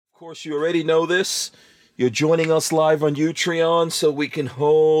course, you already know this. You're joining us live on Utreon so we can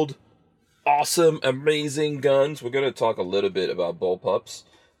hold awesome, amazing guns. We're going to talk a little bit about bullpups.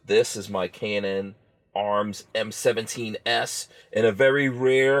 This is my K&N Arms M17S in a very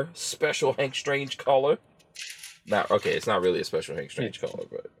rare, special Hank Strange color. Now, okay, it's not really a special Hank Strange color,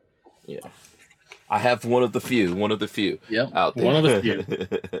 but yeah. I have one of the few out there. One of the few.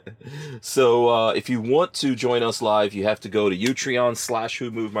 So if you want to join us live, you have to go to Utreon/Who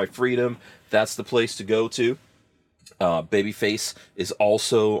Moved My Freedom. That's the place to go to. Babyface is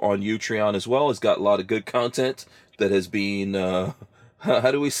also on Utreon as well. It's got a lot of good content that has been,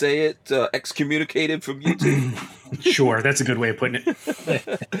 how do we say it, excommunicated from YouTube. Sure, that's a good way of putting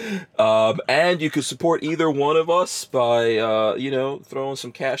it. And you can support either one of us by, throwing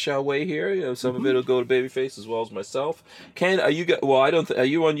some cash our way here. Some of it will go to Babyface as well as myself. Ken, are you are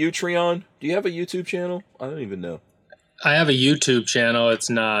you on Utreon? Do you have a YouTube channel? I don't even know. I have a YouTube channel. It's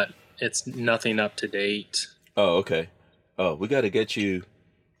nothing up to date. Oh, okay. Oh, we got to get you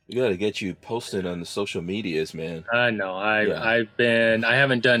posted on the social medias, man. I know. I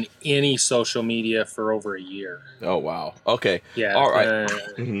haven't done any social media for over a year. Oh, wow. Okay. Yeah. All right.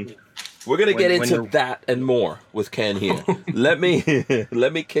 We're going to get into that and more with Ken here. let me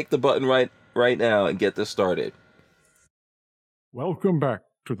kick the button right now and get this started. Welcome back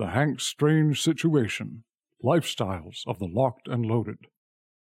to the Hank Strange Situation, Lifestyles of the Locked and Loaded.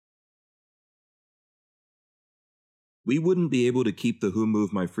 We wouldn't be able to keep the Who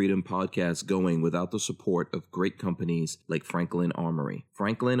Moved My Freedom podcast going without the support of great companies like Franklin Armory.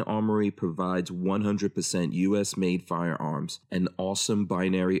 Franklin Armory provides 100% U.S.-made firearms and awesome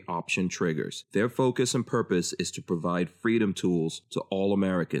binary option triggers. Their focus and purpose is to provide freedom tools to all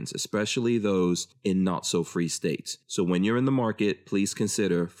Americans, especially those in not-so-free states. So when you're in the market, please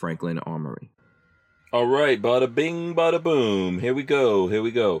consider Franklin Armory. All right, bada bing, bada boom. Here we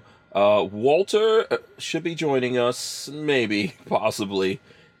go. Walter should be joining us, maybe, possibly.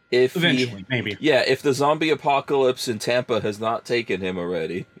 Eventually, maybe. Yeah, if the zombie apocalypse in Tampa has not taken him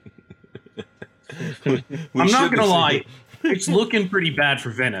already. I'm not going to lie. It's looking pretty bad for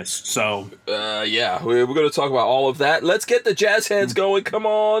Venice, so... yeah, we're going to talk about all of that. Let's get the jazz hands going. Come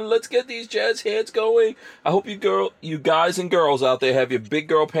on, let's get these jazz hands going. I hope you guys and girls out there have your big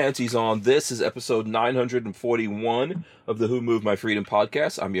girl panties on. This is episode 941 of the Who Moved My Freedom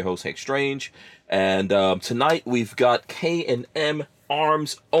podcast. I'm your host, Hank Strange. And tonight we've got K&M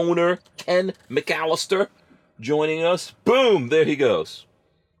Arms owner Ken McAllister joining us. Boom, there he goes.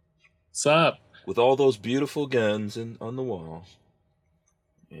 What's up? With all those beautiful guns on the wall.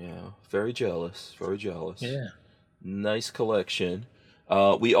 Yeah, very jealous. Yeah. Nice collection.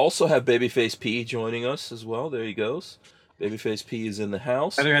 We also have Babyface P joining us as well. There he goes. Babyface P is in the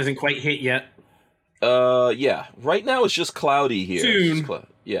house. Weather hasn't quite hit yet. Yeah. Right now it's just cloudy here. Soon.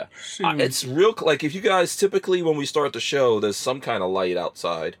 Yeah. Soon. It's real, like if you guys, typically when we start the show, there's some kind of light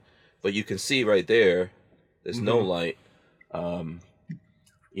outside. But you can see right there, there's no light.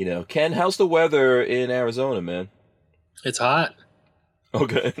 Ken, how's the weather in Arizona, man? It's hot.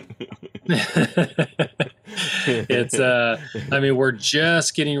 Okay. It's we're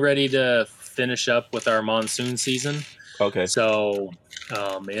just getting ready to finish up with our monsoon season. Okay. So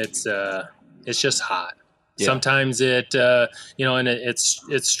it's just hot. Yeah. Sometimes it's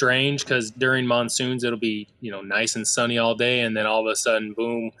strange because during monsoons it'll be nice and sunny all day, and then all of a sudden,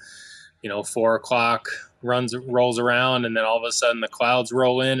 boom, 4 o'clock rolls around, and then all of a sudden the clouds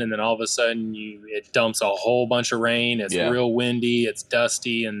roll in, and then all of a sudden it dumps a whole bunch of rain. It's real windy, it's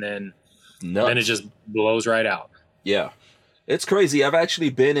dusty, and then it just blows right out. Yeah, it's crazy. I've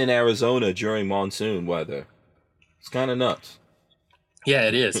actually been in Arizona during monsoon weather. It's kind of nuts. Yeah,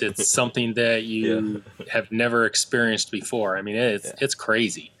 it is. It's something that you have never experienced before. I mean, it's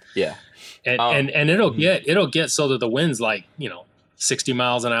crazy. Yeah, and it'll get so that the wind's like 60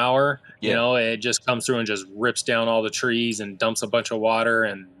 miles an hour. Yeah. It just comes through and just rips down all the trees and dumps a bunch of water,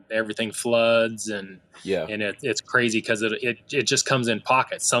 and everything floods, and it's crazy because it just comes in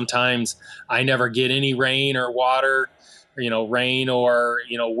pockets. Sometimes I never get any rain or water, rain or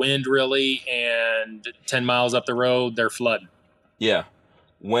wind really, and 10 miles up the road they're flooding. Yeah.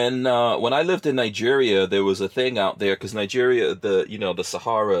 When I lived in Nigeria, there was a thing out there because Nigeria, the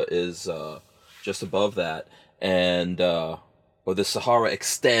Sahara is just above that, and or the Sahara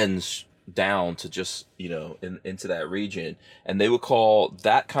extends down to just into that region, and they would call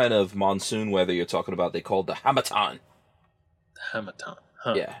that kind of monsoon weather you're talking about, they called the Hamatan. Hamatan,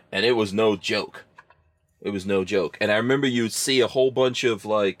 huh? Yeah, and it was no joke. And I remember you'd see a whole bunch of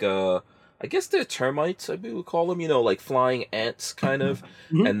I guess they're termites, I would call them, like flying ants, kind of.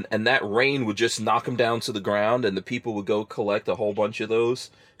 Mhm. And that rain would just knock them down to the ground, and the people would go collect a whole bunch of those,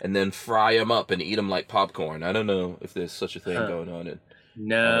 and then fry them up and eat them like popcorn. I don't know if there's such a thing going on in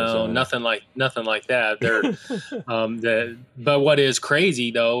No, Arizona. nothing like that. But what is crazy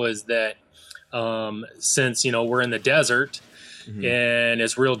though is that since we're in the desert and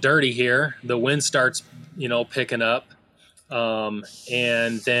it's real dirty here, the wind starts picking up,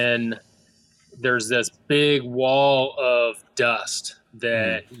 and then there's this big wall of dust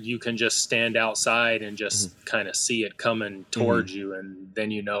that you can just stand outside and just kind of see it coming towards you, and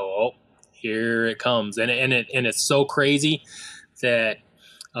then oh, here it comes, and it's so crazy that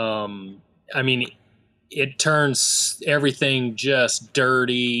it turns everything just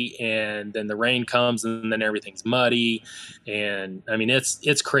dirty, and then the rain comes, and then everything's muddy, and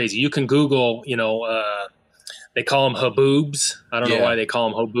it's crazy. You can Google, they call them haboobs. I don't know why they call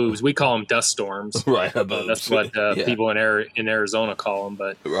them haboobs. We call them dust storms. Right, haboobs. That's what people in Arizona call them.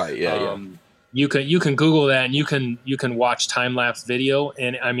 But right, you can Google that, and you can watch time lapse video,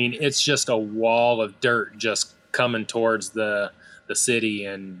 and it's just a wall of dirt just coming towards the city,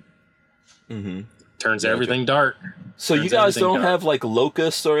 and turns everything dark. So you guys don't have like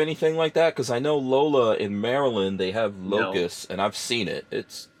locusts or anything like that? Because I know Lola in Maryland, they have locusts, and I've seen it.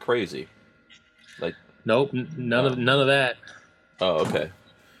 It's crazy. Like, nope, none of that. Oh, okay.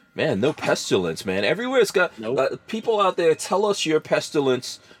 Man, no pestilence, man. Everywhere's got people out there. Tell us your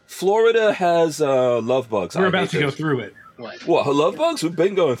pestilence. Florida has love bugs. We're about to go through it. What, love bugs? We've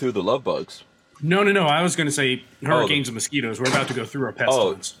been going through the love bugs. No. I was going to say hurricanes and mosquitoes. We're about to go through our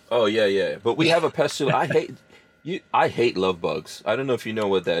pestilence. Oh, yeah. But we have a pestilence. I hate love bugs. I don't know if you know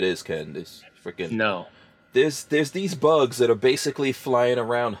what that is, Ken. This freaking no. There's these bugs that are basically flying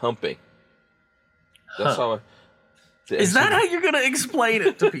around humping. That's how. Is that how you're going to explain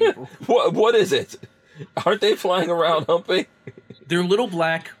it to people? What is it? Aren't they flying around humping? They're little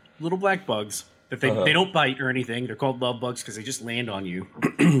black bugs. That they don't bite or anything. They're called love bugs because they just land on you.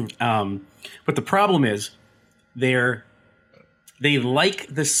 But the problem is, they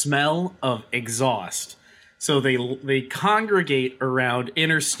like the smell of exhaust, so they congregate around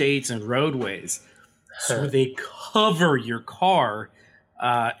interstates and roadways. So they cover your car,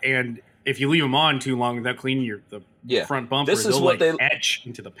 and if you leave them on too long without cleaning the front bumper, they'll etch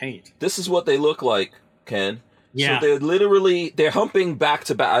into the paint. This is what they look like, Ken. Yeah. So they're humping back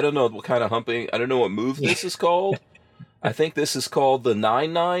to back. I don't know what kind of humping. I don't know what move this is called. I think this is called the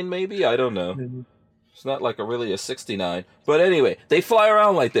 9-9, maybe. I don't know. It's not like a 69. But anyway, they fly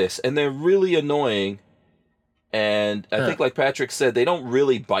around like this, and they're really annoying. And I think, like Patrick said, they don't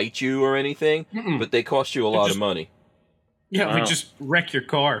really bite you or anything, but they cost you a lot of money. Yeah, we just wreck your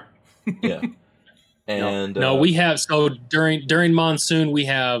car. Yeah. And no, we have during monsoon we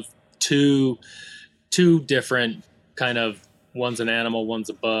have two different kind of, one's an animal, one's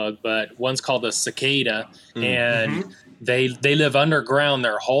a bug, but one's called a cicada, and they live underground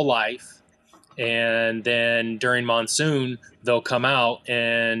their whole life, and then during monsoon they'll come out,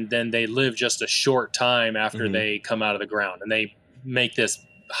 and then they live just a short time after they come out of the ground, and they make this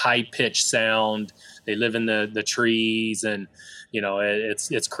high-pitched sound. They live in the trees, and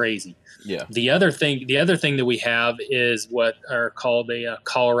it's crazy. Yeah. The other thing that we have is what are called a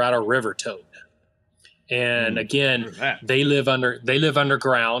Colorado river toad. And again, they live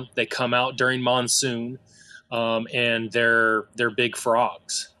underground. They come out during monsoon, and they're big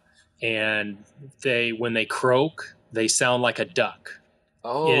frogs. And when they croak, they sound like a duck.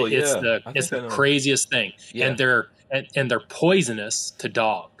 Oh, it's the craziest thing. Yeah. And they're poisonous to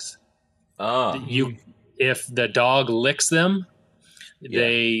dogs. If the dog licks them,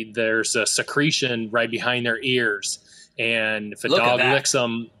 there's a secretion right behind their ears, and if a dog licks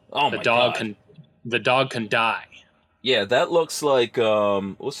them, the dog can die. Yeah, that looks like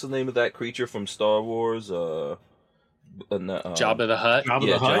what's the name of that creature from Star Wars? Jabba the Hutt.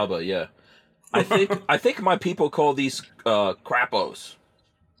 Jabba. Yeah, I think my people call these crapos.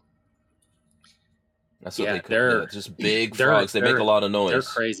 That's what they call. They're just big frogs. They make a lot of noise. They're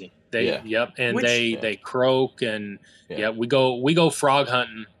crazy. They croak, and we go frog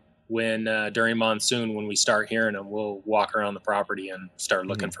hunting when during monsoon. When we start hearing them, we'll walk around the property and start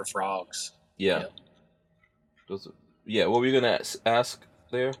looking for frogs. Yeah. What were you going to ask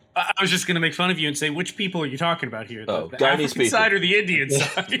there? I was just going to make fun of you and say, which people are you talking about here? The Guyanese African side or the Indian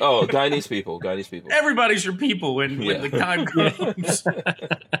side? Guyanese people. Everybody's your people when the time comes.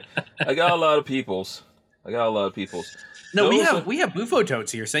 I got a lot of peoples. No, we have bufo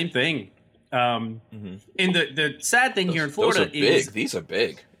toads here. Same thing. And the sad thing here in Florida is these are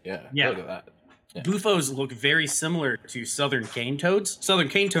big. Yeah. Look at that. Yeah. Bufos look very similar to southern cane toads. Southern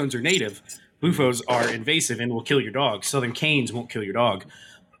cane toads are native, Bufos are invasive and will kill your dog. Southern canes won't kill your dog.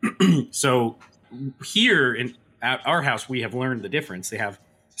 So here at our house, we have learned the difference. They have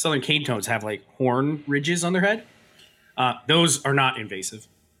Southern cane toads have like horn ridges on their head. Those are not invasive.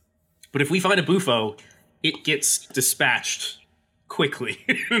 But if we find a bufo, it gets dispatched quickly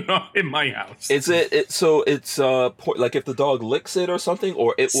in my house. Is so it's like if the dog licks it or something,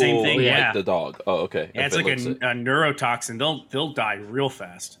 or it Same will thing, bite yeah. the dog? Oh, okay. Yeah, it's like a neurotoxin. They'll die real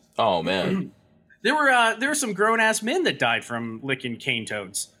fast. Oh man. There were some grown ass men that died from licking cane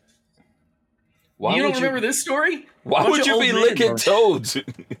toads. Why You would don't remember this story? Why would you be licking toads?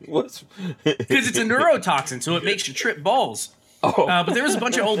 What's Because it's a neurotoxin, so it makes you trip balls. Oh. But there was a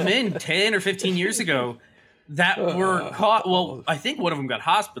bunch of old men 10 or 15 years ago that were caught. Well, I think one of them got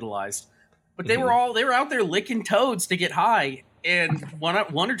hospitalized, but they were out there licking toads to get high, and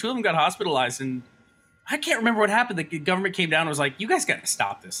one or two of them got hospitalized. And I can't remember what happened. The government came down and was like, "You guys got to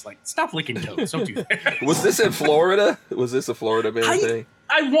stop this! Like, stop licking toads! Don't do that." Was this in Florida? Was this a Florida man thing?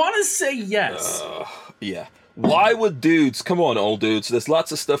 I want to say yes. Yeah. Why would dudes? Come on, old dudes. There's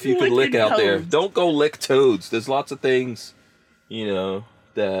lots of stuff you can lick Licking out there. toads. Don't go lick toads. There's lots of things,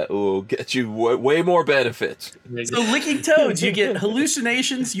 that will get you way more benefits. So licking toads, you get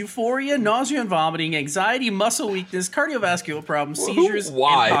hallucinations, euphoria, nausea and vomiting, anxiety, muscle weakness, cardiovascular problems, seizures,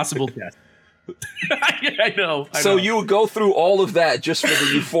 Why? and possible death. I know. So you would go through all of that just for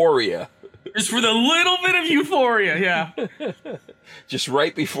the euphoria, just for the little bit of euphoria, yeah. just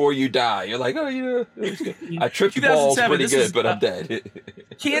right before you die. You're like, oh yeah, I tripped balls 2007, pretty this good, is, but I'm dead.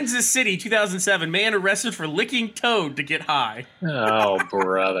 Kansas City, 2007, man arrested for licking toad to get high. Oh,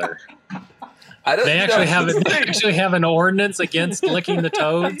 brother. I don't. They actually have an ordinance against licking the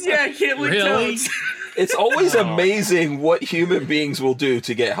toads? Yeah, I can't lick Really? toads. It's always amazing what human beings will do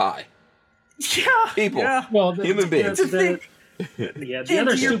to get high. Yeah, People. Yeah. Well, Human beings. The other to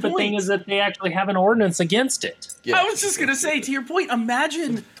your stupid point. thing is that they actually have an ordinance against it. Yeah. I was just gonna say, to your point,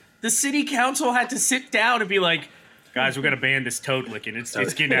 imagine the city council had to sit down and be like, "Guys, we're gonna ban this toad licking. It's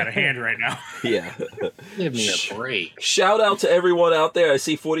getting out of hand right now." Yeah. Give me a break. Shout out to everyone out there. I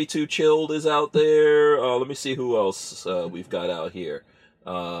see 42 Chilled is out there. Let me see who else we've got out here.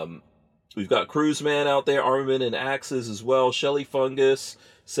 We've got Cruiseman out there, Armament and Axes as well. Shelly Fungus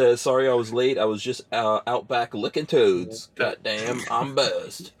says, sorry I was late. I was just out back licking toads. God damn, I'm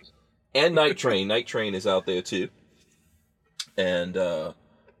buzzed. And Night Train. Night Train is out there too. And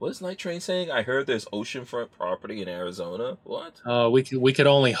what is Night Train saying? I heard there's oceanfront property in Arizona. What? We could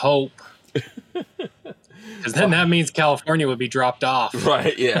only hope. Because then that means California would be dropped off.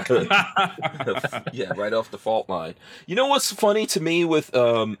 Right, yeah. Yeah, right off the fault line. You know what's funny to me with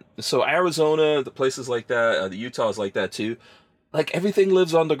so Arizona, the places like that, the Utah's like that too. Like everything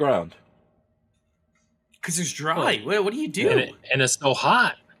lives underground. Because it's dry. What do you do? And it's so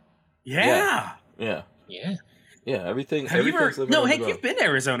hot. Yeah. Yeah. Yeah. Yeah, everything. Have you everything's ever? living No, Hank, underground. you've been to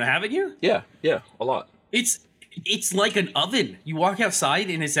Arizona, haven't you? Yeah, a lot. It's like an oven. You walk outside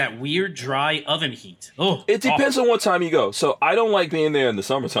and it's that weird dry oven heat. Oh, It depends on what time you go. So I don't like being there in the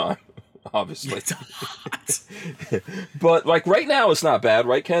summertime, obviously. It's hot. But like right now, it's not bad,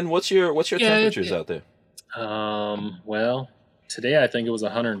 right, Ken? What's your temperatures out there? Well, today I think it was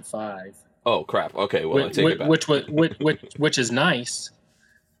 105. Oh crap! Okay, well I take it back. Which is nice.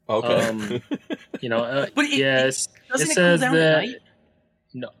 Okay. But yes, doesn't it it says cool down that. at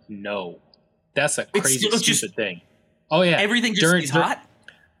night? No, that's a It's crazy just- stupid thing. Oh yeah, Everything just is hot.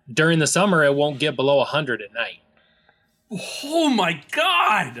 During the summer, it won't get below 100 at night. Oh my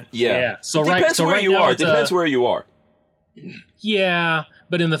god! Yeah. So Depends where right you now are. it's, Depends where you are. Yeah,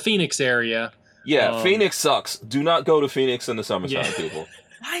 but in the Phoenix area. Yeah, Phoenix sucks. Do not go to Phoenix in the summertime, Yeah. people.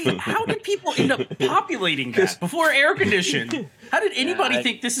 How did people end up populating that before air conditioning? How did anybody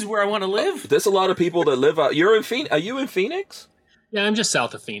think this is where I want to live? There's a lot of people that live out. You're in Phoenix. Are you in Phoenix? Yeah, I'm just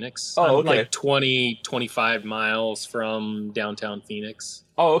south of Phoenix. Oh, I'm okay. like 25 miles from downtown Phoenix.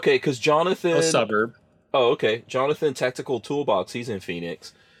 Oh, okay. Because Jonathan. A suburb. Oh, okay. Jonathan Tactical Toolbox. He's in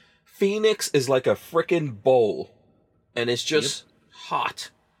Phoenix. Phoenix is like a frickin' bowl, and it's just hot.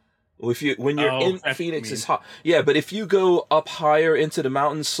 When you're in Phoenix, it's hot. Yeah, but if you go up higher into the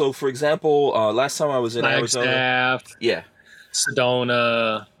mountains, so for example, last time I was in Arizona, Flagstaff, yeah,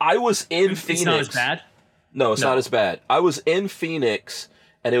 Sedona. I was in Phoenix. It's not as bad. No, it's not as bad. I was in Phoenix,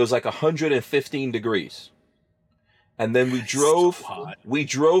 and it was like 115 degrees. And then we drove. So hot. We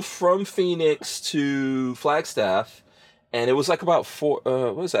drove from Phoenix to Flagstaff, and it was like about 5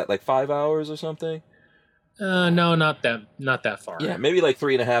 hours or something? No, not that far. Yeah, maybe like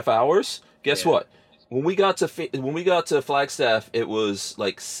 3.5 hours. Guess Yeah. what? When we got to Flagstaff, it was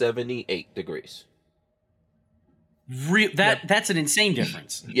like 78 degrees. That's an insane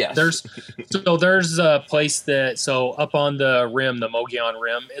difference. Yes. There's a place up on the rim, the Mogollon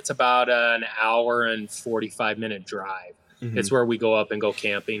Rim, it's about an hour and 45-minute drive. Mm-hmm. It's where we go up and go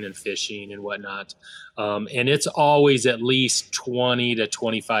camping and fishing and whatnot. And it's always at least 20 to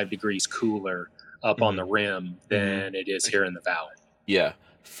 25 degrees cooler up on the rim than it is here in the valley. Yeah.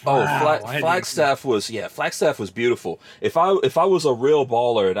 Flagstaff was beautiful. If I was a real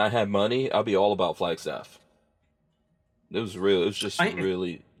baller and I had money, I'd be all about Flagstaff. It was real. It was just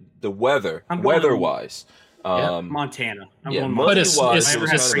really the weather-wise. Montana. But it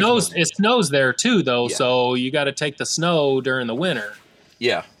snows there too, though. Yeah. So you got to take the snow during the winter.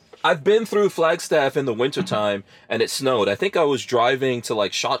 Yeah, I've been through Flagstaff in the wintertime, and it snowed. I think I was driving to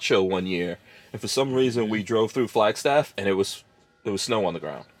like SHOT Show one year, and for some reason we drove through Flagstaff, and it was snow on the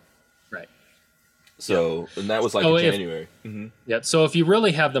ground. Right. So, and that was like in January. Yeah. So if you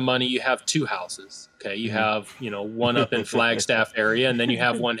really have the money, you have two houses. Okay. You have, one up in Flagstaff area, and then you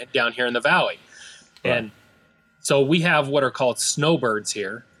have one down here in the valley. Right. And so we have what are called snowbirds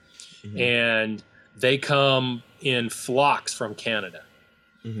here, and they come in flocks from Canada.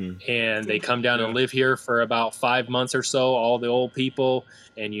 And they come down and live here for about 5 months or so, all the old people.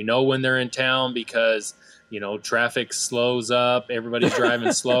 And when they're in town because traffic slows up, everybody's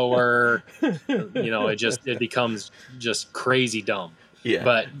driving slower. It becomes just crazy dumb. Yeah.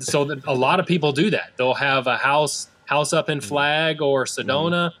 But so a lot of people do that. They'll have a house up in Flag or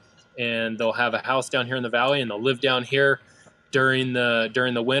Sedona, and they'll have a house down here in the valley, and they'll live down here during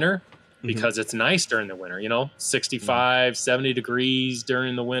the winter because it's nice during the winter. 65, 70 degrees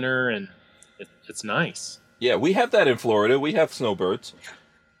during the winter, and it's nice. Yeah, we have that in Florida. We have snowbirds.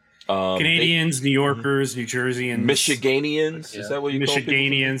 Canadians, New Yorkers, New Jerseyans, Michiganians. Is that what you call people?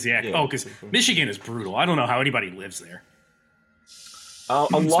 Michiganians? Yeah. Oh, because Michigan is brutal. I don't know how anybody lives there. A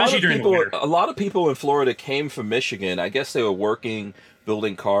lot of people in Florida came from Michigan. I guess they were working,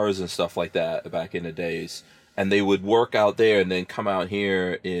 building cars and stuff like that back in the days, and they would work out there and then come out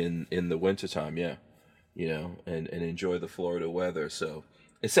here in the wintertime. Yeah, and enjoy the Florida weather. So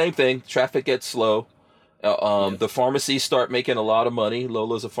the same thing. Traffic gets slow. The pharmacies start making a lot of money.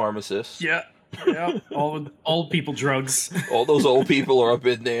 Lola's a pharmacist. Yeah. All old people drugs. All those old people are up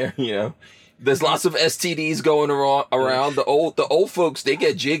in there. There's lots of STDs going around. The old folks, they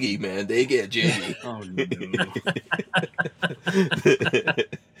get jiggy, man. They get jiggy. Oh no.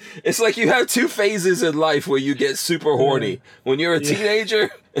 It's like you have two phases in life where you get super horny. When you're a teenager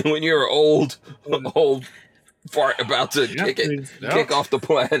and when you're old fart about to kick off the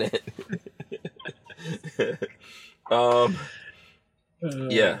planet.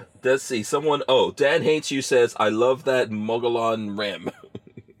 Yeah, let's see. Dan Hates You says, I love that Mogollon Rim.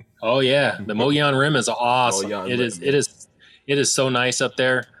 Oh yeah, the Mogollon Rim is awesome. It is so nice up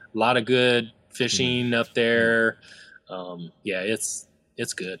there. A lot of good fishing up there. It's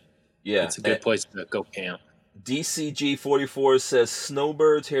good. Yeah, it's a good place to go camp. DCG44 says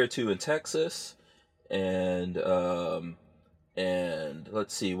snowbirds here too in Texas, and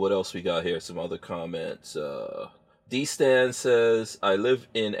let's see what else we got here. Some other comments. D-Stan says, I live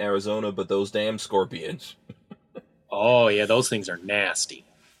in Arizona, but those damn scorpions. Oh yeah, those things are nasty.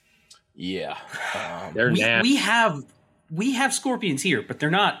 Yeah, they're nasty. We have scorpions here, but they're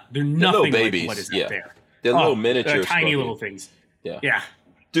nothing like what is up there. They're little miniature, tiny little things. Yeah.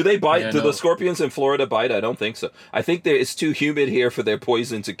 Do they bite? Yeah, do the scorpions in Florida bite? I don't think so. I think it's too humid here for their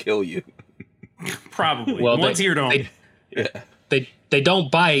poison to kill you. Probably. Well, the ones here don't. They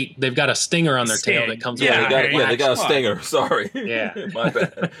don't bite. They've got a stinger on their tail that comes. They got a stinger. Sorry. Yeah, my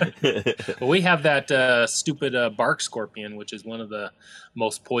bad. Well, we have that stupid bark scorpion, which is one of the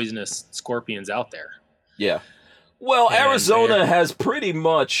most poisonous scorpions out there. Yeah. Well, Arizona has pretty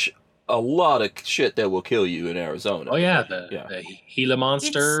much a lot of shit that will kill you in Arizona. Oh yeah, the Gila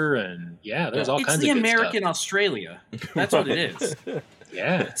monster, there's all kinds of good stuff. It's the American Australia. That's what it is.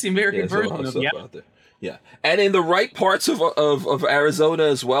 Yeah, it's the American version of out there. Yeah, and in the right parts of Arizona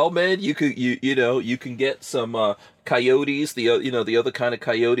as well, man. You can get some coyotes, the other kind of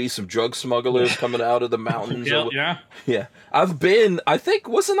coyotes, some drug smugglers coming out of the mountains. Yeah. I think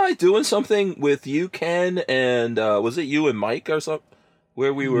wasn't I doing something with you, Ken, and was it you and Mike or something?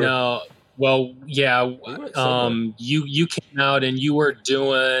 Where we were? No. Well, yeah. You came out and you were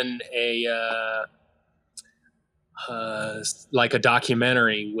doing like a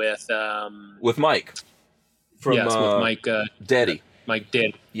documentary with Mike. With Mike. Daddy. Mike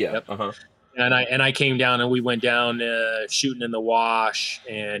did. Yeah. Yep. Uh-huh. And I came down and we went down shooting in the wash,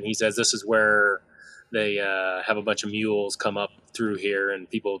 and he says this is where they have a bunch of mules come up through here and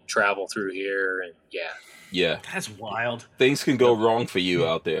people travel through here, and yeah, that's wild. Things can go wrong for you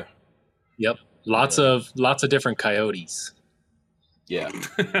out there. Yep. Lots of different coyotes. Yeah.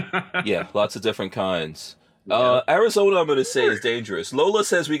 Yeah, lots of different kinds. Arizona, I'm going to say, is dangerous. Lola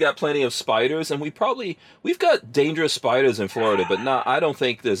says we got plenty of spiders, and we've got dangerous spiders in Florida, but I don't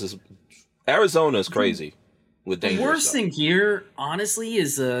think this is... Arizona is crazy with dangerous The worst stuff. thing here, honestly,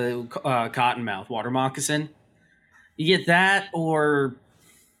 is a cottonmouth water moccasin. You get that, or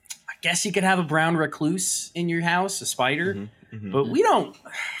I guess you could have a brown recluse in your house, a spider. But we don't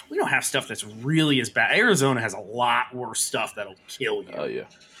have stuff that's really as bad. Arizona has a lot worse stuff that'll kill you. Oh, yeah.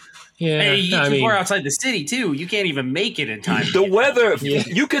 Yeah, Hey, you're too far outside the city too. You can't even make it in time. The weather,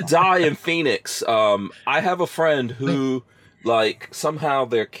 you could die in Phoenix. I have a friend who, like, somehow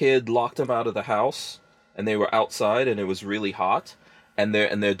their kid locked them out of the house, and they were outside, and it was really hot, and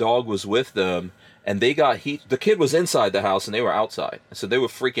their dog was with them, and they got heat. The kid was inside the house, and they were outside, so they were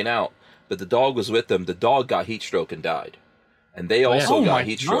freaking out. But the dog was with them. The dog got heat stroke and died, and they also got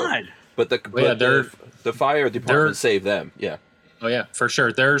heat stroke. But the fire department saved them. Yeah. Oh yeah, for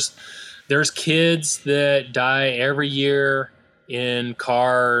sure. There's kids that die every year in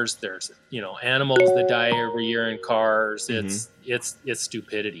cars. There's animals that die every year in cars. It's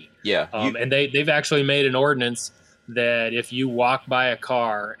stupidity. Yeah. And they've actually made an ordinance that if you walk by a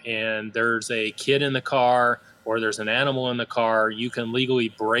car and there's a kid in the car or there's an animal in the car, you can legally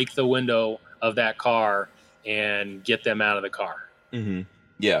break the window of that car and get them out of the car. Mm-hmm.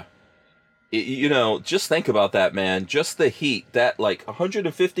 Yeah. Just think about that, man. Just the heat, that like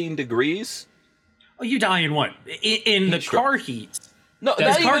 115 degrees. Oh, you die in what? In the car heat? No,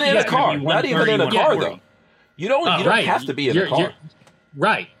 not even in a car. Not even in a car, though. You don't have to be in a car.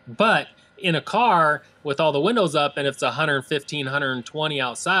 Right. But in a car with all the windows up, and if it's 115, 120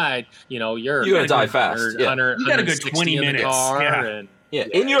 outside, you're going to die fast. You got a good 20 minutes.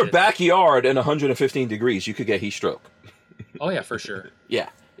 In your backyard in 115 degrees, you could get heat stroke. Oh, yeah, for sure. Yeah.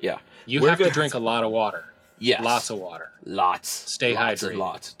 You have to drink a lot of water. Yes. Lots of water. Lots. Stay hydrated.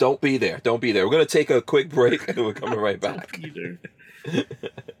 Lots. Don't be there. We're going to take a quick break, and we're coming right back.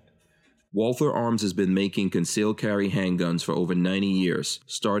 Walther Arms has been making concealed carry handguns for over 90 years,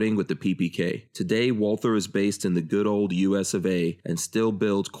 starting with the PPK. Today, Walther is based in the good old US of A and still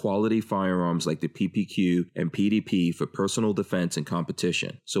builds quality firearms like the PPQ and PDP for personal defense and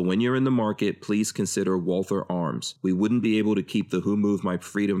competition. So when you're in the market, please consider Walther Arms. We wouldn't be able to keep the Who Moved My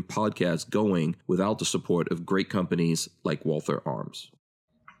Freedom podcast going without the support of great companies like Walther Arms.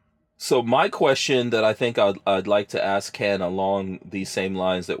 So my question that I think I'd like to ask Ken along these same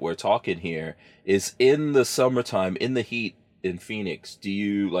lines that we're talking here is, in the summertime, in the heat in Phoenix, do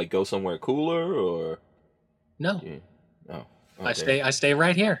you like go somewhere cooler or? No. Yeah. Oh, I stay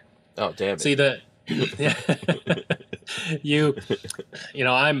right here. Oh, damn it. See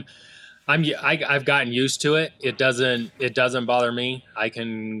I've gotten used to it. It doesn't bother me. I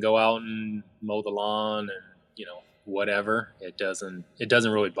can go out and mow the lawn and, whatever. It doesn't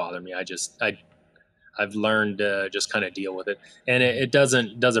really bother me. I've learned to just kind of deal with it, and it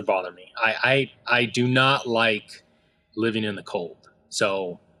doesn't bother me. I do not like living in the cold,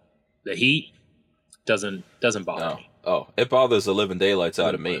 so the heat doesn't bother me. Oh, it bothers the living daylights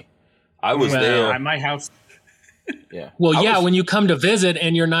out of me. I was there at my house. Yeah. Well, when you come to visit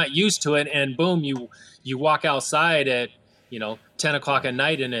and you're not used to it, and boom, you walk outside at 10 o'clock at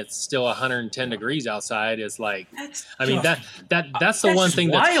night and it's still 110 degrees outside. Is like, that's the one thing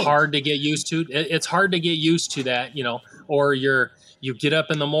that's hard to get used to. It's hard to get used to that, or you get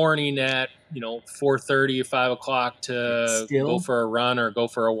up in the morning at 4:30 or 5 o'clock to go for a run or go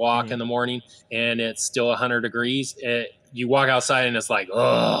for a walk in the morning, and it's still 100 degrees. You walk outside and it's like,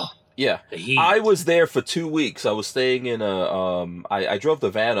 ugh. Yeah, I was there for 2 weeks. I was staying in I drove the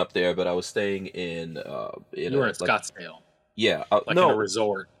van up there, but I was staying in. You were in Scottsdale. Yeah, in a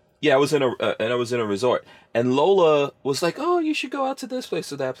resort. Yeah, I was in a resort, and Lola was like, "Oh, you should go out to this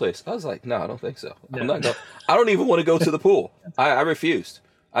place or that place." I was like, "No, I don't think so. I'm not going. I don't even want to go to the pool. I refused.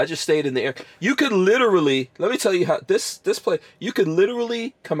 I just stayed in the air. You could literally, let me tell you how this place. You could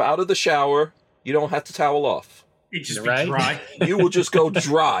literally come out of the shower. You don't have to towel off. It just be dry. You will just go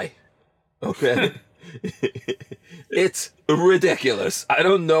dry. Okay." It's ridiculous. I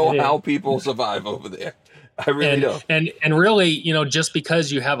don't know how people survive over there. I really don't. And really, just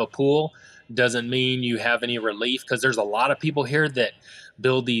because you have a pool doesn't mean you have any relief, because there's a lot of people here that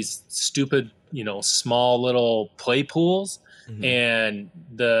build these stupid, small little play pools, and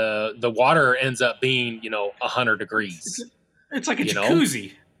the water ends up being, 100 degrees. It's like a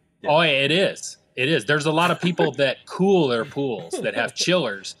jacuzzi. Oh, it is. It is. There's a lot of people that cool their pools, that have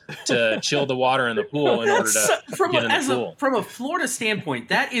chillers to chill the water in the pool in order to get in the pool. From a Florida standpoint,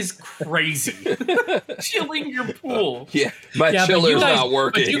 that is crazy. Chilling your pool. Yeah, my chiller's not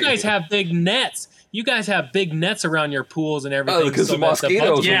working. But you guys have big nets. You guys have big nets around your pools and everything. Because the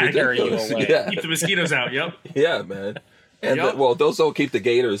mosquitoes carry you away. Yeah. Keep the mosquitoes out, yep. Yeah, man. And those don't keep the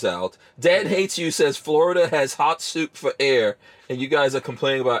gators out. Dan Hates You says Florida has hot soup for air, and you guys are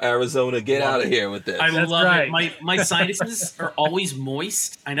complaining about Arizona. Get out of here with this. I love it. My sinuses are always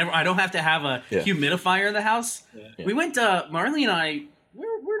moist. I don't have to have a humidifier in the house. Yeah. We went Marley and I.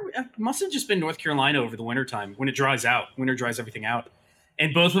 Where must have just been North Carolina over the wintertime when it dries out. Winter dries everything out,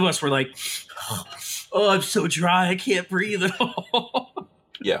 and both of us were like, "Oh, I'm so dry, I can't breathe at all."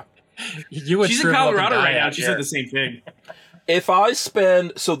 Yeah. She's in Colorado right now. She said the same thing. If I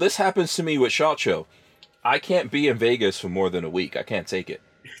spend, so this happens to me with SHOT Show. I can't be in Vegas for more than a week. I can't take it.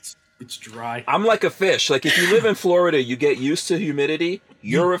 It's dry. I'm like a fish. Like if you live in Florida, you get used to humidity.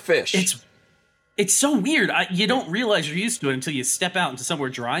 You're a fish. It's so weird. You don't realize you're used to it until you step out into somewhere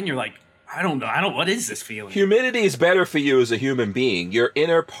dry and you're like, I don't know. What is this feeling? Humidity is better for you as a human being. Your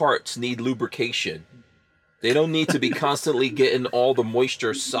inner parts need lubrication. They don't need to be constantly getting all the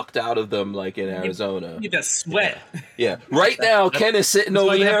moisture sucked out of them like in Arizona. You need that sweat. Yeah. Right now, Ken is sitting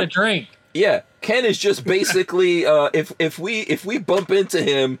over there. You have to drink. Yeah. Ken is just basically, if we bump into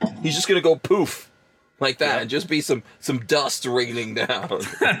him, he's just gonna go poof like that and just be some dust raining down.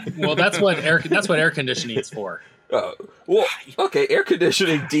 Well, that's what air conditioning is for. Well, okay, air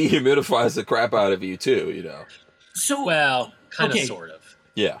conditioning dehumidifies the crap out of you too, you know. So kind of, sort of.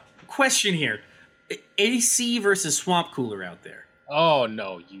 Yeah. Question here. AC versus swamp cooler out there. Oh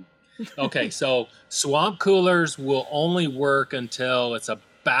no, okay, so swamp coolers will only work until it's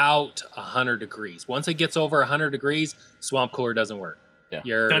about 100 degrees. Once it gets over 100 degrees, swamp cooler doesn't work.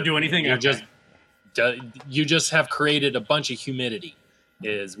 Yeah. Don't do anything. You just have created a bunch of humidity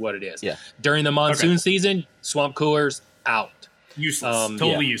is what it is. Yeah. During the monsoon season, swamp coolers out. Useless.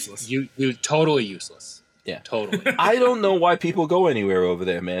 Totally useless. You totally useless. Yeah, totally. I don't know why people go anywhere over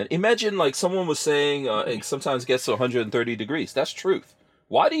there, man. Imagine like someone was saying it sometimes gets to 130 degrees. That's truth.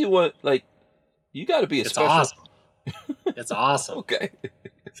 Why do you want you got to be a special. Awesome. It's awesome. Okay.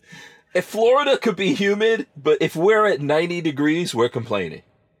 If Florida could be humid, but if we're at 90 degrees, we're complaining.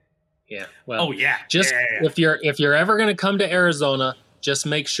 Yeah. Well. Yeah. Just if you're ever going to come to Arizona, just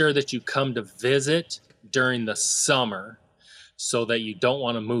make sure that you come to visit during the summer, so that you don't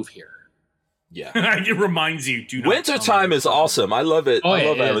want to move here. Yeah. It reminds you. Wintertime is awesome. I love it. I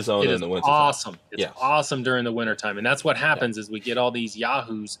love Arizona in the wintertime. Awesome. It's awesome during the wintertime. And that's what happens is we get all these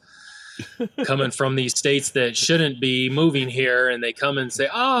yahoos coming from these states that shouldn't be moving here, and they come and say,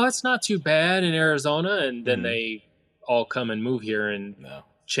 oh, it's not too bad in Arizona, and then they all come and move here and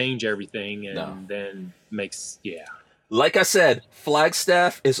change everything, and then Like I said,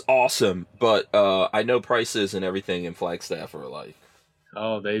 Flagstaff is awesome, but I know prices and everything in Flagstaff are like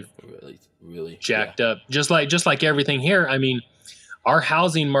they've really jacked up, just like everything here. I mean, our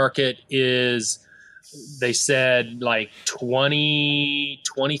housing market is, they said, like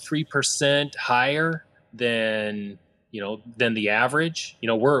 23% higher than the average.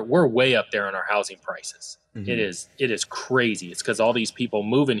 We're way up there on our housing prices. Mm-hmm. It is crazy. It's because all these people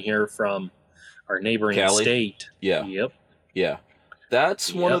moving here from our neighboring state. Yep.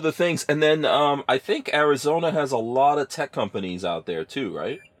 That's one of the things. And then I think Arizona has a lot of tech companies out there too,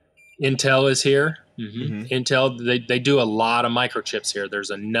 right? Intel is here. Mm-hmm. Intel, they do a lot of microchips here.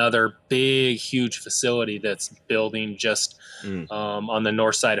 There's another big, huge facility that's building just on the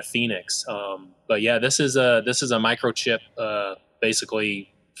north side of Phoenix. But yeah, this is a microchip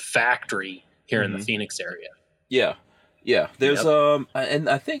basically factory here in the Phoenix area. Yeah. There's and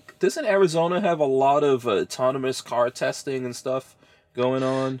I think, doesn't Arizona have a lot of autonomous car testing and stuff going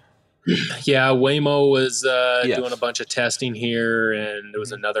on? Yeah, Waymo was doing a bunch of testing here, and there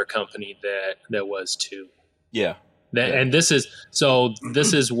was another company that was too. And this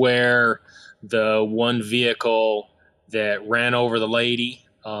is where the one vehicle that ran over the lady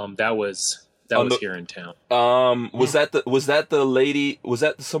that was here in town. Was that the lady? Was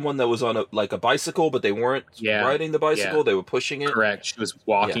that someone that was on a bicycle, but they weren't riding the bicycle? Yeah. They were pushing it. Correct. She was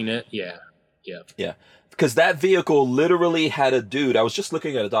walking it. Yeah. Because that vehicle literally had a dude. I was just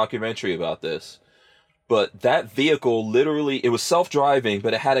looking at a documentary about this, but that vehicle literally, it was self-driving,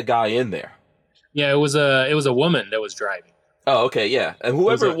 but it had a guy in there. Yeah, it was a woman that was driving. Oh, okay, yeah, and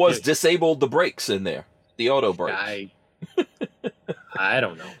whoever it was disabled the brakes in there, the auto brakes. I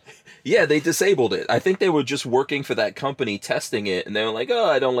don't know. Yeah, they disabled it. I think they were just working for that company testing it, and they were like, "Oh,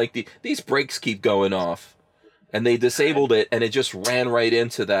 I don't like these brakes keep going off." and they disabled it, and it just ran right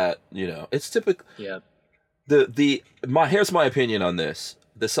into that. It's typical. Yeah. Here's my opinion on this.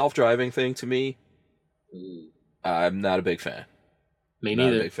 The self-driving thing, to me, I'm not a big fan. Me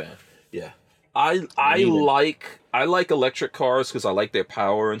neither. Not a big fan. Yeah. I like electric cars because I like their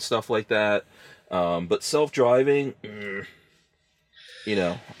power and stuff like that. But self-driving,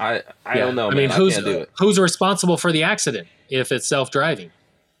 I don't know. Man. I can't do it. Who's responsible for the accident if it's self-driving?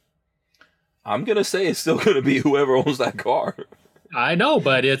 I'm gonna say it's still gonna be whoever owns that car. I know,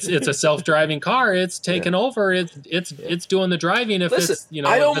 but it's a self-driving car. It's taken over. It's doing the driving. If Listen, it's if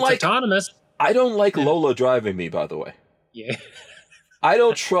it's autonomous. I don't like Lola driving me. By the way. Yeah. I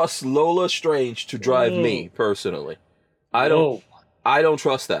don't trust Lola Strange to drive me personally. I don't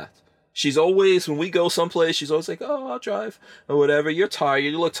trust that. She's always, when we go someplace, she's always like, "Oh, I'll drive," or whatever. You're tired.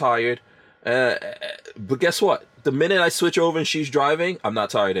 You look tired. But guess what? The minute I switch over and she's driving, I'm not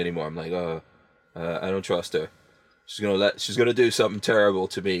tired anymore. I'm like, I don't trust her. She's gonna do something terrible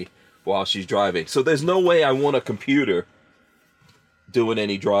to me while she's driving. So there's no way I want a computer doing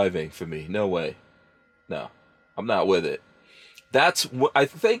any driving for me. No way. No, I'm not with it. I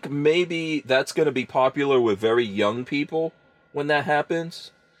think maybe that's going to be popular with very young people when that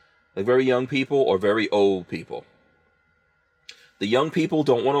happens. Like very young people or very old people. The young people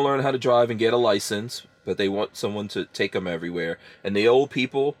don't want to learn how to drive and get a license, but they want someone to take them everywhere. And the old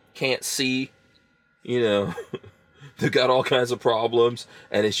people can't see, they've got all kinds of problems,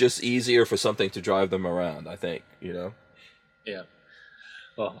 and it's just easier for something to drive them around, I think, Yeah.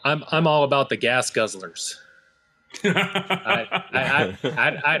 Well, I'm all about the gas guzzlers.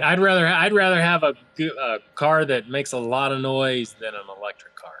 I'd rather have a car that makes a lot of noise than an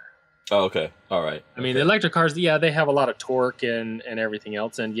electric car. Oh, okay. All right. I mean, the electric cars, they have a lot of torque and everything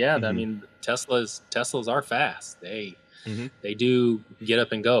else. And I mean, Teslas are fast. They do get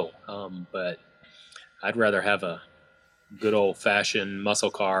up and go. But I'd rather have a good old fashioned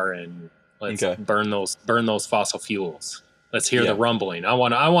muscle car and let's burn those fossil fuels. Let's hear the rumbling. I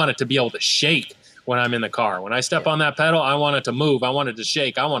want it to be able to shake when I'm in the car. When I step on that pedal, I want it to move. I want it to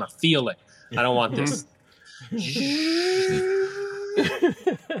shake. I want to feel it. I don't want this.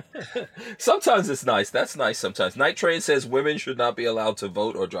 Sometimes it's nice. That's nice sometimes. Night Train says women should not be allowed to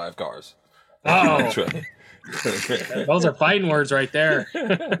vote or drive cars. Oh. Those are fighting words right there.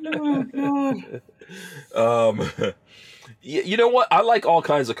 You know what? I like all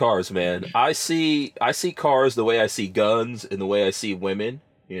kinds of cars, man. I see cars the way I see guns and the way I see women,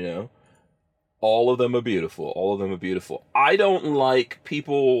 All of them are beautiful. I don't like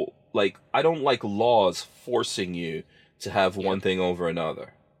I don't like laws forcing you to have one thing over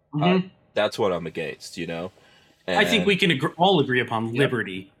another. That's what I'm against, And I think we can all agree upon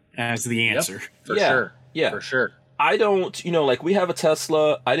liberty as the answer. For sure. Yeah. For sure. I don't, we have a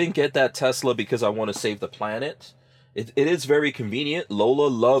Tesla. I didn't get that Tesla because I want to save the planet. It is very convenient. Lola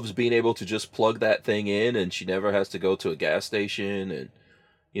loves being able to just plug that thing in, and she never has to go to a gas station, and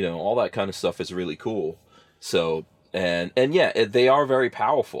all that kind of stuff is really cool. So, and they are very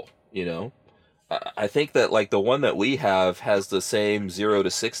powerful. I think that the one that we have has the same 0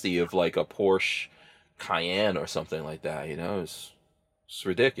 to 60 of a Porsche Cayenne or something like that. It's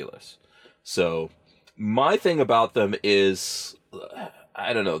ridiculous. So my thing about them is,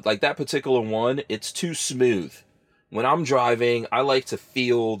 I don't know, that particular one, it's too smooth. When I'm driving, I like to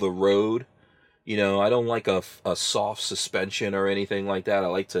feel the road. I don't like a soft suspension or anything like that. I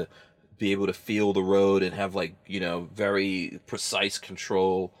like to be able to feel the road and have very precise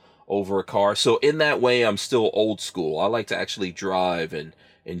control over a car. So in that way, I'm still old school. I like to actually drive and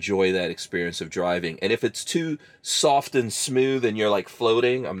enjoy that experience of driving. And if it's too soft and smooth and you're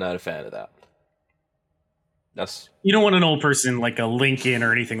floating, I'm not a fan of that. You don't want an old person like a Lincoln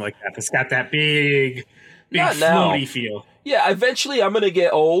or anything like that. It's got that big floaty feel. Yeah, eventually I'm going to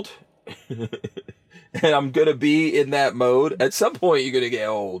get old. And I'm going to be in that mode. At some point, you're going to get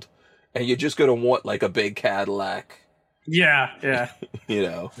old. And you're just going to want a big Cadillac. Yeah.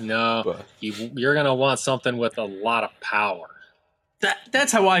 No, but you're going to want something with a lot of power.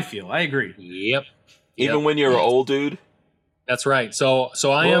 That's how I feel. I agree. Yep. Even when you're an old dude? That's right. So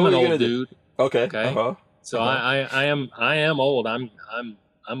I am an old dude. Okay. Uh-huh. So I am old. I'm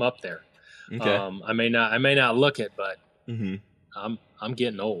up there. Okay. I may not look it, but I'm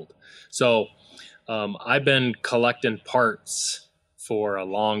getting old. So I've been collecting parts for a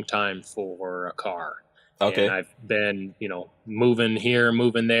long time for a car. Okay. And I've been, moving here,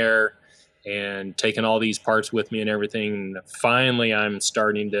 moving there, and taking all these parts with me and everything. Finally, I'm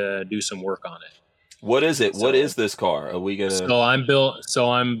starting to do some work on it. What is it? What is this car? Are we gonna? So I'm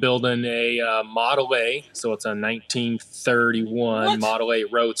building a Model A. So it's a 1931 Model A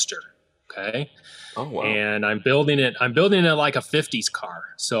Roadster. Okay. Oh wow! And I'm building it like a 50s car.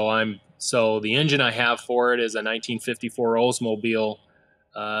 So the engine I have for it is a 1954 Oldsmobile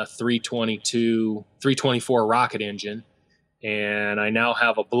 324 rocket engine, and I now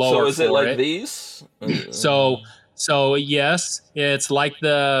have a blower. So is it like it. these? So yes, it's like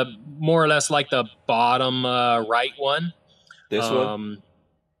more or less like the bottom right one. This one.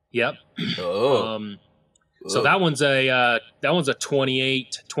 Yep. Oh. So that one's a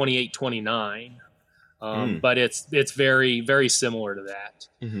 28, 29. But it's very, very similar to that.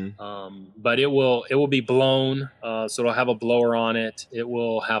 Mm-hmm. But it will be blown. So it'll have a blower on it. It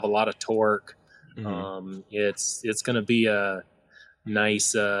will have a lot of torque. Mm-hmm. It's going to be a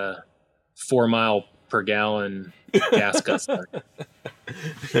nice 4 mile per gallon gas guzzler.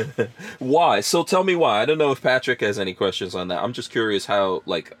 Why? So tell me why. I don't know if Patrick has any questions on that. I'm just curious how,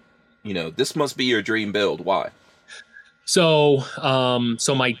 this must be your dream build. Why? So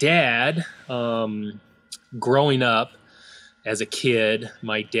my dad, growing up as a kid,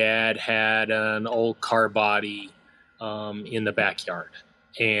 my dad had an old car body in the backyard,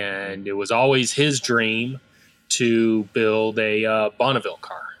 and it was always his dream to build a Bonneville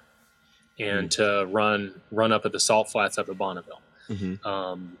car and to run up at the salt flats up at Bonneville.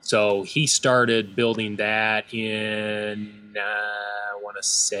 Mm-hmm. So he started building that in I want to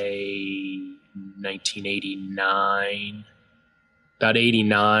say 1989, about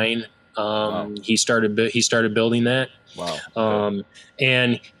 89. Wow. He started building that. Wow. Okay.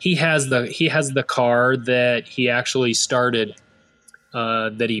 And he has the car that he actually started,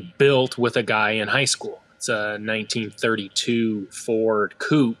 that he built with a guy in high school. It's a 1932 Ford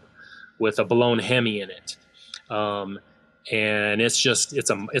Coupe with a blown Hemi in it. And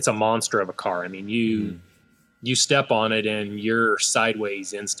it's a monster of a car. I mean, you step on it and you're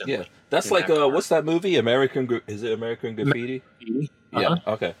sideways instantly. Yeah, that's like what's that movie? Is it American Graffiti? Uh-huh. Yeah.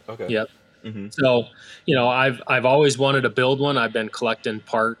 Okay. Yep. Mm-hmm. So, I've always wanted to build one. I've been collecting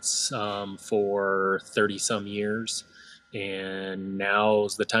parts for 30 some years, and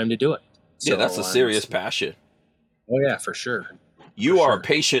now's the time to do it. So, yeah, that's a serious passion. Oh yeah, for sure. You are a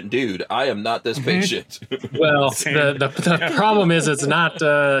patient dude. I am not this patient. Well, the problem is it's not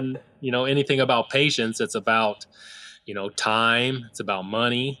anything about patience. It's about time. It's about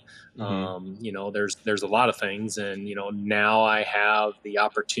money. There's a lot of things, and now I have the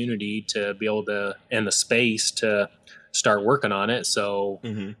opportunity to be able to, and the space to start working on it. So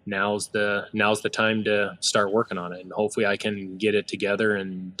now's the time to start working on it, and hopefully I can get it together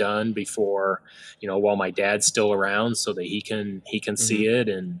and done before while my dad's still around, so that he can see it.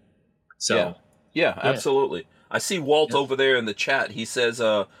 And so yeah, absolutely. I see Walt over there in the chat. He says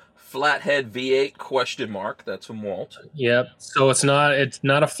flathead V8 ? That's from Walt. Yep. So it's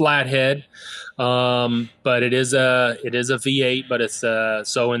not a flathead, but it is a V8. But it's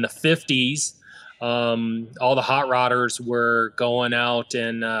so in the 50s, all the hot rodders were going out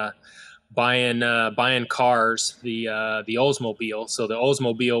and buying cars. The Oldsmobile. So the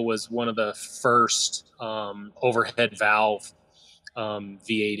Oldsmobile was one of the first overhead valve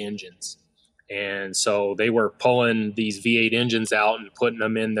V8 engines. And so they were pulling these V8 engines out and putting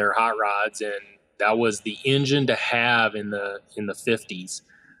them in their hot rods, and that was the engine to have in the 50s.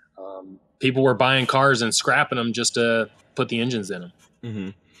 People were buying cars and scrapping them just to put the engines in them. Mm-hmm.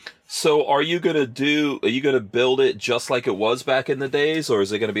 So are you gonna build it just like it was back in the days, or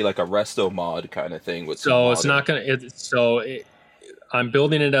is it gonna be like a resto mod kind of thing? I'm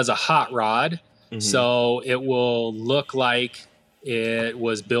building it as a hot rod, so it will look like it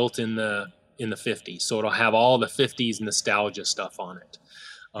was built in the 50s. So it'll have all the 50s nostalgia stuff on it.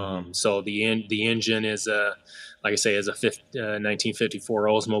 So the engine is like I say, is a 1954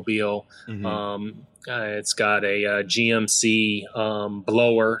 Oldsmobile. It's got a GMC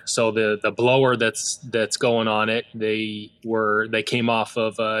blower. So the blower that's going on it, they came off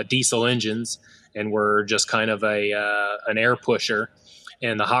of diesel engines and were just kind of an air pusher.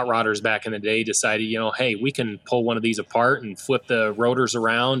 And the hot rodders back in the day decided, hey, we can pull one of these apart and flip the rotors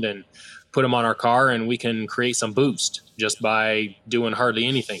around and put them on our car, and we can create some boost just by doing hardly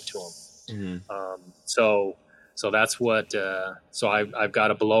anything to them. So that's what. So I've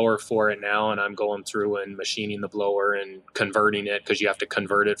got a blower for it now, and I'm going through and machining the blower and converting it, because you have to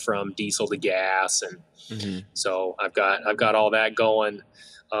convert it from diesel to gas, and so I've got all that going.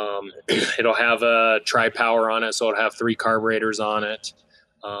 It'll have a tri-power on it, so it'll have 3 carburetors on it.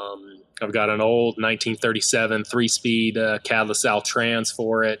 I've got an old 1937 3-speed Catalyst Trans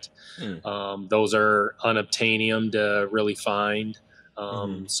for it. Those are unobtainium to really find.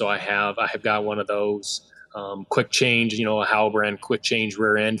 So I have got one of those. Quick change, a Halbrand quick change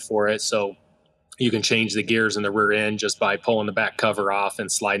rear end for it. So you can change the gears in the rear end just by pulling the back cover off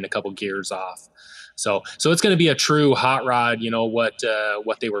and sliding a couple gears off. So it's going to be a true hot rod,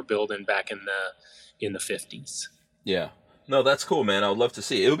 what they were building back in the 50s. Yeah. No, that's cool, man. I would love to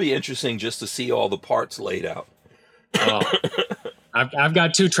see. It would be interesting just to see all the parts laid out. Oh, I've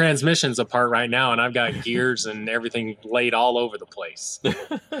got 2 transmissions apart right now, and I've got gears and everything laid all over the place.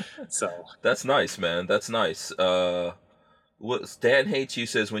 So that's nice, man. That's nice. What Dan Hates You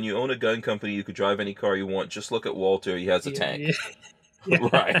says, when you own a gun company, you could drive any car you want. Just look at Walter. He has a tank. Yeah.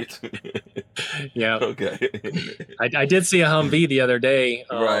 Right. Yeah. Okay. I did see a Humvee the other day.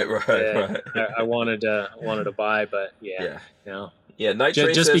 Right. I wanted to buy, but yeah. Yeah. Night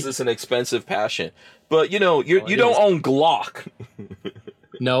Train says it's an expensive passion, but you don't own Glock.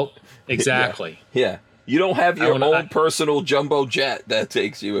 Nope. Exactly. Yeah. You don't have your own personal jumbo jet that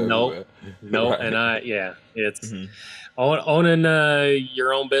takes you everywhere. Nope. Right. And it's owning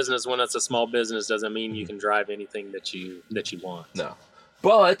your own business when it's a small business doesn't mean you can drive anything that you want. No.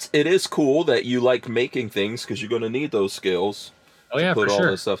 But it is cool that you like making things because you're going to need those skills. Oh yeah, to put for all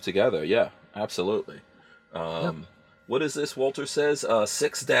sure. this stuff together. Yeah, absolutely. What is this? Walter says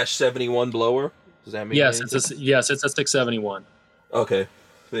 6-71 blower. Does that mean? Yes, it's a 671. Okay,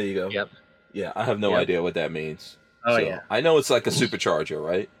 there you go. Yep. Yeah, I have no idea what that means. Oh yeah. I know it's like a supercharger,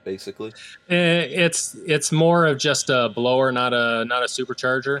 right? Basically. It's more of just a blower, not a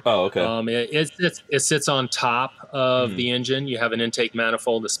supercharger. Oh, okay. It sits on top of the engine. You have an intake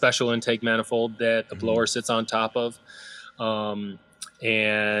manifold, a special intake manifold that the blower sits on top of.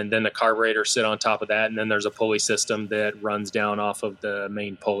 And then the carburetor sit on top of that, and then there's a pulley system that runs down off of the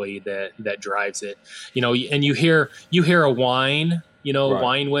main pulley that drives it. And you hear a whine,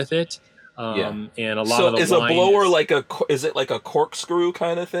 whine with it. And a lot of the is a blower is it like a corkscrew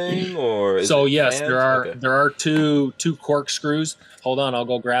kind of thing, or yes, there are two corkscrews. Hold on, I'll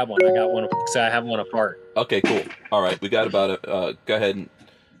go grab one. I got one because I have one apart. Okay, cool. All right, we got about go ahead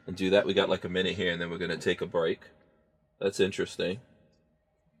and do that. We got like a minute here, and then we're gonna take a break. That's interesting.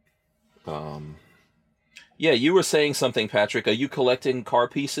 Yeah, you were saying something, Patrick. Are you collecting car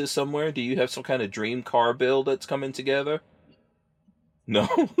pieces somewhere? Do you have some kind of dream car build that's coming together? No,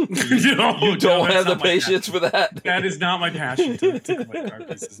 you don't have the patience for that. That is not my passion to collect car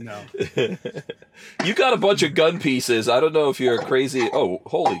pieces. No, you got a bunch of gun pieces. I don't know if you're crazy. Oh,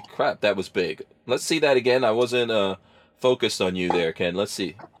 holy crap, that was big. Let's see that again. I wasn't focused on you there, Ken. Let's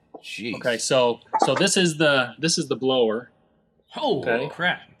see. Jeez. Okay, so this is the blower. Holy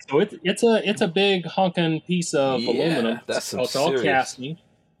crap! So it's a big honking piece of aluminum. That's some it's all casting.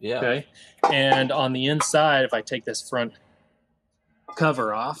 Yeah. Okay, and on the inside, if I take this front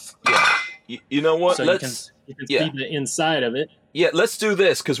cover off. Yeah. You know what? So you can see the inside of it. Yeah, let's do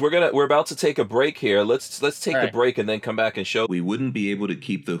this because we're about to take a break here. Let's take the break and then come back and show. We wouldn't be able to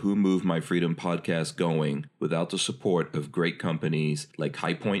keep the Who Moved My Freedom podcast going without the support of great companies like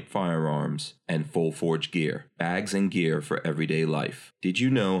High Point Firearms and Full Forge Gear, bags and gear for everyday life. Did you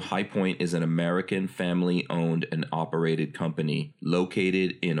know High Point is an American family-owned and operated company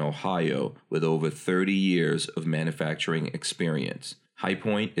located in Ohio with over 30 years of manufacturing experience? High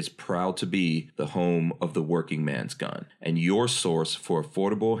Point is proud to be the home of the working man's gun and your source for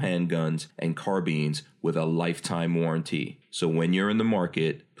affordable handguns and carbines with a lifetime warranty. So when you're in the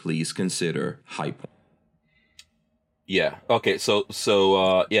market, please consider High Point. Yeah. Okay. So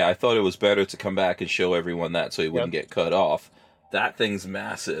I thought it was better to come back and show everyone that so it wouldn't get cut off. That thing's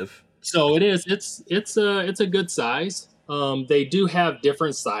massive. So it is. It's a good size. They do have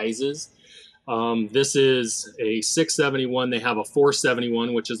different sizes. This is a 671. They have a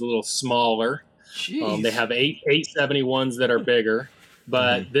 471, which is a little smaller. They have 871s that are bigger,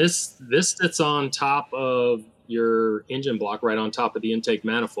 but this sits on top of your engine block, right on top of the intake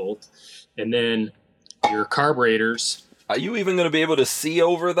manifold, and then your carburetors. Are you even going to be able to see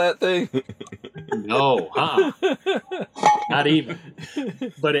over that thing? No, not even.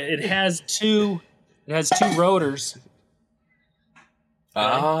 But it has two rotors.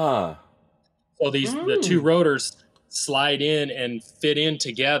 Ah. So the two rotors slide in and fit in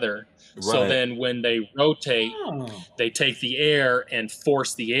together. Right. So then when they rotate, they take the air and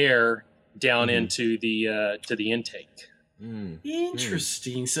force the air down into the to the intake.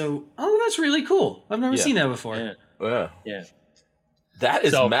 Interesting. So, that's really cool. I've never seen that before. Yeah. That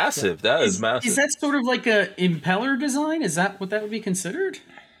is massive. That is massive. Is that sort of like a impeller design? Is that what that would be considered?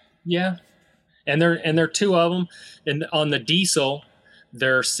 Yeah. And there are two of them. And on the diesel,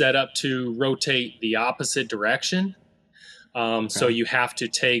 they're set up to rotate the opposite direction. So you have to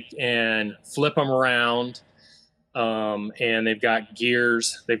take and flip them around. And they've got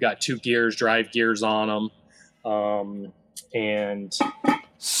gears. They've got two gears, drive gears on them. And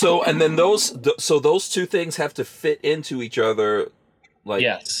then those two things have to fit into each other Like,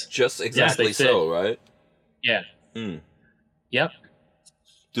 yes, just exactly they fit. so, right? Yeah. Yep.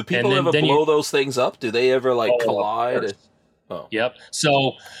 Do people ever then blow those things up? Do they ever like of collide? course. Oh, Yep.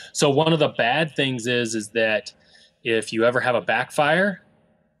 So one of the bad things is that if you ever have a backfire,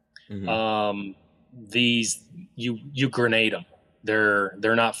 these you grenade them.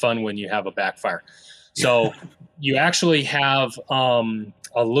 They're not fun when you have a backfire. So you actually have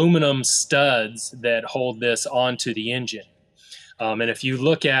aluminum studs that hold this onto the engine. And if you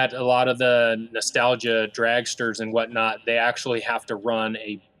look at a lot of the nostalgia dragsters and whatnot, they actually have to run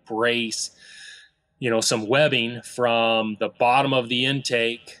a brace, some webbing from the bottom of the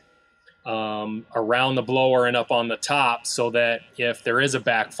intake around the blower and up on the top, so that if there is a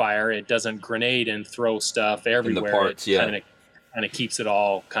backfire, it doesn't grenade and throw stuff everywhere. In the parts, it kind of keeps it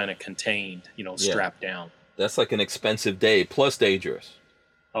all kind of contained, strapped down. That's like an expensive day, plus dangerous.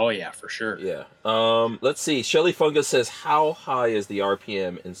 Oh yeah, for sure. Yeah. Let's see. Shelly Fungus says, how high is the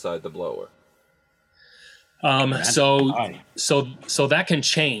RPM inside the blower? So that can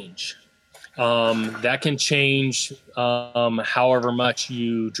change. That can change however much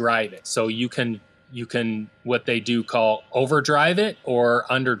you drive it. So you can what they do call overdrive it or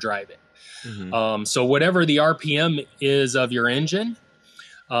underdrive it. So whatever the RPM is of your engine,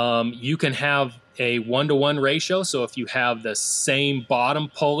 you can have a 1-to-1 ratio. So if you have the same bottom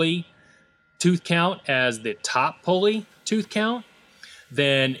pulley tooth count as the top pulley tooth count,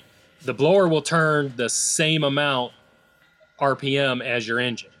 then the blower will turn the same amount RPM as your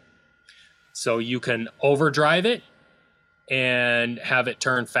engine. So you can overdrive it and have it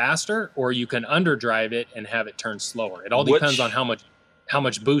turn faster, or you can underdrive it and have it turn slower. It all depends on how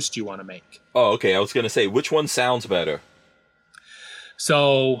much boost you want to make. Oh, okay. I was going to say, which one sounds better?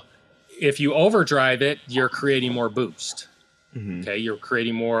 So if you overdrive it, you're creating more boost. Okay, you're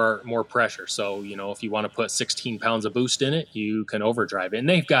creating more pressure. So, if you want to put 16 pounds of boost in it, you can overdrive it. And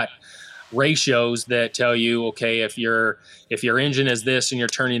they've got ratios that tell you, okay, if your engine is this and you're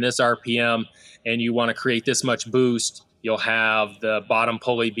turning this RPM and you want to create this much boost, you'll have the bottom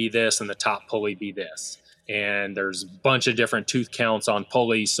pulley be this and the top pulley be this. And there's a bunch of different tooth counts on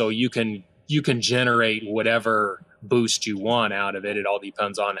pulleys, so you can generate whatever boost you want out of it. It all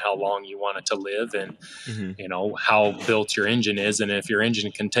depends on how long you want it to live and how built your engine is, and if your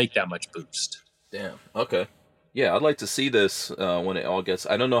engine can take that much boost. Damn. Okay. Yeah, I'd like to see this when it all gets.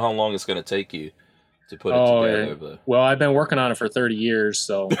 I don't know how long it's going to take you to put it together. But... Well, I've been working on it for 30 years,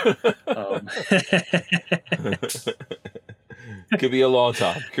 so could be a long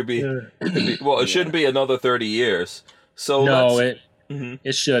time. Could be. Well, it shouldn't be another 30 years. So no,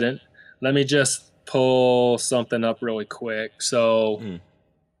 it shouldn't. Let me just pull something up really quick. So,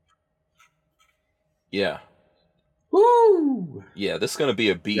 yeah. Woo! Yeah, this is going to be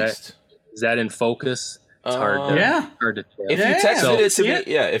a beast. Is that in focus? It's hard to tell. If you texted it to me,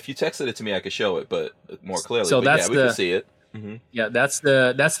 if you texted it to me, I could show it, but more clearly. So we can see it. Yeah, that's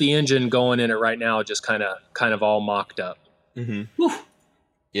the engine going in it right now, just kind of all mocked up.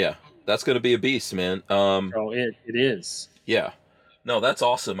 Yeah, that's going to be a beast, man. It is. Yeah. No, that's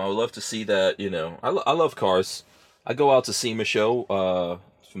awesome. I would love to see that. I love cars. I go out to SEMA show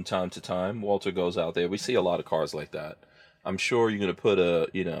from time to time. Walter goes out there. We see a lot of cars like that. I'm sure you're going to put a,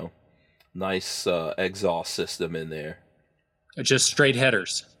 nice exhaust system in there. Just straight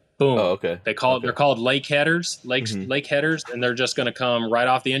headers. Boom. Oh, okay. They're called lake headers, lake headers, and they're just going to come right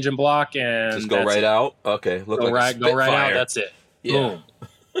off the engine block and just go right out. Okay. Go right out. That's it. Yeah.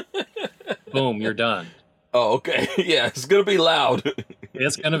 Boom. Boom. You're done. Oh, okay. Yeah, it's going to be loud.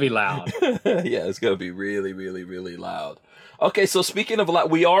 It's going to be loud. Yeah, it's going to be really, really, really loud. Okay, so speaking of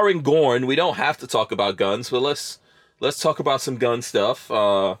loud, we are in Gorn. We don't have to talk about guns, but let's talk about some gun stuff.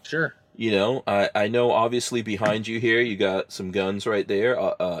 Sure. I know obviously behind you here, you got some guns right there.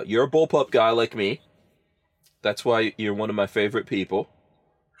 You're a bullpup guy like me. That's why you're one of my favorite people.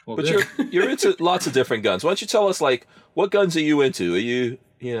 Well, but you're into lots of different guns. Why don't you tell us, like, what guns are you into? Are you,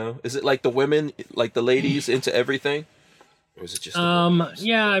 is it like the women, like the ladies into everything? Or is it just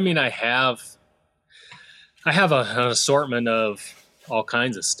yeah, I mean, I have an assortment of all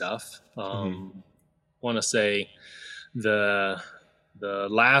kinds of stuff. Want to say the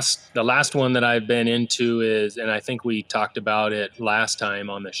last one that I've been into is, and I think we talked about it last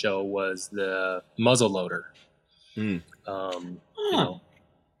time on the show, was the muzzleloader.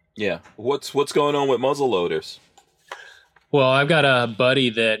 Yeah. What's going on with muzzleloaders? Well, I've got a buddy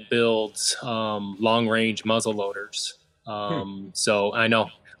that builds long range muzzleloaders. So I know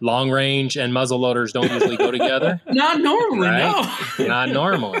long range and muzzleloaders don't usually go together. Not normally, right? No. Not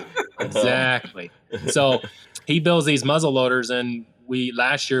normally. Exactly. So he builds these muzzleloaders, and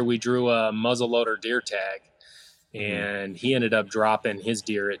last year we drew a muzzleloader deer tag, and he ended up dropping his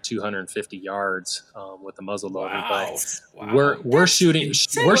deer at 250 yards with the muzzle loader. Wow. But we're shooting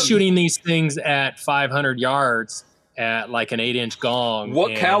insane. these things at 500 yards at like an 8-inch gong.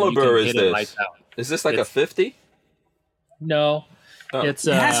 What and caliber you can is hit it this? lights out. Is this like a It's- 50? No, Oh. it's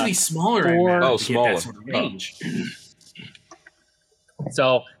It has to be smaller. I four- imagine, Oh, to get smaller. that sort of range.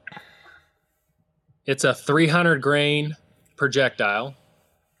 so it's a 300 grain projectile.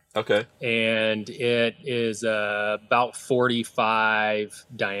 Okay. And it is about 45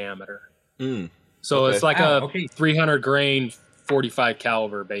 diameter. Mm. So Okay. it's like Wow, a okay. 300 grain 45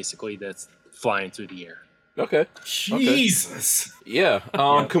 caliber, basically, that's flying through the air. Okay. Jesus. Yeah.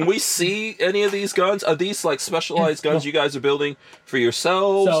 Can we see any of these guns? Are these like specialized guns you guys are building for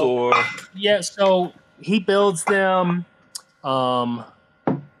yourselves, So- or? Yeah, so he builds them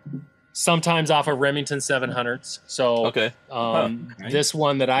sometimes off of Remington 700s. So Okay. Okay. this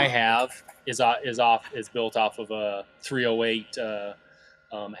one that I have is built off of a 308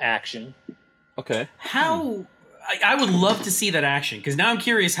 Action. Okay. How? I would love to see that action, because now I'm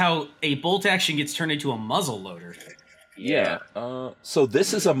curious how a bolt action gets turned into a muzzle loader. Yeah. So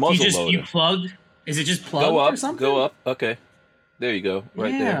this is a You muzzle just loader. you plug? Is it just plugged Go up. or something? Go up. Okay. There you go.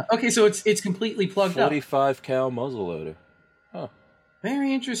 Right yeah. there. Okay, so it's completely plugged up. 45 cal muzzle loader.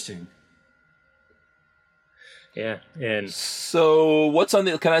 Very interesting. Yeah, and So what's on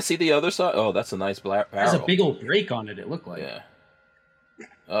the? Can I see the other side? Oh, that's a nice black barrel. There's a big old break on it. It looked like. Yeah.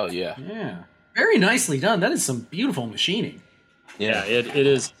 Oh yeah. Yeah. Very nicely done. That is some beautiful machining. yeah, it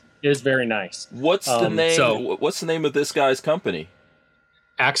is very nice. What's the name? so- What's the name of this guy's company?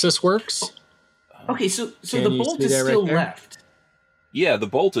 Axis Works. Okay, so Can the you bolt see is that right still there? left. Yeah, the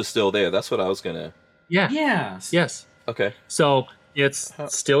bolt is still there. That's what I was gonna. Yeah. Yeah. Yes. Okay. So it's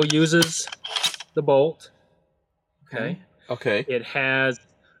still uses the bolt. Okay. Okay. It has.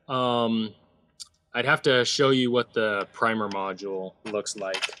 I'd have to show you what the primer module looks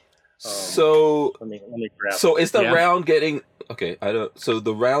like. So Let me grab. so is the Yeah. round getting? Okay. I don't. So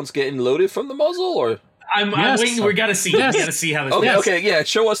the round's getting loaded from the muzzle, or? I'm Yes. waiting. We gotta see. Yes. We gotta see how this. Okay. Yes. Okay. Yeah.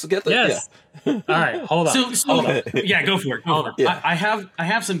 Show us. Get the. Yes. All right. Hold on. So Okay. yeah, go for it. Go for it. Yeah. I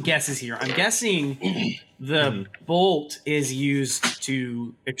have some guesses here. I'm guessing the bolt is used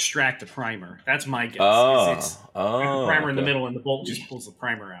to extract the primer. That's my guess. Oh. It's Oh. the primer in the okay. middle, and the bolt just pulls the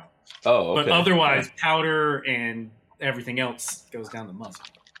primer out. Oh. Okay. But otherwise, powder and everything else goes down the muzzle.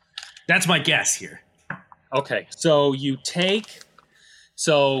 That's my guess here. Okay. So you take.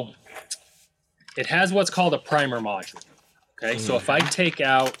 So it has what's called a primer module. Okay. So if I take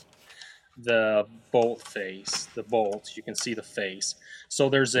out the bolt face, the bolt, you can see the face. So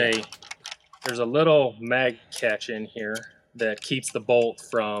there's a little mag catch in here that keeps the bolt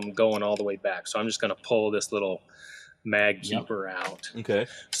from going all the way back. So I'm just going to pull this little mag keeper out. Okay.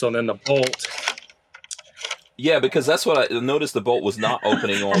 So then the bolt, Yeah, because that's what I noticed. The bolt was not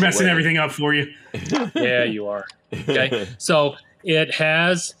opening all We're the messing way. everything up for you. yeah, you are. Okay. So it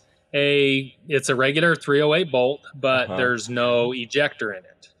has it's a regular 308 bolt, but Uh-huh. there's no ejector in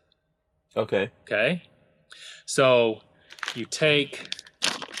it. Okay. Okay. So you take,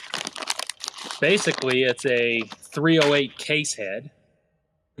 basically it's a 308 case head,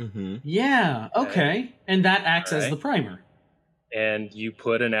 Mm-hmm. Yeah. Okay. And that acts as Alright. the primer. and you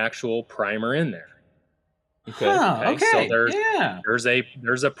put an actual primer in there. Okay. Huh, Okay, so okay. there's- yeah.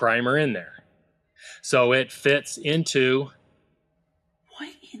 There's a primer in there. So it fits into, What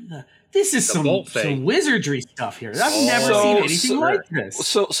in the? This is The some bolt face. wizardry stuff here. I've Oh, never so- seen anything so- like this.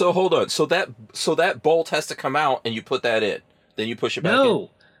 So hold on. So that bolt has to come out, and you put that in. Then you push it back in.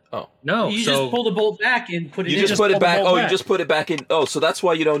 no. Oh. No. You so just pull the bolt back and put it You in. just put it pull the back. bolt Oh, you back. just put it back in. Oh, so that's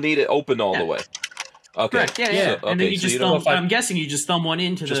why you don't need it open all Yeah. the way. Okay. Correct. Yeah, Yeah. yeah. So- and then okay, you so just you thumb. don't- I'm guessing you just thumb one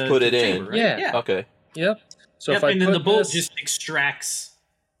into Just the put it the in. chamber, right? Yeah. Yeah. Okay. Yep. So Yep, if I and then put the bolt this, just extracts.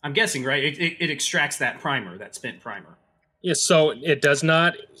 I'm guessing, right? It extracts that primer, that spent primer. yeah, so it does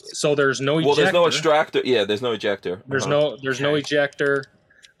not. So there's no ejector. Well, there's no extractor. Yeah, there's no ejector. There's Uh-huh. no ejector.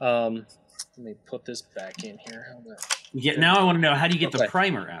 Let me put this back in here. How about- Yeah. Now I want to know, how do you get the Okay.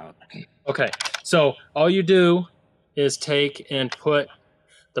 primer out? Okay, so all you do is take and put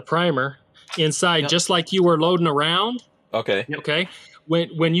the primer inside, Yep. just like you were loading around. Okay. Okay,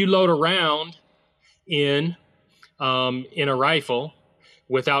 when you load around in a rifle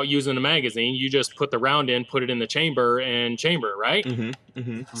without using a magazine, you just put the round in, put it in the chamber, and chamber, right? Mm-hmm.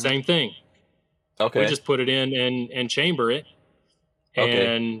 Mm-hmm. Same thing. Okay. We just put it in and chamber it,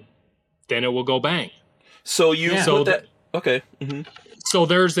 Okay. and then it will go bang. So you Yeah. put So that. Okay. Mm-hmm. So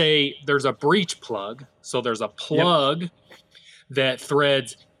there's a breech plug. So there's a plug that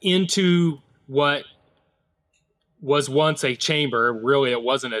threads into what was once a chamber. Really, it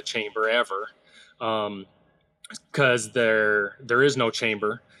wasn't a chamber ever. because there is no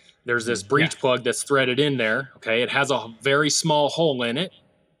chamber. There's this breech plug that's threaded in there. Okay, it has a very small hole in it,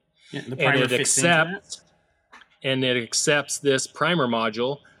 the primer fits into that. It accepts this primer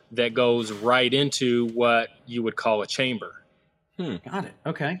module that goes right into what you would call a chamber. Got it.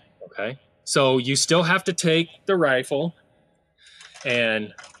 Okay. Okay, so you still have to take the rifle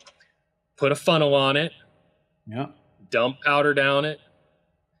and put a funnel on it. Yep. Dump powder down it.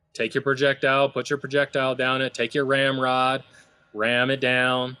 Take your projectile, put your projectile down it. Take your ramrod, ram it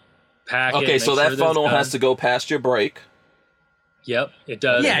down. Pack it. Okay, so that funnel has to go past your brake. Yep, it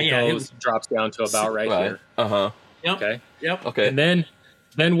does. Yeah, it drops down to about right here. Uh-huh. Yep. Okay. Yep. Okay. And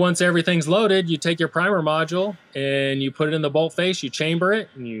then once everything's loaded, you take your primer module and you put it in the bolt face, you chamber it,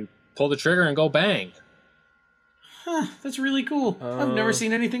 and you pull the trigger and go bang. Huh, that's really cool. I've never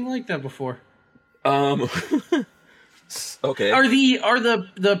seen anything like that before. Okay. Are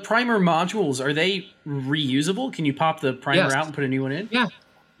the primer modules, are they reusable? Can you pop the primer out and put a new one in? Yeah.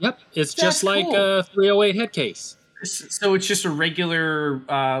 Yep. It's That's just like cool. a 308 head case. So it's just a regular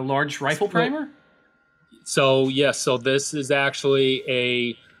large rifle primer? So yes, so this is actually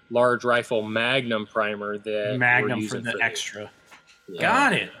a large rifle Magnum primer that Magnum we're for using the this. extra. Yeah.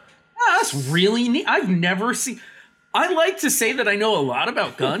 Got it. Oh, that's really neat. I've never seen. I like to say that I know a lot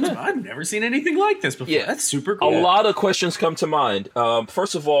about guns, but I've never seen anything like this before. Yeah. That's super cool. A lot of questions come to mind.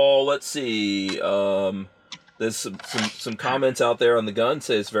 First of all, let's see. There's some comments out there on the gun.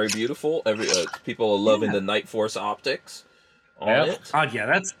 Say it's very beautiful. People are loving the Night Force optics on it. Oh yeah,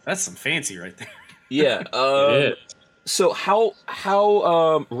 that's some fancy right there. Yeah. It is. So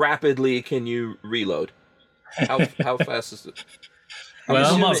how rapidly can you reload? How fast is it?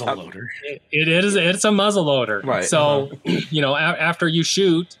 Well, a muzzle loader. It's a muzzle loader. Right. So after you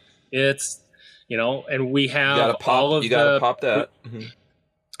shoot, it's and we have You gotta pop that. Mm-hmm.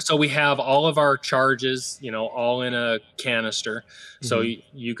 So we have all of our charges, all in a canister. So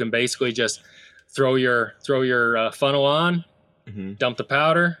you can basically just throw your funnel on, dump the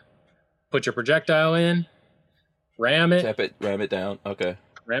powder, put your projectile in, ram Ram it down. Okay.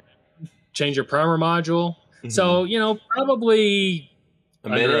 Change your primer module. So probably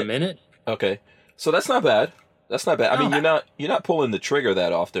under a minute. Okay. So that's not bad. I mean, you're not pulling the trigger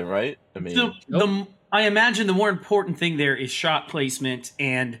that often, right? I mean, I imagine the more important thing there is shot placement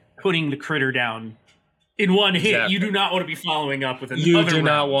and putting the critter down in one hit. Exactly. You do not want to be following up with another You do round.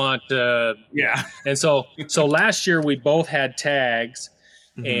 not want Yeah. And so last year we both had tags,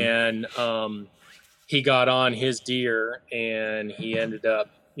 and he got on his deer, and he ended up,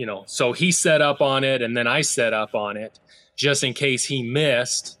 so he set up on it, and then I set up on it just in case he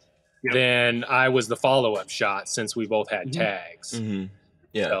missed. Yep. Then I was the follow-up shot since we both had tags.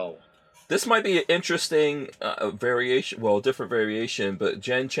 Yeah. So This might be an interesting variation, different variation, but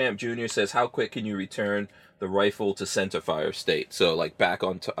Gen Champ Jr. says, how quick can you return the rifle to center fire state? So, like, back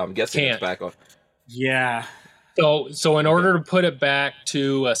on, I'm guessing it's back on. Yeah. So in order to put it back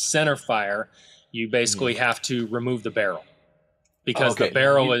to a center fire, you basically have to remove the barrel. Because the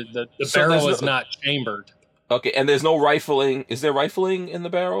barrel is not chambered. Okay, and there's no rifling. Is there rifling in the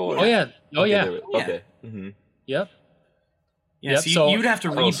barrel? Or? Oh, yeah. Okay. Mm-hmm. Yep. Yeah, so you'd have to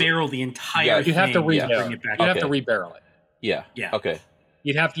rebarrel the entire thing. You'd have to bring rebarrel it back. You'd have to rebarrel it. Yeah. Yeah. Okay.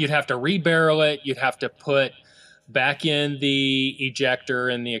 You'd have to rebarrel it. You'd have to put back in the ejector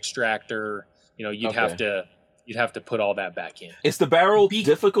and the extractor. You'd have to put all that back in. Is the barrel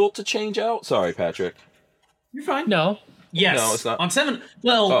difficult to change out? Sorry, Patrick. You're fine. No. Yes. No, it's not. On 7.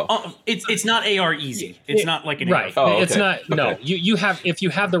 Well, it's not AR easy. It's not like an right. AR. Oh, okay. It's not. Okay. No. You have, if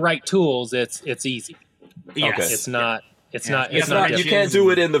you have the right tools, it's easy. Yes. Okay. It's not. It's Yeah. not. It's It's not- not. You difficult. can't do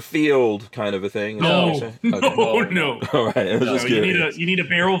it in the field, kind of a thing. Is that what you're saying? Okay. No. All right. I was No, just you curious. need a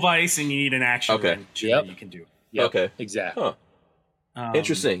barrel vise and you need an action Okay. wrench. Yep. That you can do. Yep, Okay. Exactly. Huh.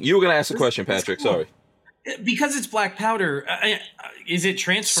 Interesting. You were going to ask a question, Patrick. cool. Sorry. Because it's black powder, is it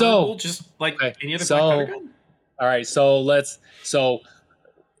transferable just like any other black powder gun? All right. So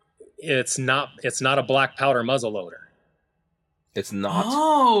it's not a black powder muzzle loader. It's not.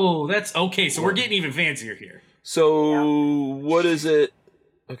 Oh, that's okay. So we're getting even fancier here. So what is it?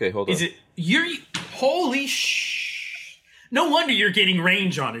 Okay, hold on. Is it holy no wonder you're getting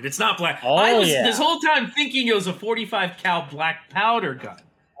range on it. It's not black. Oh, I was yeah. this whole time thinking it was a 45 cal black powder gun.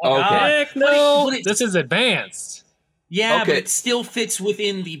 Okay. Heck no. But it- This is advanced. Yeah, Okay. but it still fits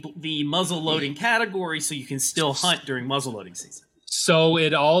within the muzzle loading category, so you can still hunt during muzzle loading season. So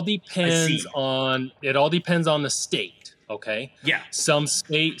it all depends see. on the state. Okay. Yeah. Some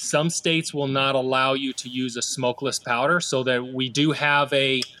states will not allow you to use a smokeless powder, so that we do have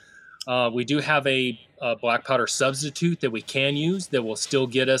a black powder substitute that we can use that will still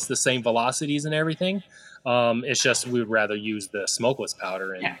get us the same velocities and everything. It's just we would rather use the smokeless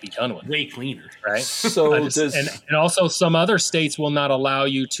powder and be done with it. Way cleaner. Right. So and also some other states will not allow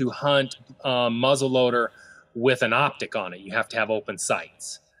you to hunt muzzleloader with an optic on it. You have to have open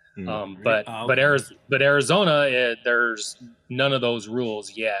sights. But Arizona, there's none of those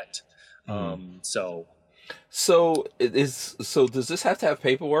rules yet. So does this have to have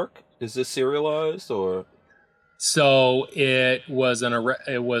paperwork? Is this serialized or? So it was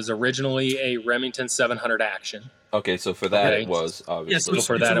originally a Remington 700 action. Okay, so for that it was obviously. Yes,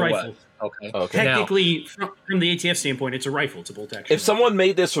 so for that it was. Okay. Technically, from the ATF standpoint, it's a rifle. It's a bolt action. If someone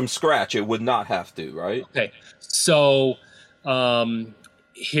made this from scratch, it would not have to, right? Okay. So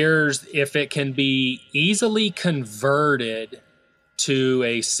here's if it can be easily converted to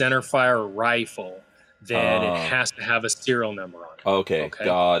a centerfire rifle, then it has to have a serial number on it. Okay.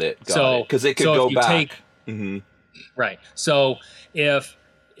 Got it. Because it could go back. Right. So if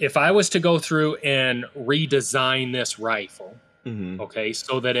I was to go through and redesign this rifle, okay,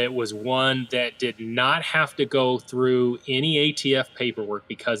 so that it was one that did not have to go through any ATF paperwork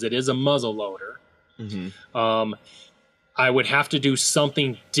because it is a muzzle loader, I would have to do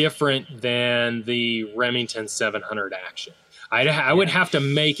something different than the Remington 700 action. I would have to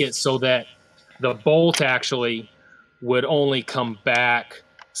make it so that the bolt actually would only come back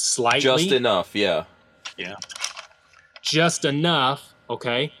slightly. Just enough, yeah. Yeah. Just enough,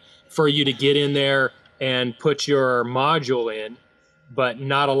 okay, for you to get in there and put your module in, but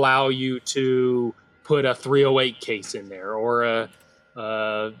not allow you to put a 308 case in there or a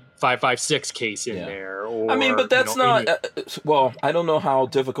 5.56 case in there. Or, I mean, but that's not. Well, I don't know how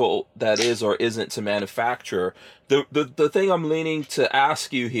difficult that is or isn't to manufacture. The thing I'm leaning to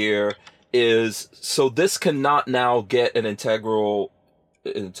ask you here is, so this cannot now get an integral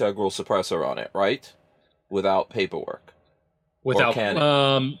suppressor on it, right? Without paperwork.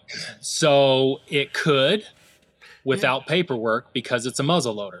 So it could without paperwork because it's a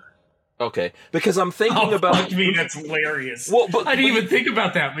muzzle loader. Okay, because I'm thinking about. I mean, that's hilarious. Well, I didn't even think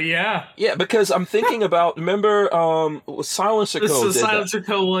about that, but yeah. Yeah, because I'm thinking about. Remember, Silencer Co. This is the did Silencer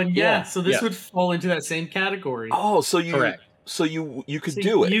Co. one, yeah. So this would fall into that same category. Oh, so you correct? So you could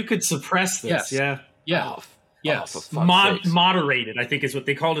do it. You could suppress this, yeah. Moderated, I think is what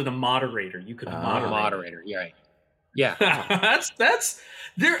they called it, a moderator. You could moderator, yeah. that's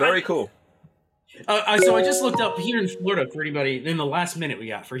very cool. So I just looked up here in Florida for anybody in the last minute we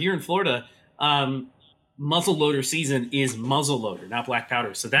got for here in Florida. Muzzleloader season is muzzleloader, not black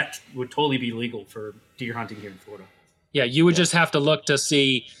powder. So that would totally be legal for deer hunting here in Florida. Yeah, you would just have to look to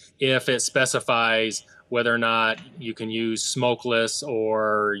see if it specifies whether or not you can use smokeless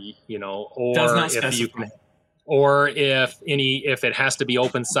or or does not if specify. you can, or if it has to be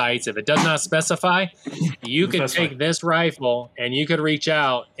open sights. If it does not specify, you could take this rifle and you could reach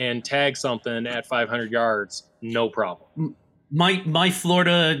out and tag something at 500 yards, no problem. My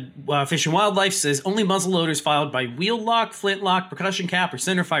Florida Fish and Wildlife says only muzzleloaders filed by wheel lock, flintlock, percussion cap, or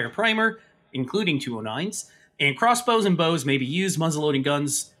centerfire primer, including 209s, and crossbows and bows may be used. Muzzleloading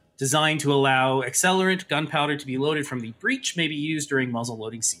guns designed to allow accelerant gunpowder to be loaded from the breech may be used during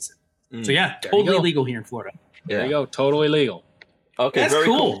muzzleloading season. So yeah, totally legal here in Florida. There you go, totally legal. Okay, that's very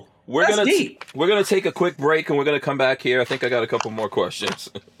cool. We're gonna take a quick break and we're gonna come back here. I think I got a couple more questions.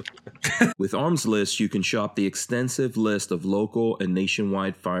 With Arms List, you can shop the extensive list of local and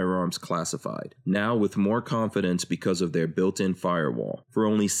nationwide firearms classified, now with more confidence because of their built-in firewall. For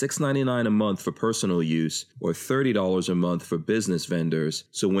only $6.99 a month for personal use, or $30 a month for business vendors.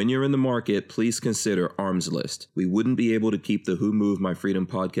 So when you're in the market, please consider Arms List. We wouldn't be able to keep the Who Moved My Freedom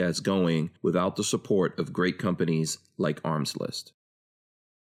podcast going without the support of great companies like Arms List.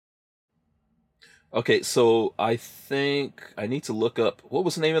 Okay, so I think I need to look up, what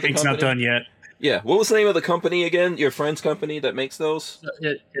was the name of the company? It's not done yet. Yeah, what was the name of the company again? Your friend's company that makes those?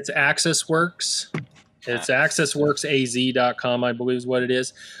 It's Axis Works. It's AxisWorksAZ.com, I believe is what it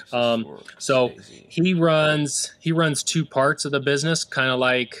is. So he runs two parts of the business, kind of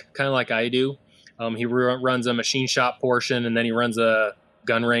like I do. He runs a machine shop portion, and then he runs a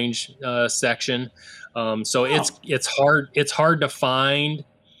gun range section. It's hard to find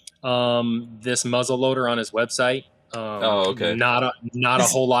this muzzleloader on his website. Okay. Not a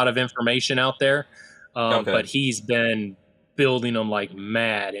whole lot of information out there, but he's been building them like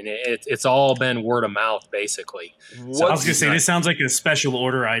mad, and it's all been word of mouth basically. I was gonna say, this sounds like a special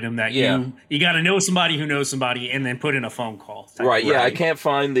order item that you got to know somebody who knows somebody, and then put in a phone call. Right? Yeah, I can't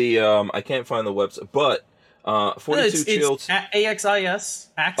find the website, but 42 Chills. AXIS.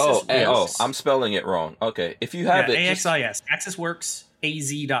 I'm spelling it wrong. Okay, if you have it, AXIS,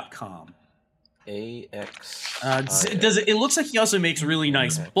 AxisWorksAZ.com. AX. It looks like he also makes really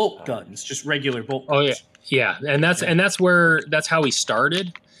nice bolt guns, just regular bolt guns. Yeah, and that's how he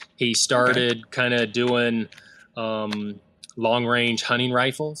started. He started kind of doing long range hunting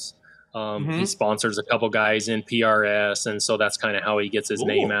rifles. He sponsors a couple guys in PRS, and so that's kind of how he gets his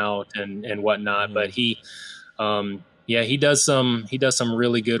name out and whatnot. But he does some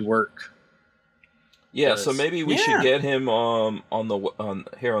really good work. Yeah, so maybe we should get him on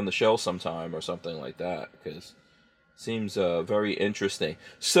the show sometime or something like that, because seems very interesting.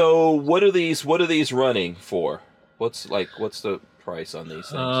 So what are these running for? What's the price on these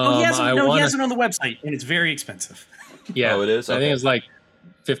things? He has it on the website, and it's very expensive. Yeah, it is. Okay. I think it's like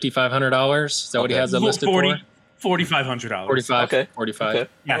 $5,500. Is that what he has it listed for? $4,500. 45. Okay. 45. Okay.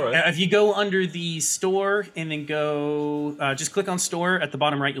 Yeah. Right. If you go under the store and then go, just click on store at the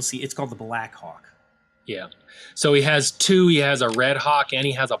bottom right, you'll see it's called the Black Hawk. Yeah. So he has two. He has a Red Hawk and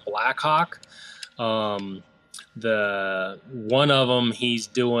he has a Black Hawk. The one of them he's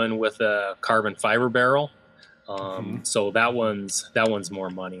doing with a carbon fiber barrel. So that one's more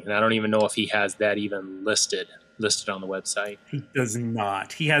money, and I don't even know if he has that even listed on the website. He does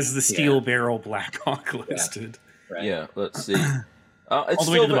not. He has the steel barrel Black Hawk listed. Yeah. Right. Yeah, let's see. It's all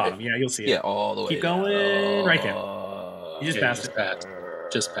the way to the bottom. Yeah, you'll see it. Yeah, all the way. Keep going. Right there. You just passed it.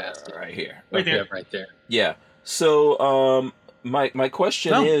 Just passed it. Right here. Right there. Yeah, right there. Yeah. So, my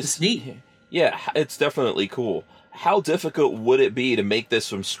question is, it's neat. Yeah, it's definitely cool. How difficult would it be to make this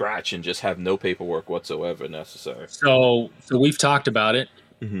from scratch and just have no paperwork whatsoever necessary? So we've talked about it.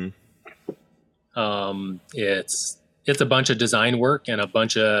 Mm-hmm. It's a bunch of design work and a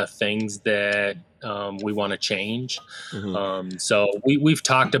bunch of things that we want to change. Mm-hmm. So we've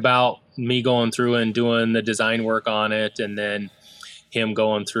talked about me going through and doing the design work on it, and then him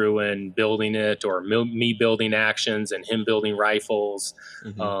going through and building it, or me building actions and him building rifles.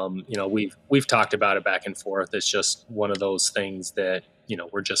 Mm-hmm. We've talked about it back and forth. It's just one of those things that,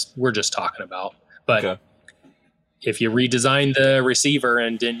 we're just talking about. But if you redesigned the receiver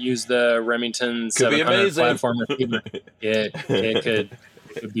and didn't use the Remington 700 platform receiver, it could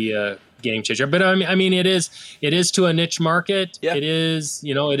be a game changer. But I mean, it is to a niche market. Yeah. It is,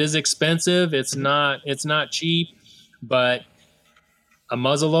 it is expensive. It's not cheap, but a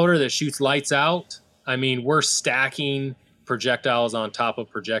muzzleloader that shoots lights out. I mean, we're stacking projectiles on top of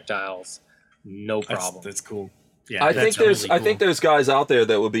projectiles, no problem. That's cool. Yeah, I think there's guys out there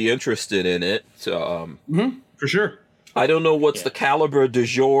that would be interested in it. For sure. I don't know what's the caliber du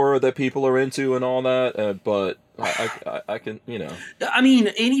jour that people are into and all that, but I can, I mean,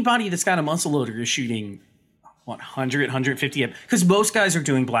 anybody that's got a muzzleloader is shooting 100, 150, because most guys are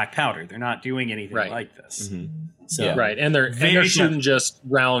doing black powder. They're not doing anything like this. Mm-hmm. So right, and they're shooting just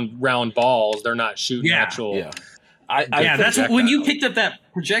round balls. They're not shooting actual. Yeah. That's when you picked up that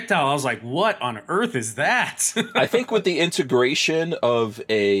projectile, I was like, "What on earth is that?" I think with the integration of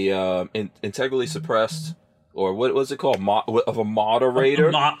a integrally suppressed, or what was it called, of a moderator,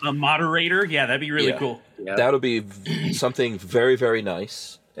 a moderator, that'd be really cool. Yeah. That would be something very, very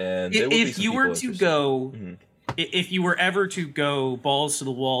nice. And if you were to go, if you were ever to go balls to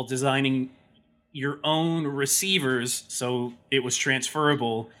the wall designing your own receivers so it was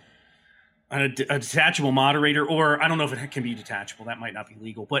transferable, a detachable moderator, or I don't know if it can be detachable, that might not be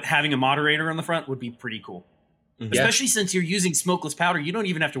legal, but having a moderator on the front would be pretty cool. Mm-hmm. Especially since you're using smokeless powder, you don't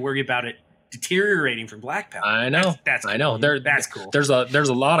even have to worry about it deteriorating from black powder. I know. That's cool. I know. That's cool. There's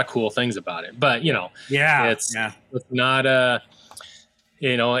a lot of cool things about it, but it's not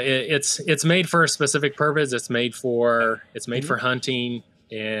it's made for a specific purpose. It's made for hunting,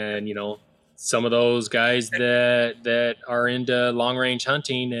 and some of those guys that are into long range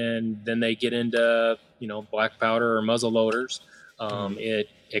hunting, and then they get into black powder or muzzle loaders.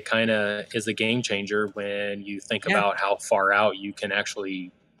 It kind of is a game changer when you think about how far out you can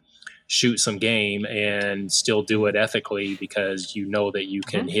actually shoot some game and still do it ethically, because you know that you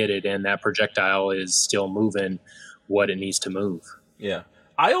can hit it and that projectile is still moving what it needs to move. Yeah.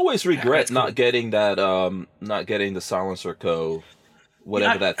 I always regret not getting that, not getting the Silencer Co.,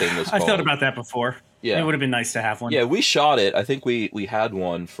 whatever that thing was called. I thought about that before. Yeah. It would have been nice to have one. Yeah, we shot it. I think we had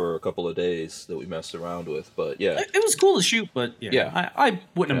one for a couple of days that we messed around with, but yeah. It was cool to shoot, but I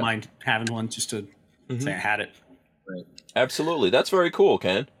wouldn't have mind having one just to say I had it. Right. Absolutely. That's very cool,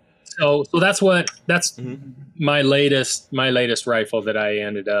 Ken. So that's my latest rifle that I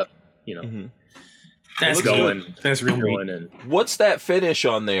ended up, That's going. Good. That's real neat. And what's that finish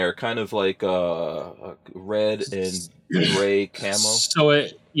on there? Kind of like a red and gray camo.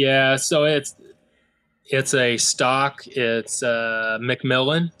 So it's a stock. It's a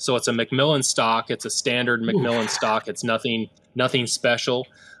Macmillan. So it's a Macmillan stock. It's a standard Macmillan stock. It's nothing special.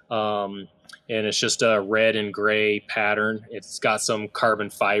 and it's just a red and gray pattern. It's got some carbon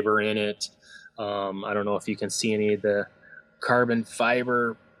fiber in it. I don't know if you can see any of the carbon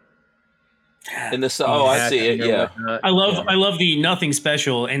fiber in the I see it. Yeah, I love the nothing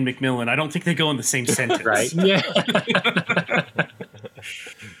special and Macmillan. I don't think they go in the same sentence, right? Yeah.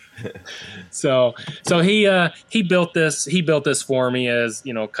 So he built this for me as,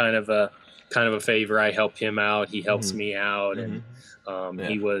 you know, kind of a favor. I help him out, he helps me out, and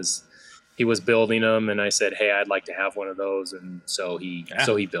he was building them, and I said, hey, I'd like to have one of those, and so he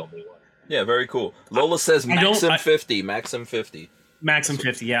built me one. Yeah, very cool. Lola says Maxim 50. Maxim 50. Maxim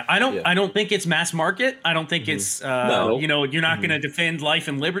 50. Yeah, I don't think it's mass market. I don't think it's you know, you're not going to defend life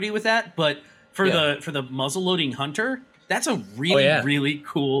and liberty with that. But for the muzzle loading hunter, that's a really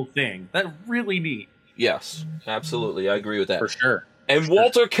cool thing. That's really neat. Yes, absolutely, I agree with that for sure. And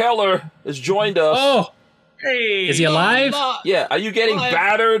Walter Keller has joined us. Oh, hey, is he alive? Yeah. Are you getting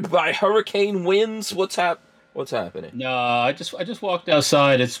battered by hurricane winds? What's happening? No, I just walked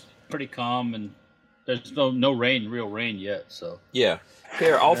outside. It's pretty calm, and there's no real rain yet. So yeah,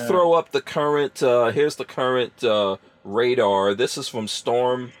 here I'll throw up the current. Here's the current radar. This is from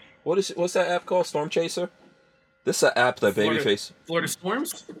Storm. What's that app called? Storm Chaser. This is an app that Babyface. Florida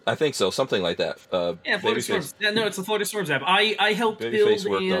Storms. I think so, something like that. Yeah, Florida Storms. No, it's the Florida Storms app. I helped Babyface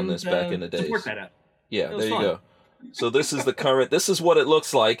build worked on this back in the days. Support that app. Yeah, there you go. So this is the current. This is what it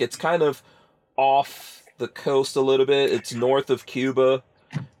looks like. It's kind of off the coast a little bit. It's north of Cuba.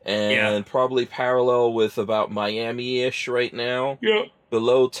 And probably parallel with about Miami-ish right now. Yeah.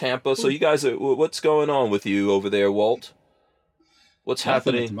 Below Tampa. So you guys what's going on with you over there, Walt? What's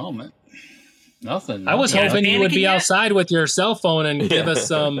happening at the moment? Nothing. I was hoping you would be outside with your cell phone and give us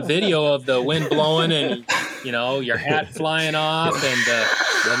some video of the wind blowing and, you know, your hat flying off and the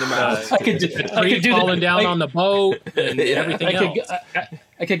tree falling down on the boat and everything else.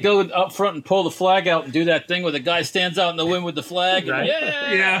 I could go up front and pull the flag out and do that thing where the guy stands out in the wind with the flag. Right?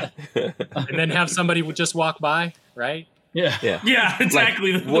 Yeah. And then have somebody just walk by, right? Yeah,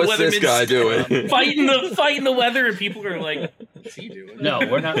 exactly. Like, what's this guy doing? fighting the weather, and people are like, "What's he doing?" No,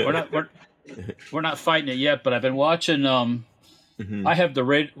 we're not fighting it yet. But I've been watching. I have the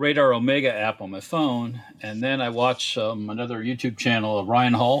Radar Omega app on my phone, and then I watch another YouTube channel of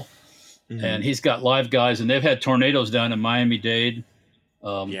Ryan Hall, and he's got live guys, and they've had tornadoes down in Miami-Dade.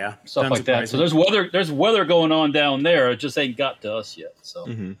 Stuff like that. So there's weather going on down there. It just ain't got to us yet.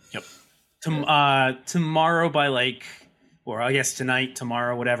 So tomorrow by or I guess tonight,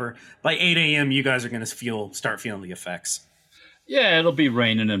 tomorrow, whatever, by 8 a.m. you guys are going to start feeling the effects. Yeah, it'll be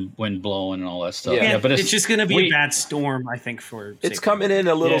raining and wind blowing and all that stuff. Yeah, but it's just going to be a bad storm, I think. It's coming in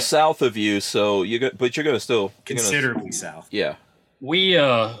a little south of you, so you're going to still considerably south. Yeah, we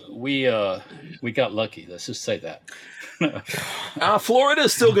got lucky. Let's just say that. Florida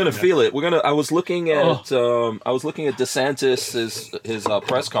is still going to feel it. I was looking at DeSantis his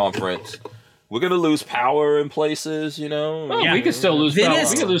press conference. We're going to lose power in places, you know. Oh, we can still lose power.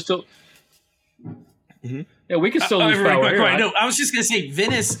 We can lose still. Yeah, we can still lose power. Right. No, I was just going to say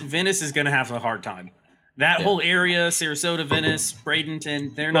Venice is going to have a hard time. That whole area, Sarasota, Venice,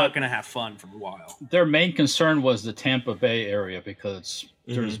 Bradenton, they're not going to have fun for a while. Their main concern was the Tampa Bay area because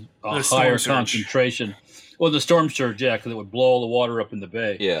there's a higher concentration. Well, the storm surge, because it would blow all the water up in the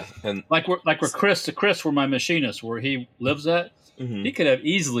bay. Yeah, and like where Chris, where my machinist, where he lives at, he could have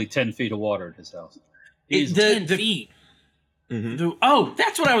easily 10 feet of water in his house. 10 feet.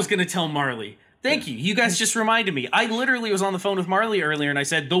 That's what I was going to tell Marley. Thank you. You guys just reminded me. I literally was on the phone with Marley earlier, and I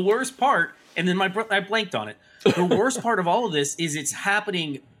said the worst part, and then I blanked on it. The worst part of all of this is it's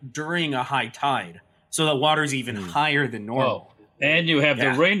happening during a high tide, so the water's even higher than normal. Oh. And you have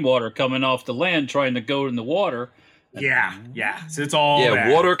the rainwater coming off the land trying to go in the water. Yeah. So it's all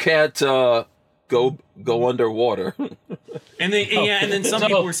bad. Water can't go underwater. And then some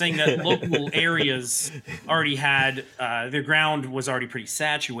people were saying that local areas already had their ground was already pretty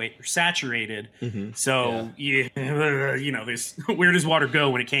saturated. So you know, there's where does water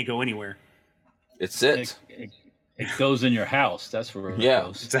go when it can't go anywhere? It goes in your house. That's where it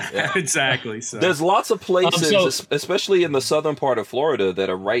goes. Exactly. So there's lots of places, especially in the southern part of Florida, that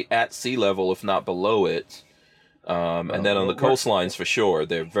are right at sea level, if not below it. And then on the coastlines, for sure,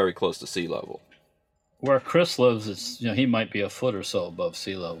 they're very close to sea level. Where Chris lives, he might be a foot or so above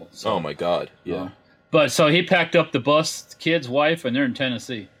sea level. So, oh my God! Yeah. But so he packed up the bus, kids, wife, and they're in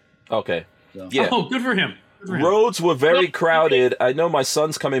Tennessee. Okay. So. Yeah. Oh, good for him. Roads were very crowded. I know my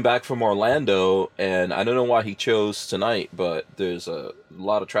son's coming back from Orlando, and I don't know why he chose tonight, but there's a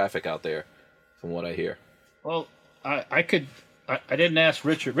lot of traffic out there, from what I hear. Well, I didn't ask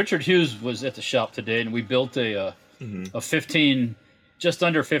Richard. Richard Hughes was at the shop today, and we built a 15 just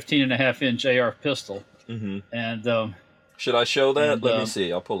under 15.5-inch AR pistol. Mm-hmm. And should I show that? Let me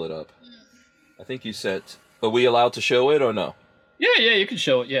see. I'll pull it up. I think you said. Are we allowed to show it or no? Yeah, you can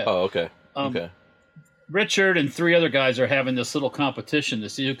show it. Yeah. Oh, okay. Okay. Richard and 3 other guys are having this little competition to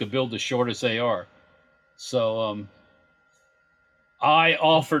see who could build the shortest AR. So I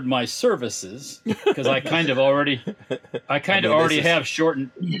offered my services because I kind of already have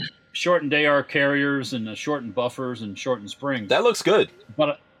shortened AR carriers and shortened buffers and shortened springs. That looks good.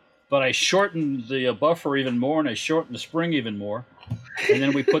 But I shortened the buffer even more, and I shortened the spring even more, and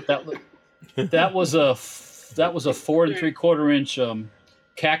then we put that. That was a 4 3/4 inch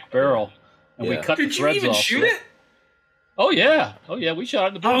CAC barrel, and we cut the threads off. Did you even shoot it? Oh yeah, we shot it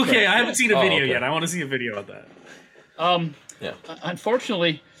in the bull Okay, trap. I haven't seen a video yet. I want to see a video of that.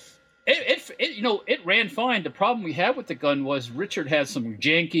 Unfortunately, it ran fine. The problem we had with the gun was Richard had some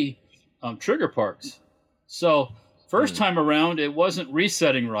janky trigger parts. So first time around, it wasn't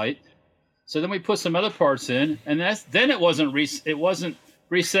resetting right. So then we put some other parts in, and then it wasn't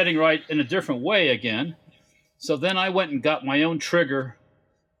resetting right in a different way again. So then I went and got my own trigger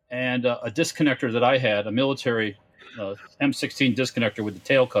and a disconnector that I had, a military M16 disconnector with the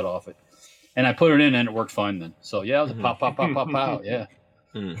tail cut off it. And I put it in, and it worked fine then. So yeah, it was a pop, pop, pop, pop, pow. Yeah.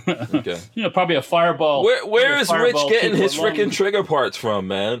 Okay. Probably a fireball. Where is Rich getting his freaking trigger parts from,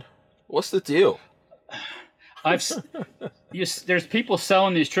 man? What's the deal? There's people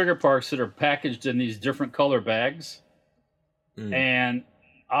selling these trigger parts that are packaged in these different color bags, and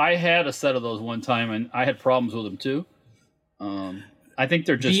I had a set of those one time, and I had problems with them too. I think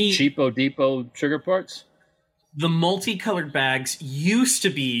they're just cheapo depot trigger parts. The multicolored bags used to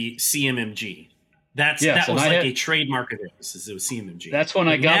be CMMG. That was like a trademark of theirs. It was CMMG. That's when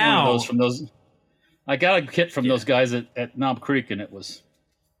I got one of those from those. I got a kit from those guys at Knob Creek, and it was.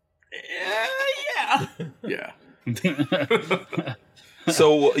 Yeah.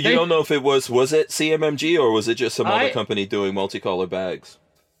 So you don't know if it was it CMMG or was it just some other company doing multicolor bags?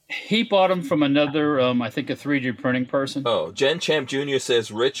 He bought them from another, I think, a 3D printing person. Oh, Jen Champ Jr.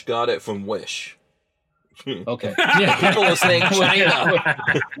 says Rich got it from Wish. Okay. Yeah, people are saying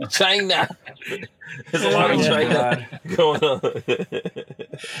China. There's a lot of China going on.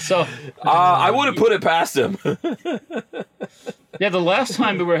 So I wouldn't put it past him. Yeah, the last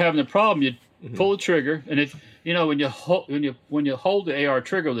time we were having a problem, you'd pull the trigger, and if when you hold the AR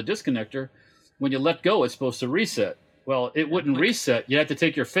trigger with a disconnector, when you let go, it's supposed to reset. Well, it wouldn't reset. You have to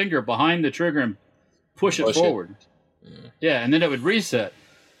take your finger behind the trigger and push it forward. Yeah, and then it would reset.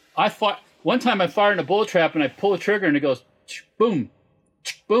 One time I fired in a bullet trap and I pull the trigger and it goes boom,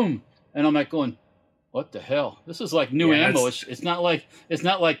 boom, and I'm like going, what the hell? This is like new ammo. It's not like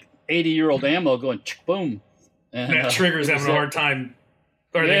 80-year-old ammo going boom. And that trigger's having a hard time,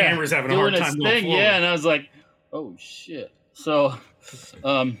 or the hammer's having a hard time going forward. Yeah, and I was like, oh shit. So,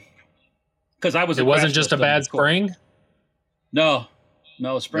 because I was. It wasn't just a bad spring. No,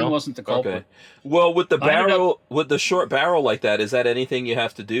 spring wasn't the culprit. Okay. Well, with the barrel, with the short barrel like that, is that anything you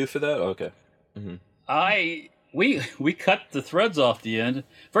have to do for that? Okay. We cut the threads off the end.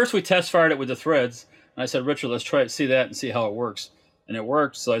 First, we test fired it with the threads, and I said, Richard, let's try it, see that, and see how it works. And it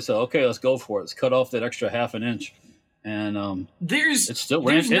worked. So I said, okay, let's go for it. Let's cut off that extra half an inch, and it still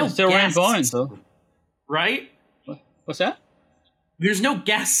ran fine. So, right? What's that? There's no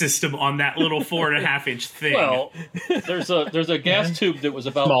gas system on that little 4.5-inch thing. Well, there's a gas tube that was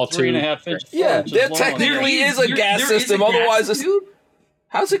about 3.5 inches. Yeah, there technically is a gas system. Otherwise,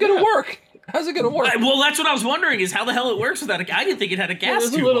 how's it going to work? How's it going to work? Well, that's what I was wondering is how the hell it works without I didn't think it had a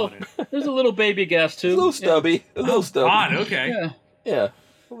gas tube on it. There's a little baby gas tube. A little stubby. A little stubby. Odd, okay. Yeah.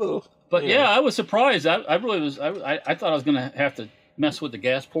 A little. But I was surprised. I really was. I thought I was going to have to mess with the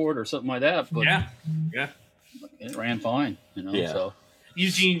gas port or something like that. But yeah. It ran fine, So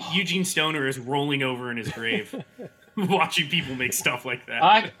Eugene Stoner is rolling over in his grave, watching people make stuff like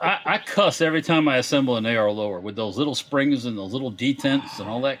that. I cuss every time I assemble an AR lower with those little springs and those little detents and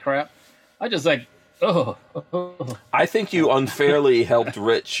all that crap. I just I think you unfairly helped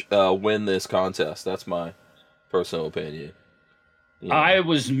Rich win this contest. That's my personal opinion. Yeah. I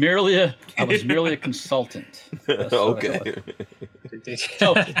was merely a consultant. Okay.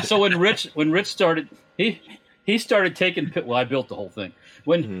 So when Rich started, he started taking. Well, I built the whole thing.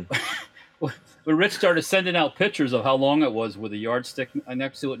 When Rich started sending out pictures of how long it was with a yardstick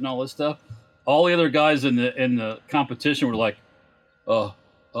next to it and all this stuff, all the other guys in the competition were like, where'd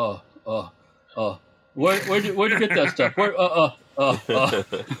you get that stuff?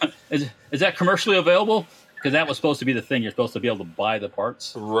 Is that commercially available? Because that was supposed to be the thing. You're supposed to be able to buy the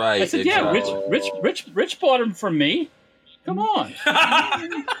parts. Right. I said, exactly. Yeah, Rich bought them from me. Come on.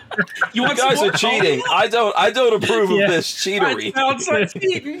 You want guys some are more? cheating. I don't approve of this cheatery. Outside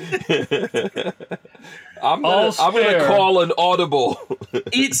cheating. I'm gonna call an audible.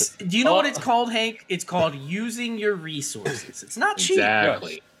 Do you know what it's called, Hank? It's called using your resources. It's not cheating.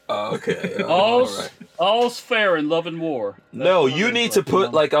 Exactly. Okay. All's fair in love and war. No, you need to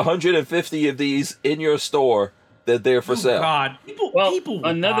put like 150 of these in your store that they're for sale. God, people will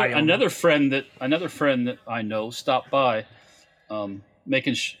buy 'em. another friend that I know stopped by, stop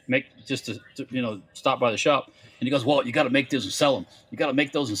by the shop, and he goes, "Well, you got to make those and sell them. You got to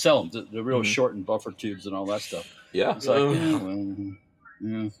make those and sell them. They're real short and buffer tubes and all that stuff." Yeah, it's like,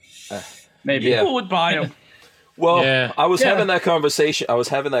 maybe people would buy them. Well, Yeah. I was having that conversation. I was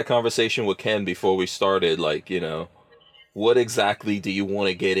having that conversation with Ken before we started. Like, what exactly do you want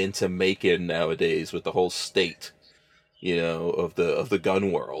to get into making nowadays with the whole state, of the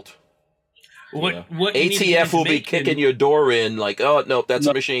gun world? What ATF will be kicking your door in like, oh no, that's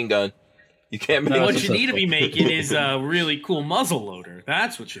a machine gun. You can't make What you need to be making is a really cool muzzle loader.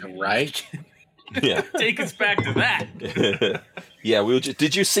 That's what you need. Right? Yeah. Take us back to that. Yeah,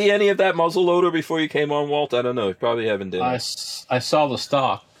 did you see any of that muzzle loader before you came on, Walt? I don't know. You probably haven't did. I saw the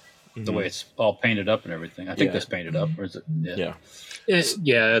stock, the way it's all painted up and everything. I think that's painted up, or is it? Yeah. It's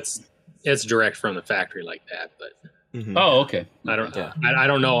direct from the factory like that, but Oh, okay. I don't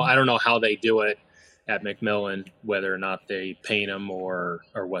know. I don't know how they do it at McMillan, whether or not they paint them or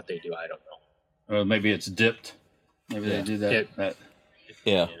what they do. I don't know. Or maybe it's dipped. Maybe they do that.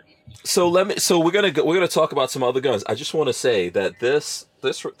 Yeah. So we're gonna talk about some other guns. I just want to say that this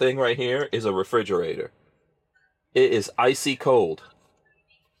thing right here is a refrigerator. It is icy cold.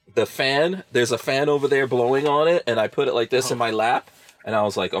 There's a fan over there blowing on it, and I put it like this in my lap, and I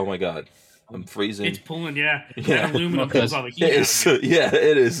was like, oh my god, I'm freezing. It's pulling, that aluminum pulls all the heat out of it.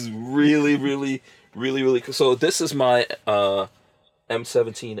 It is really, really, really, really cool. So this is my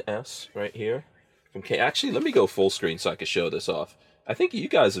M17S right here. Actually, let me go full screen so I can show this off. I think you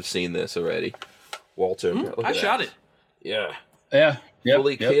guys have seen this already, Walter. I shot it. Yeah. Yeah.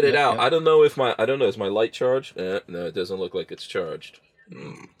 Fully kitted out. I don't know, is my light charged? No, it doesn't look like it's charged.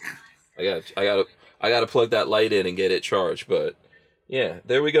 I gotta plug that light in and get it charged, but yeah,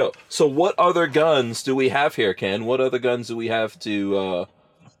 there we go. So what other guns do we have here, Ken? What other guns do we have to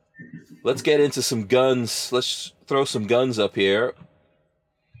let's get into some guns. Let's throw some guns up here.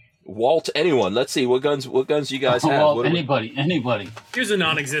 Walt, anyone? Let's see what guns you guys have. Well, anybody. Here's a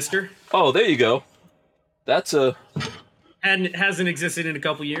non-exister. Oh, there you go. That's a hasn't existed in a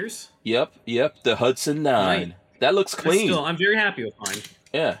couple years. Yep. The Hudson 9. Right. That looks clean. I'm very happy with mine.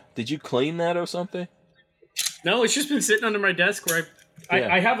 Yeah. Did you clean that or something? No, it's just been sitting under my desk where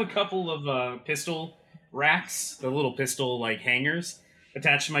I have a couple of pistol racks, the little pistol like hangers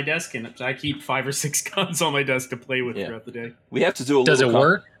attached to my desk, and I keep 5 or 6 guns on my desk to play with throughout the day. We have to do a Does little... it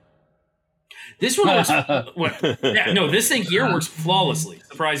work? This one works... this thing here works flawlessly,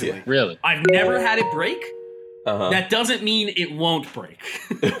 surprisingly. Yeah. Really? I've never had it break. That doesn't mean it won't break.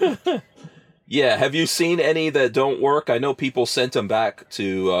 Yeah, have you seen any that don't work? I know people sent them back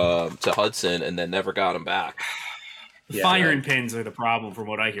to Hudson and then never got them back. Firing pins are the problem from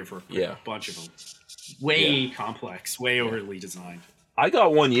what I hear for a bunch of them. Way complex, way overly designed. I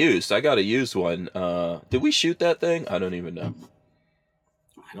got one used. I got a used one. Did we shoot that thing? I don't even know.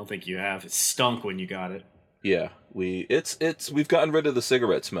 I don't think you have. It stunk when you got it. Yeah, we've gotten rid of the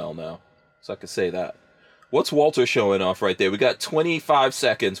cigarette smell now, so I can say that. What's Walter showing off right there? We got 25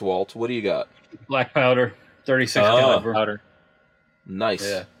 seconds, Walt. What do you got? Black powder, 36 caliber. Powder. Nice.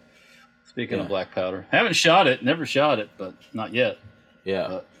 Yeah. Speaking of black powder, haven't shot it. Never shot it, but not yet.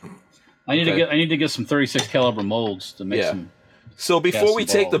 Yeah. I need to get some 36 caliber molds to make some. So before we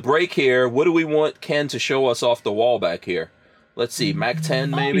take the break here, what do we want Ken to show us off the wall back here? Let's see, Mac 10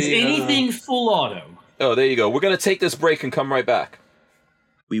 maybe? Is anything full auto? Oh, there you go. We're going to take this break and come right back.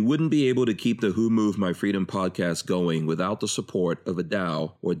 We wouldn't be able to keep the Who Moved My Freedom podcast going without the support of a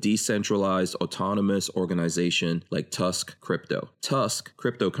DAO, or decentralized autonomous organization like Tusk Crypto. Tusk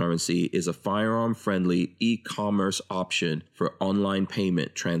cryptocurrency is a firearm-friendly e-commerce option for online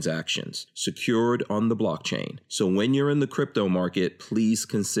payment transactions, secured on the blockchain. So when you're in the crypto market, please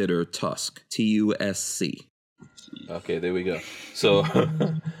consider Tusk, T-U-S-C. Okay, there we go. So,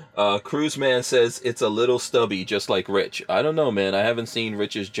 Cruise Man says it's a little stubby, just like Rich. I don't know, man. I haven't seen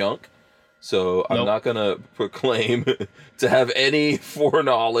Rich's junk, so I'm not gonna proclaim to have any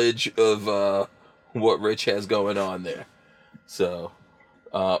foreknowledge of what Rich has going on there. So,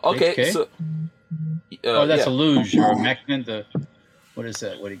 okay. HK? So, that's a luge or a Macman. What is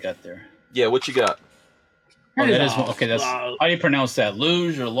that? What do you got there? Yeah, what you got? Oh, that is okay. That's how do you pronounce that?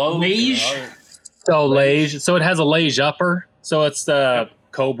 Luge or loge? Luge. So Lage. So it has a Lage upper. So it's the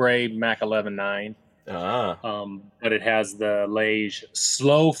Cobra Mac 11.9. But it has the Lage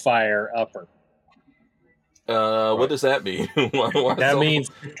slow fire upper. What does that mean?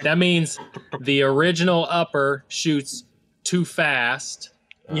 That means the original upper shoots too fast.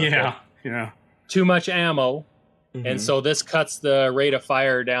 Yeah. Too much ammo. Mm-hmm. And so this cuts the rate of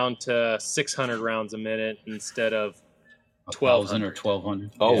fire down to 600 rounds a minute instead of 1,200 or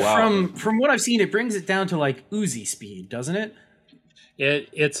 1,200. Oh wow! From what I've seen, it brings it down to like Uzi speed, doesn't it?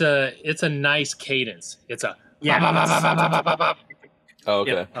 It's a nice cadence. It's a Oh,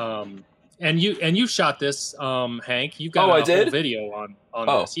 okay. Yeah. And you shot this, Hank. You got a whole video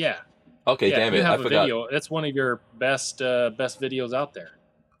on this. Yeah. Okay, yeah, damn it! I forgot. Video. That's one of your best videos out there.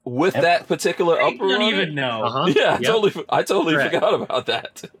 With that particular upper, I don't even know. Uh-huh. Yeah, I totally Correct. forgot about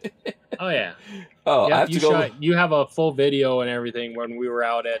that. Oh yeah. Oh, Yep, I have to go. You have a full video and everything when we were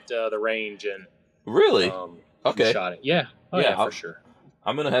out at the range and Really? Okay. you shot it. Yeah. Oh yeah, for sure.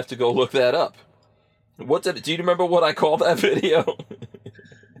 I'm gonna have to go look that up. Do you remember what I called that video?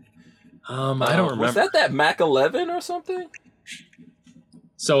 I don't remember. Was that Mac 11 or something?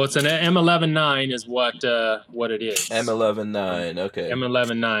 So it's an M11.9 is what it is. M11.9. Okay.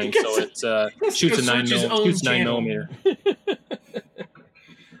 M11.9. So it shoots a 9 millimeter.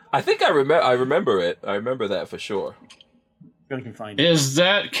 I think I remember it. I remember that for sure. I can find it. Is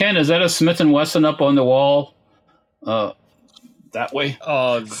that a Smith & Wesson up on the wall? That way.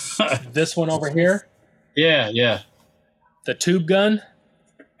 This one over here. Yeah. The tube gun.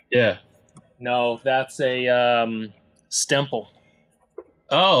 Yeah. No, that's a Stemple.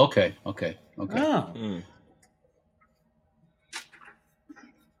 Oh, okay. Oh.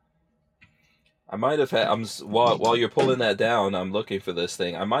 I might have had. While you're pulling that down, I'm looking for this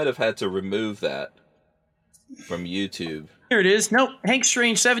thing. I might have had to remove that from YouTube. Here it is. Nope. Hank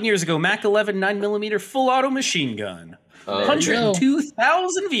Strange, 7 years ago. Mac 11 9mm full auto machine gun.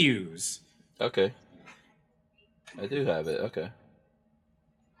 102,000 views. Okay. I do have it. Okay.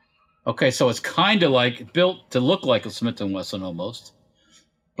 Okay, so it's kind of like built to look like a Smith & Wesson almost,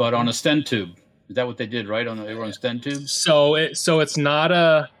 but on a Sten tube. Is that what they did, right? They were on Sten tubes? So it's not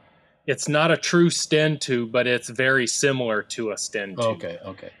a true Sten tube, but it's very similar to a Sten tube.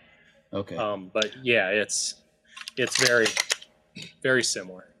 Okay. But yeah, it's very, very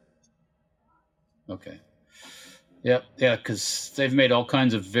similar. Okay. Yeah, because they've made all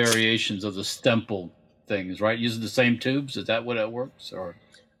kinds of variations of the Stemple things, right? Using the same tubes. Is that what it works? Or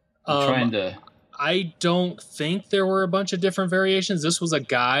trying to? I don't think there were a bunch of different variations. This was a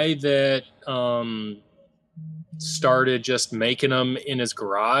guy that started just making them in his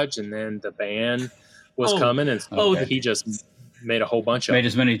garage, and then the band was coming, and he just made a whole bunch of made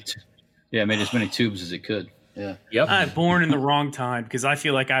as many tubes as he could. Yeah. Yep. I'm born in the wrong time because I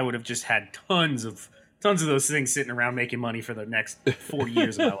feel like I would have just had tons of those things sitting around making money for the next 40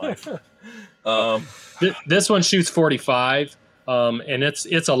 years of my life. This one shoots 45, and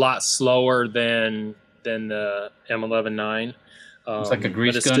it's a lot slower than the M11.9. It's like a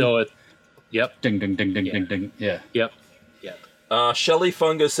grease gun. Still, yep. Ding, ding, ding, ding, ding, ding. Yeah. Yep. Shelly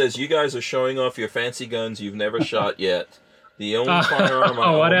Fungus says, you guys are showing off your fancy guns you've never shot yet. The only firearm I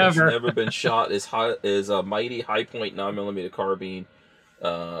own that's never been shot is a mighty High Point 9mm carbine.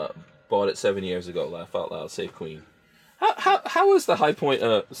 Bought it 7 years ago. Laugh out loud. Safe Queen. How is the High Point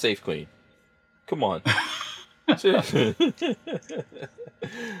Safe Queen? Come on.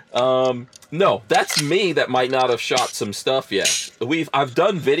 No, that's me that might not have shot some stuff yet. I've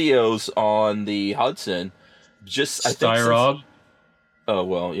done videos on the Hudson. Styrog? Oh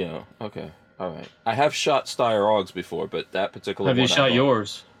well, yeah. Okay, all right. I have shot Styrogs before, but that particular have one you shot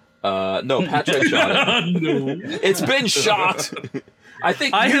yours? No, Patrick shot it. No. It's been shot. I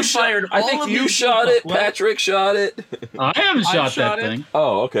think you shot it. What? Patrick shot it. I haven't shot that thing.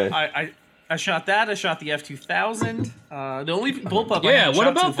 Oh, okay. I shot that. I shot the F2000. The only bullpup I Yeah, haven't what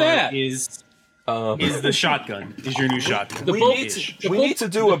shot about so far that? is the shotgun. Is your new shotgun? We need to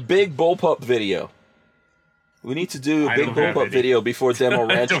do a big bullpup video. We need to do a big bullpup video before Demo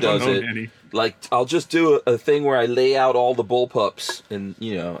Ranch does it. Any. Like, I'll just do a thing where I lay out all the bullpups, and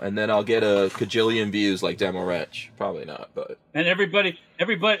then I'll get a cajillion views like Demo Ranch. Probably not, but And everybody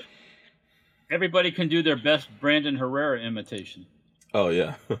can do their best Brandon Herrera imitation. oh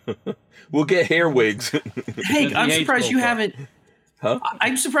yeah, we'll get hair wigs. Hank, I'm surprised you haven't. Huh?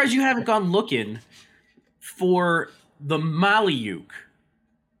 I'm surprised you haven't gone looking for the Malyuk.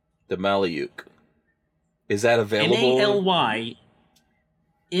 The Malyuk. Is that available?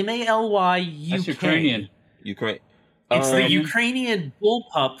 M-A-L-Y That's Ukrainian. Ukraine. It's the Ukrainian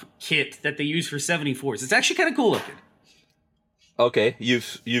bullpup kit that they use for 74s. It's actually kind of cool looking. Okay,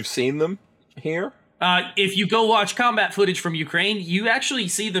 you've seen them. here? If you go watch combat footage from Ukraine, you actually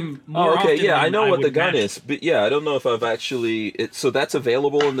see them more okay, often yeah, than I know what the would gun imagine. is, but yeah, I don't know if I've actually. So that's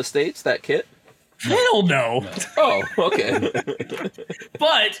available in the States, that kit? Hell no. Oh, okay.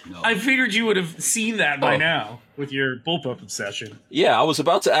 But I figured you would have seen that by Oh. now with your bullpup obsession. Yeah, I was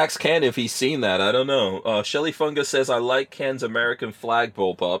about to ask Ken if he's seen that. I don't know. Shelly Fungus says, I like Ken's American flag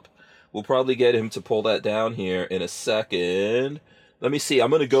bullpup. We'll probably get him to pull that down here in a second. Let me see.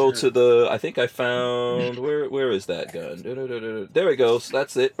 I'm going to go to the... I think I found... Where is that gun? There it goes.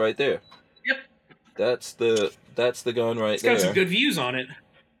 That's it right there. Yep. That's the gun right It's there. got some good views on it.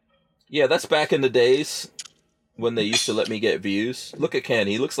 Yeah, that's back in the days when they used to let me get views. Look at Ken.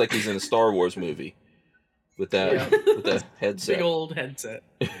 He looks like he's in a Star Wars movie with that headset. Big old headset.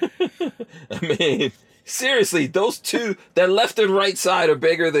 I mean, seriously, those two, their left and right side are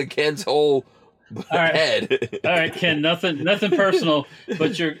bigger than Ken's whole right. head. All right, Ken. Nothing personal,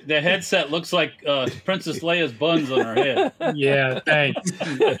 but the headset looks like Princess Leia's buns on her head. Yeah, thanks.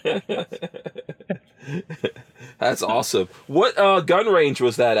 That's awesome. What gun range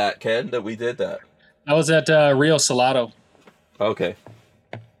was that at, Ken, that we did that? I was at Rio Salado. Okay.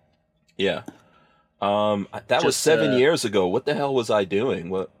 Yeah. That was Just, 7 years ago. What the hell was I doing?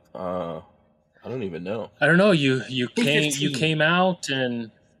 What? I don't even know. I don't know. You 15. came out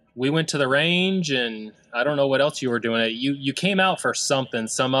and we went to the range, and I don't know what else you were doing. You came out for something,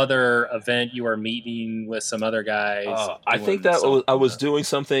 some other event. You were meeting with some other guys. I doing think that something. I was doing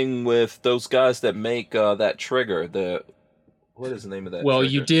something with those guys that make that trigger. What is the name of that? Well,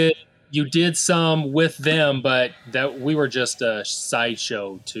 trigger? you did some with them, but that we were just a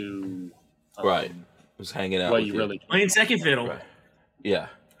sideshow to Right. Was hanging out. what with you really. Playing second fiddle. Right. Yeah.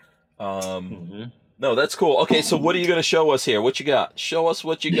 Mhm. No, that's cool. Okay, so what are you going to show us here? What you got? Show us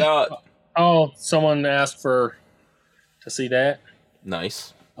what you got. Oh, someone asked to see that.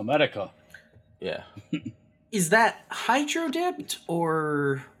 Nice. America. Yeah. Is that hydro-dipped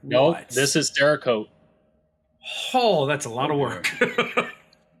or No, what? this is Cerakote. Oh, that's a lot of work.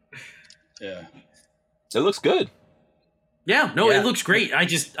 Yeah. It looks good. Yeah, no, Yeah. it looks great. I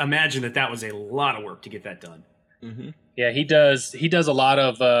just imagine that was a lot of work to get that done. Mm-hmm. Yeah, he does a lot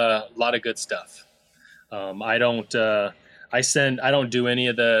of good stuff. I don't do any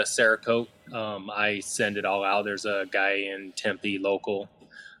of the Cerakote. I send it all out. There's a guy in Tempe local,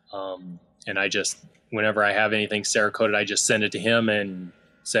 and I just, whenever I have anything Cerakoted, I just send it to him and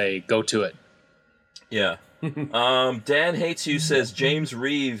say, go to it. Yeah. Dan Hates You says James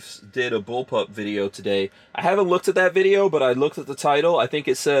Reeves did a bullpup video today. I haven't looked at that video, but I looked at the title. I think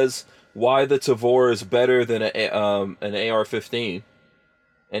it says why the Tavor is better than an AR-15.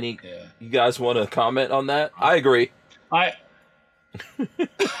 You guys want to comment on that? I agree.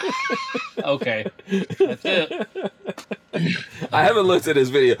 Okay. That's it. I haven't looked at his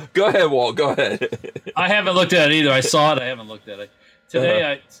video. Go ahead, Walt. Go ahead. I haven't looked at it either. I saw it. I haven't looked at it.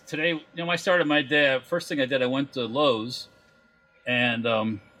 Today, when I started my day, first thing I did, I went to Lowe's and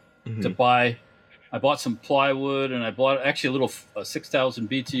to buy. I bought some plywood and I bought actually a little 6,000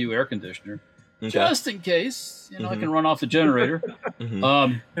 BTU air conditioner, just in case I can run off the generator.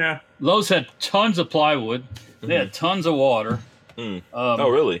 Yeah. Lowe's had tons of plywood. They had tons of water. Oh,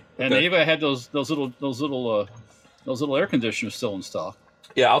 really? And they even had those little air conditioners still in stock.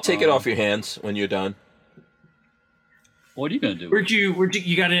 Yeah, I'll take it off your hands when you're done. What are you gonna do? Where'd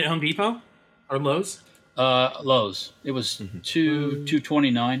you got it at Home Depot or Lowe's? Lowe's. It was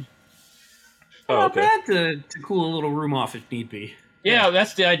 $229. Oh, Not okay. bad to cool a little room off if need be. Yeah,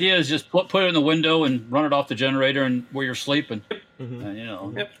 that's the idea. Is just put it in the window and run it off the generator and where you're sleeping.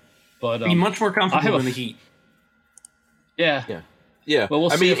 Yep. But Be much more comfortable in the heat. Yeah. Yeah. Well,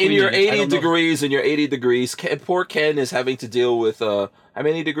 we'll I see mean, if we in your need it. I 80 don't know. degrees, poor Ken is having to deal with, how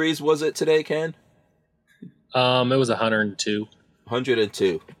many degrees was it today, Ken? It was 102.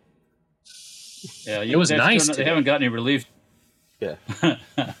 102. Yeah, It was nice They today. haven't got any relief. Yeah.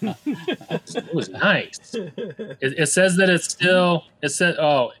 It was nice. It says that it's still.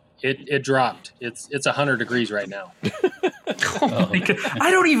 It dropped. It's 100 degrees right now. Oh my God.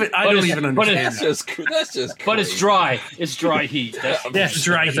 I don't even understand. That's just But it's crazy. dry. It's dry heat. That's, It's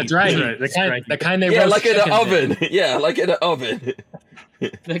dry It's a heat. dry That's heat. right. The kind they Yeah, roast like in an chickens oven. Yeah, like in an oven.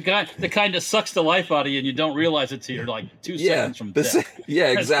 the kind that sucks the life out of you and you don't realize it till you're like 2 Yeah, seconds from death. yeah,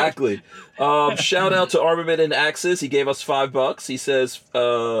 exactly. Shout out to Armament and Axis. He gave us $5. He says,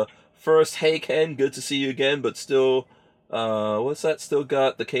 first, hey Ken, good to see you again, but still, what's that? Still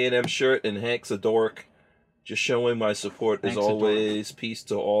got the K&M shirt and Hank's a dork. Just showing my support as Hank's a dork. always. Peace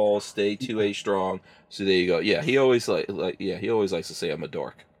to all. Stay 2A strong. So there you go. Yeah, he always he always likes to say I'm a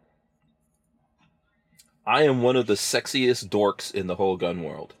dork. I am one of the sexiest dorks in the whole gun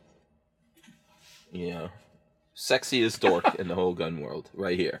world. Sexiest dork in the whole gun world,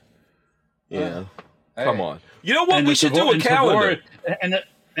 right here. Yeah. Hey. Come on. You know what? We should do a calendar.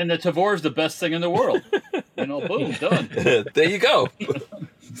 And the Tavor is the best thing in the world. Boom, done. There you go.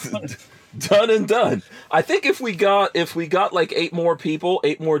 Done and done. I think if we got like 8 more people,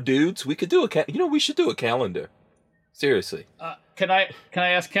 8 more dudes, we could do we should do a calendar. Seriously. Can I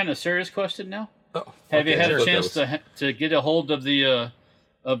ask Ken a serious question now? Oh, Have you had a chance to get a hold of the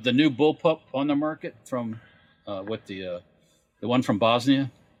new bullpup on the market from the one from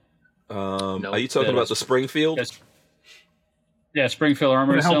Bosnia? Are you talking about the Springfield? Yeah, Springfield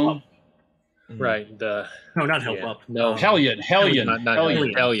Armory Zone. Right. No, not Help Up. No. Hellion. Not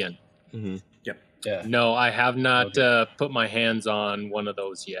Hellion. Mm-hmm. Yep. Yeah. No, I have not put my hands on one of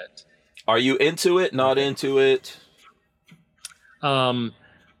those yet. Are you into it? Not into it?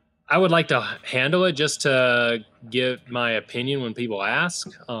 I would like to handle it just to give my opinion when people ask.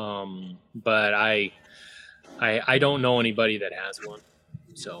 But I don't know anybody that has one,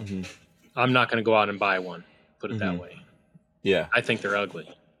 so I'm not going to go out and buy one. Put it that way. Yeah, I think they're ugly.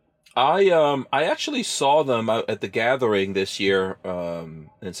 I actually saw them out at the gathering this year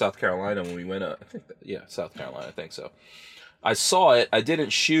in South Carolina when we went up. South Carolina. I think so. I saw it. I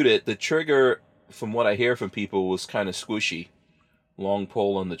didn't shoot it. The trigger, from what I hear from people, was kind of squishy. Long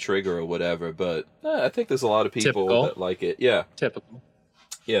pull on the trigger or whatever. But I think there's a lot of people that like it. Yeah. Typical.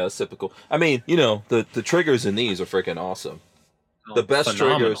 Yeah, it's typical. I mean, the triggers in these are freaking awesome. The best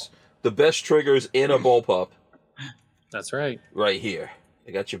triggers in a bullpup. That's right. Right here.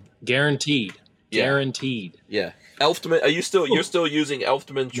 I got you guaranteed. Yeah. Guaranteed. Yeah. Elftman, you're still using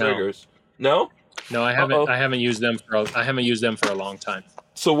Elftman triggers? No? No, I haven't. I haven't used them for a long time.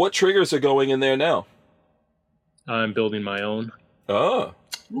 So what triggers are going in there now? I'm building my own. Oh.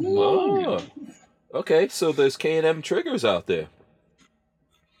 Oh. Okay, so there's K&M triggers out there.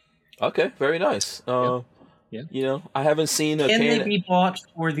 Okay, very nice. Yeah. I haven't seen a Can they be bought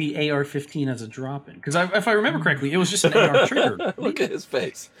for the AR-15 as a drop-in? Because if I remember correctly, it was just an AR trigger. Look at his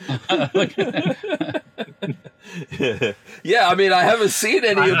face. Yeah, I mean, I haven't seen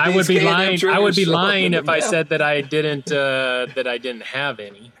any of these K&M triggers. I would be lying if I said that I didn't have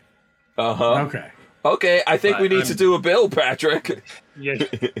any. Okay, I think we need to do a build, Patrick. Yeah.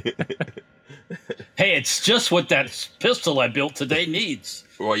 Hey, it's just what that pistol I built today needs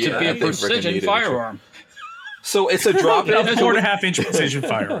to be a precision firearm. So it's a drop-in? A 4.5-inch precision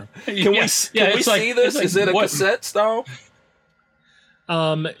firearm. Can we see this? Is it a cassette style?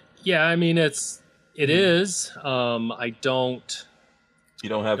 Yeah, I mean it is. I don't. You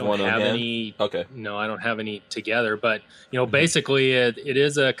don't have one on hand? Any, okay. No, I don't have any together. But basically, it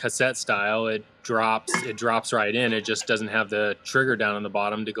is a cassette style. It drops right in. It just doesn't have the trigger down on the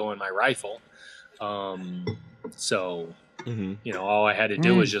bottom to go in my rifle. So all I had to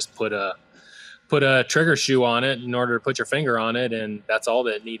do was just put a trigger shoe on it in order to put your finger on it, and that's all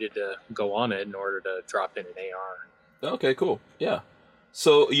that needed to go on it in order to drop in an AR. Okay, cool. Yeah.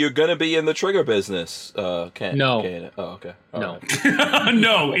 So you're gonna be in the trigger business, Ken? No. Oh, okay. No. Right.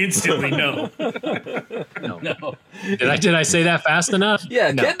 No. Instantly no. No. Did I say that fast enough?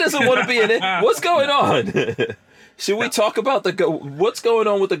 Yeah. No. Ken doesn't want to be in it. What's going on? Should we talk about what's going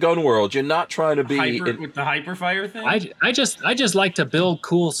on with the gun world? You're not trying to be with the Hyperfire thing. I just like to build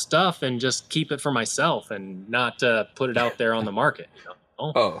cool stuff and just keep it for myself and not put it out there on the market.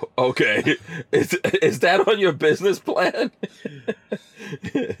 Oh, okay. Is that on your business plan?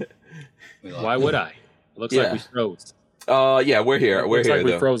 Why would I? It looks like we froze. Yeah, we're here. We're here.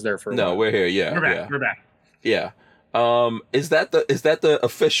 We froze there for a while. No, we're here. Yeah, we're back. Yeah. Is that the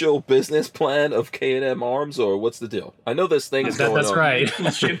official business plan of K&M Arms, or what's the deal? I know this thing is going on. That's right.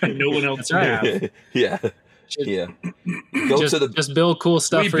 Shit that no one else have. Yeah. Yeah. Just build cool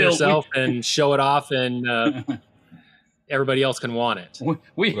stuff for yourself and show it off, and everybody else can want it.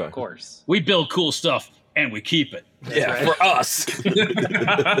 Of course. We build cool stuff and we keep it. For us.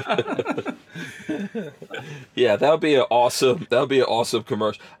 Yeah, that would be an awesome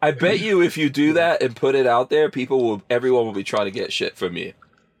commercial. I bet you if you do that and put it out there, everyone will be trying to get shit from you.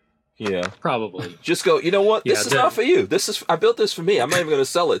 Yeah. Probably. Just go, you know what? This is not for you. I built this for me. I'm not even going to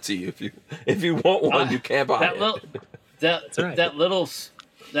sell it to you. If you want one, you can't buy it. That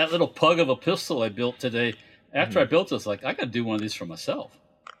little pug of a pistol I built today, after I built this, I got to do one of these for myself.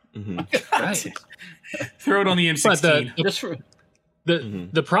 Right. Throw it on the M16.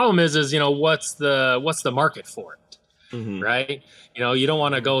 The problem is what's the market for it, right? You don't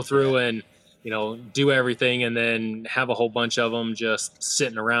want to go through and do everything and then have a whole bunch of them just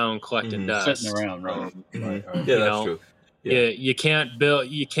sitting around collecting dust. Sitting around, right? Yeah, that's true. Yeah. You can't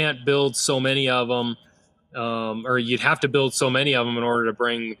build so many of them or you'd have to build so many of them in order to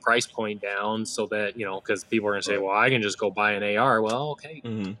bring the price point down so that, because people are going to say, well, I can just go buy an AR. Well, okay,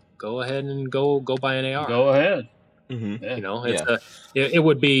 go ahead and go buy an AR. Go ahead. Yeah. It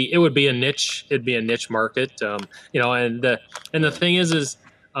would be a niche. It'd be a niche market. And the thing is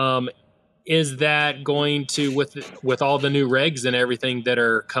that going to, with all the new regs and everything that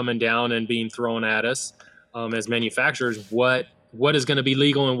are coming down and being thrown at us, as manufacturers, what is going to be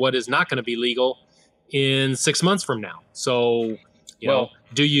legal and what is not going to be legal in 6 months from now. So,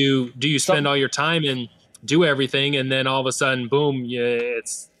 do you spend all your time and do everything, and then all of a sudden, boom,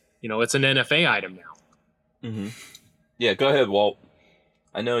 it's an NFA item now. Mm-hmm. Yeah, go ahead, Walt.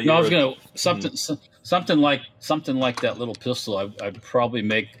 I know you. No, I was going to something like that little pistol. I'd probably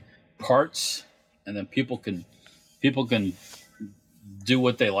make parts, and then people can do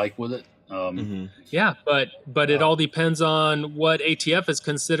what they like with it. Yeah, but it all depends on what ATF is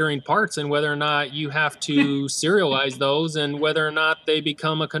considering parts and whether or not you have to serialize those and whether or not they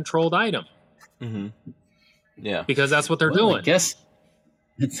become a controlled item. Mm-hmm. Yeah, because that's what they're doing. I guess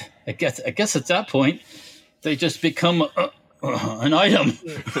at that point they just become an item.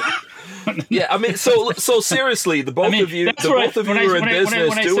 Yeah, I mean, so seriously, the both of you are in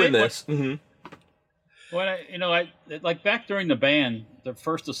business doing this. When I like back during the ban, the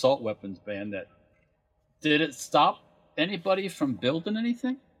first assault weapons ban, did it stop anybody from building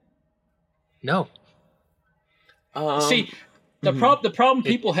anything? No. See, the problem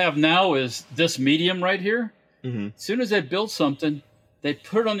people have now is this medium right here. As soon as they build something, they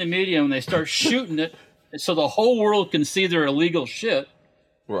put it on the medium and they start shooting it, so the whole world can see their illegal shit.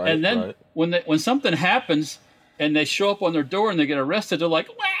 Right. And then when something happens and they show up on their door and they get arrested, they're like,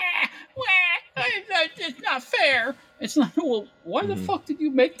 it's not fair. It's not. Well, why the fuck did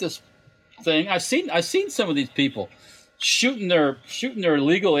you make this thing? I've seen some of these people shooting their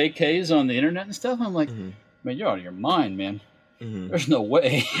illegal AKs on the internet and stuff. I'm like, man, you're out of your mind, man. There's no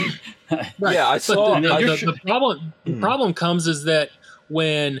way. Right. Yeah, I saw. The problem comes is that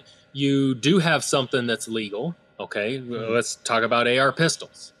when you do have something that's legal, okay, let's talk about AR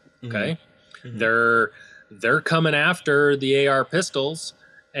pistols. Okay, they're coming after the AR pistols.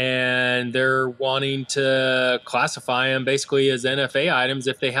 And they're wanting to classify them basically as NFA items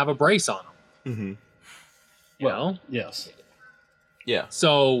if they have a brace on them. Yes. Yeah.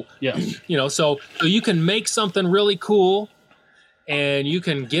 So, so you can make something really cool and you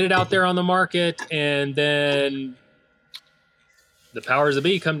can get it out there on the market, and then the powers that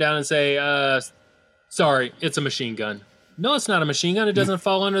be come down and say, sorry, it's a machine gun. No, it's not a machine gun. It doesn't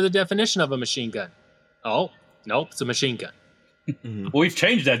fall under the definition of a machine gun. Oh, nope, it's a machine gun. Well, we've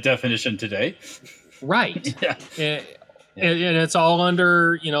changed that definition today. Right. Yeah. And it's all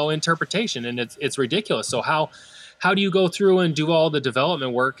under, interpretation, and it's ridiculous. So how do you go through and do all the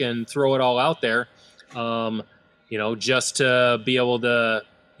development work and throw it all out there, just to be able to,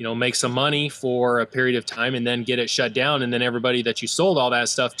 make some money for a period of time and then get it shut down, and then everybody that you sold all that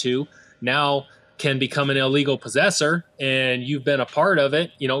stuff to now can become an illegal possessor, and you've been a part of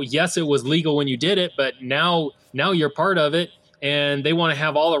it. Yes, it was legal when you did it, but now you're part of it. And they want to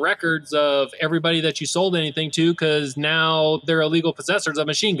have all the records of everybody that you sold anything to, because now they're illegal possessors of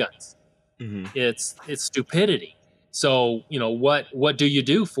machine guns. It's stupidity. So, what do you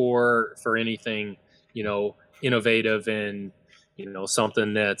do for anything, innovative and,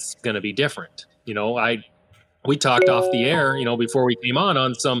 something that's going to be different? We talked off the air, before we came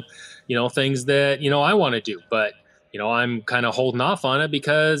on some, things that, I want to do, but, I'm kind of holding off on it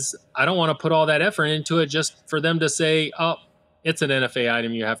because I don't want to put all that effort into it just for them to say, oh, it's an NFA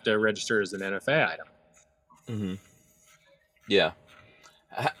item. You have to register as an NFA item. Yeah.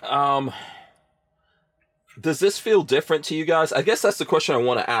 Does this feel different to you guys? I guess that's the question I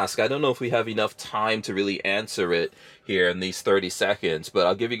want to ask. I don't know if we have enough time to really answer it here in these 30 seconds, but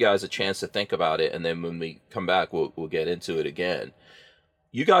I'll give you guys a chance to think about it, and then when we come back, we'll get into it again.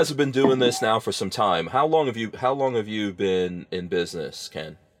 You guys have been doing this now for some time. How long have you been in business,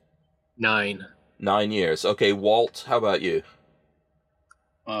 Ken? 9. 9 years. Okay, Walt, how about you?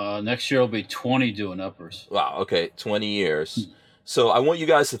 Next year will be 20 doing uppers. Wow, okay, 20 years. So I want you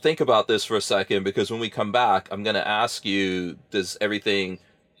guys to think about this for a second, because when we come back, I'm going to ask you, does everything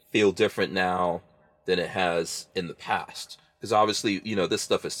feel different now than it has in the past? Because obviously, this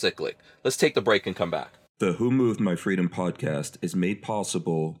stuff is cyclic. Let's take the break and come back. The Who Moved My Freedom podcast is made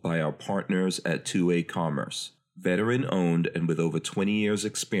possible by our partners at 2A Commerce. Veteran-owned and with over 20 years'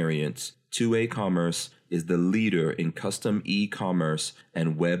 experience, 2A Commerce is the leader in custom e-commerce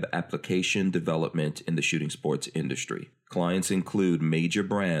and web application development in the shooting sports industry. Clients include major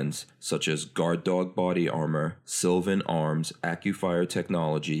brands such as Guard Dog Body Armor, Sylvan Arms, AccuFire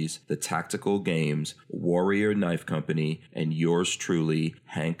Technologies, The Tactical Games, Warrior Knife Company, and yours truly,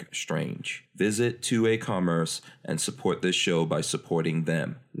 Hank Strange. Visit 2A Commerce and support this show by supporting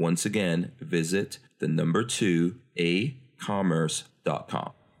them. Once again, visit the number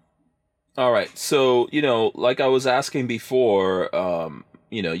 2acommerce.com. All right, so, like I was asking before,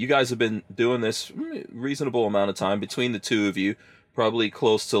 you guys have been doing this reasonable amount of time between the two of you, probably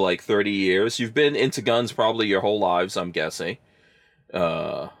close to like 30 years. You've been into guns probably your whole lives, I'm guessing.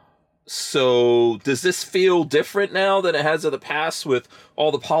 So does this feel different now than it has in the past with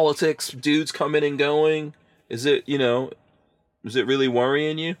all the politics, dudes coming and going? Is it, is it really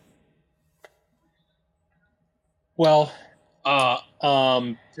worrying you? Well,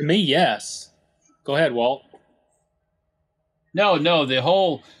 to me, yes. Go ahead, Walt. No, the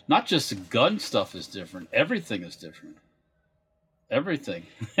whole, not just the gun stuff is different. Everything is different. Everything.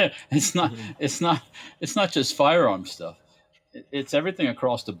 It's not just firearm stuff. It's everything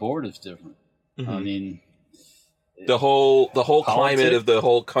across the board is different. Mm-hmm. I mean, the whole climate of the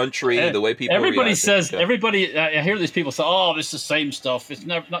whole country, the way people everybody says, I hear these people say, oh, it's the same stuff. It's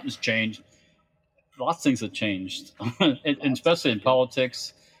never, nothing's changed. Lots of things have changed, and especially in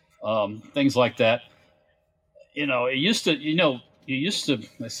politics, things like that. It used to,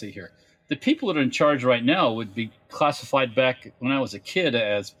 let's see here. The people that are in charge right now would be classified back when I was a kid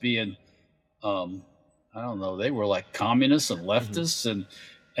as being, I don't know, they were like communists and leftists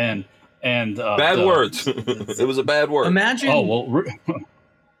and bad words. It was a bad word. Imagine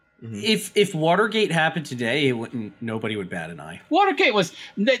if Watergate happened today, nobody would bat an eye. Watergate was,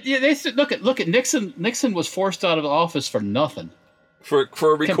 they said, look at Nixon. Nixon was forced out of office for nothing. For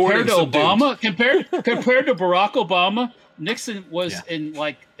recording compared to Obama, compared to Barack Obama, Nixon was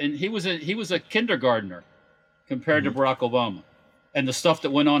he was a kindergartner compared to Barack Obama, and the stuff that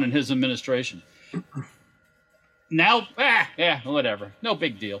went on in his administration. Now, whatever, no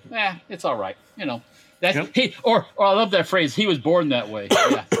big deal. It's all right, That's or I love that phrase. He was born that way.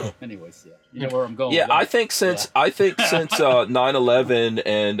 Yeah. So anyways, you know where I'm going. Yeah, I think since 9/11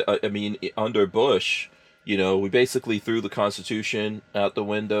 and under Bush. We basically threw the Constitution out the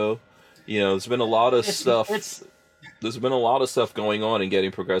window. There's been a lot of stuff. There's been a lot of stuff going on and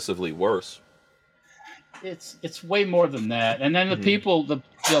getting progressively worse. It's way more than that. And then the people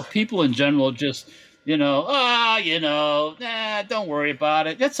in general just, don't worry about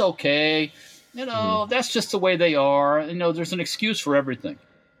it. That's okay. That's just the way they are. There's an excuse for everything.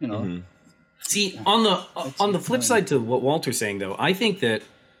 See, on the flip side to what Walter's saying, though, I think that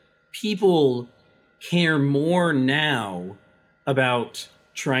people care more now about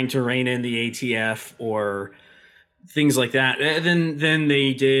trying to rein in the ATF or things like that than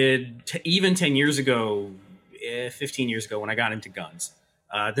they did even 10 years ago, 15 years ago when I got into guns.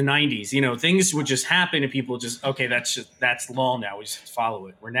 The 90s, things would just happen and people just, okay, that's law now. We just follow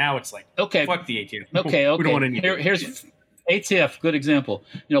it. Where now it's like, okay, fuck the ATF. Okay. We don't want any here's ATF, good example.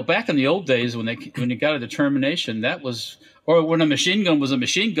 Back in the old days when you got a determination, that was, or when a machine gun was a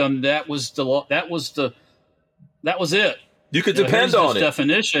machine gun, that was the law. That was it. You could depend on it.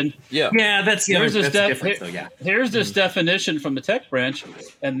 Definition. Yeah, that's the here's other, this that's different, though, yeah. Here's this definition from the tech branch,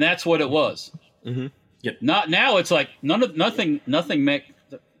 and that's what it was. Mm-hmm. Yep. Not now. It's like nothing's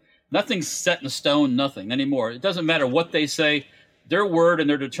set in stone. Nothing anymore. It doesn't matter what they say. Their word and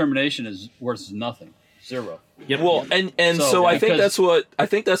their determination is worth nothing. Zero. Yep. Well, and so I think that's what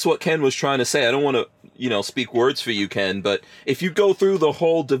Ken was trying to say. I don't want to speak words for you, Ken, but if you go through the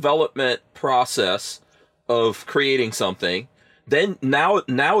whole development process of creating something, then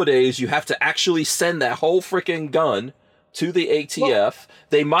nowadays you have to actually send that whole freaking gun to the ATF. Well,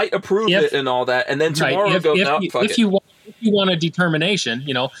 they might approve it and all that, and then tomorrow if you want a determination,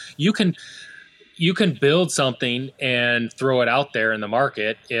 you can build something and throw it out there in the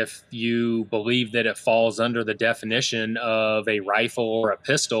market if you believe that it falls under the definition of a rifle or a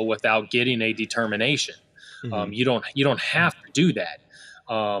pistol without getting a determination. Mm-hmm. You don't have to do that.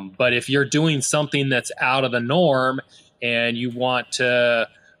 But if you're doing something that's out of the norm and you want to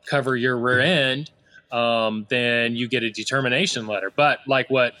cover your rear end, then you get a determination letter. But like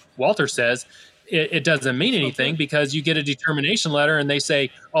what Walter says, it doesn't mean anything because you get a determination letter and they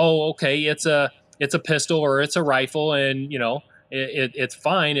say, oh, okay, it's a pistol or it's a rifle, and it's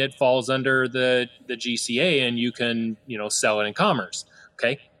fine. It falls under the GCA, and you can sell it in commerce.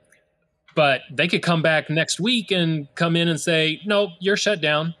 Okay, but they could come back next week and come in and say, no, you're shut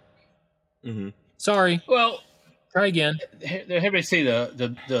down. Mm-hmm. Sorry. Well, try again. Everybody see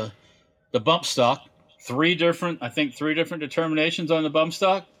the bump stock. Three different determinations on the bump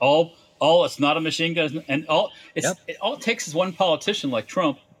stock. All it's not a machine gun, and all it takes is one politician like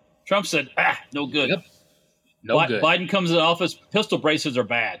Trump. Trump said, no good. Yep. No good. Biden comes in office, pistol braces are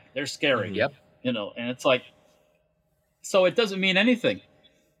bad. They're scary. Yep. And it's like, so it doesn't mean anything,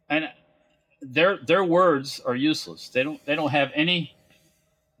 and their words are useless. They don't have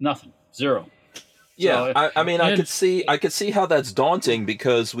nothing, zero. Yeah, so I could see how that's daunting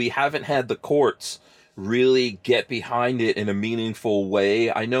because we haven't had the courts really get behind it in a meaningful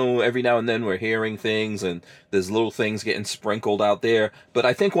way. I know every now and then we're hearing things and there's little things getting sprinkled out there, but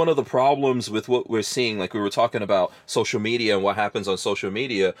I think one of the problems with what we're seeing, like we were talking about social media and what happens on social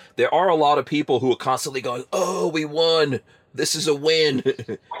media, there are a lot of people who are constantly going, "Oh, we won. This is a win."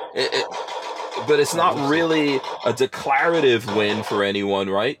 But it's not really a declarative win for anyone,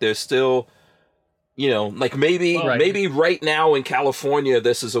 right? There's still, like maybe right now in California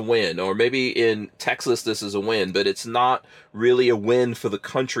this is a win, or maybe in Texas this is a win, but it's not really a win for the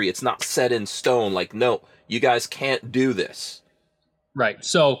country. It's not set in stone. Like, no, you guys can't do this. Right.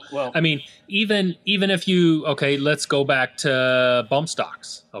 So, I mean, even if you, let's go back to bump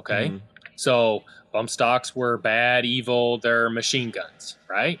stocks. Okay. Mm-hmm. So bump stocks were bad, evil, they're machine guns,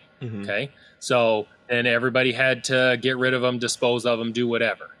 right? Mm-hmm. Okay. So then everybody had to get rid of them, dispose of them, do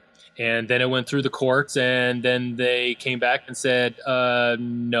whatever. And then it went through the courts, and then they came back and said,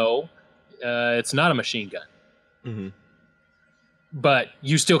 no, it's not a machine gun. Mm-hmm. But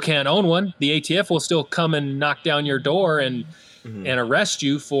you still can't own one. The ATF will still come and knock down your door and arrest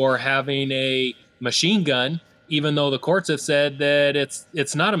you for having a machine gun, even though the courts have said that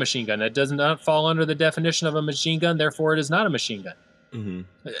it's not a machine gun. It does not fall under the definition of a machine gun, therefore it is not a machine gun.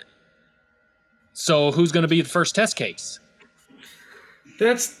 Mm-hmm. So who's going to be the first test case?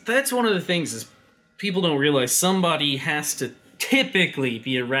 That's one of the things is people don't realize somebody has to typically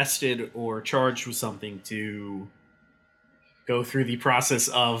be arrested or charged with something to go through the process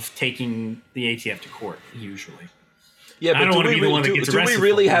of taking the ATF to court, usually. Yeah, but do we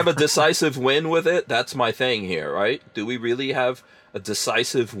really have a decisive win with it? That's my thing here, right? Do we really have a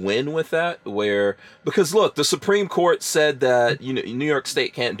decisive win with that? Because look, the Supreme Court said that New York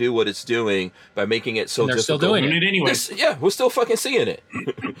State can't do what it's doing by making it so difficult. Still doing it anyway. We're still fucking seeing it.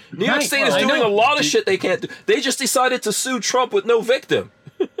 New York State is doing a lot of shit they can't do. They just decided to sue Trump with no victim.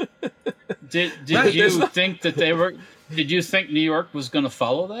 Did you think that they were? Did you think New York was going to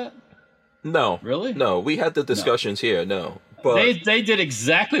follow that? No, really? No, we had the discussions here. No, but they did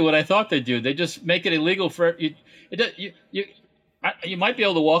exactly what I thought they'd do. They just make it illegal for you. You might be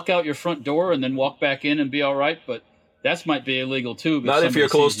able to walk out your front door and then walk back in and be all right, but that might be illegal too. Not if you're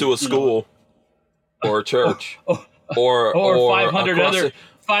close to a school or a church or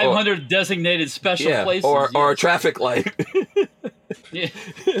 500 designated special places, or a traffic light. Yeah.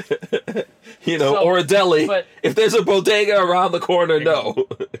 Or a deli. But, if there's a bodega around the corner, no.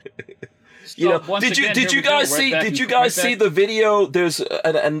 Did you guys see the video? There's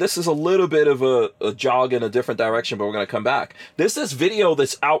and this is a little bit of a jog in a different direction, but we're gonna come back. There's this video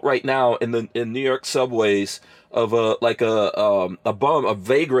that's out right now in New York subways of a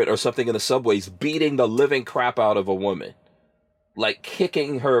vagrant or something in the subways beating the living crap out of a woman, like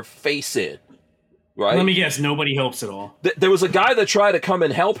kicking her face in. Right? Let me guess, nobody helps at all. There was a guy that tried to come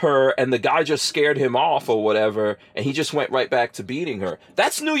and help her, and the guy just scared him off or whatever, and he just went right back to beating her.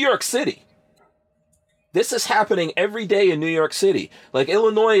 That's New York City. This is happening every day in New York City. Like,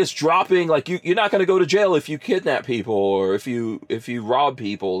 Illinois is dropping, like, you're not going to go to jail if you kidnap people or if you rob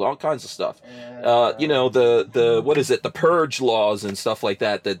people, all kinds of stuff. The purge laws and stuff like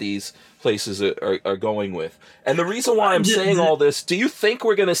that these places are going with. And the reason why I'm saying all this, do you think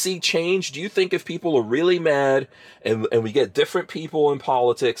we're going to see change? Do you think if people are really mad and we get different people in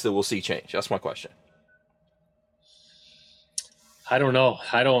politics that we'll see change? That's my question. I don't know.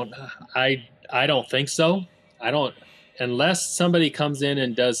 I don't think so. Unless somebody comes in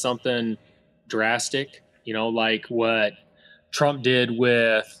and does something drastic, like what Trump did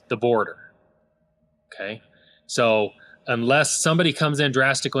with the border. Okay. So unless somebody comes in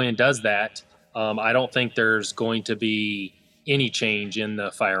drastically and does that, I don't think there's going to be any change in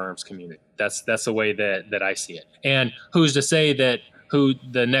the firearms community. That's the way that I see it. And who's to say that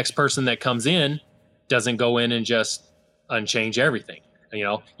the next person that comes in doesn't go in and just unchange everything?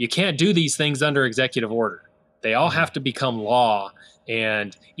 You can't do these things under executive order. They all have to become law.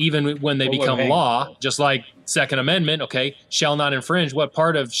 And even when they become law, just like Second Amendment, shall not infringe. What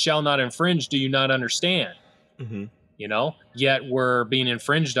part of shall not infringe do you not understand? Mm-hmm. Yet we're being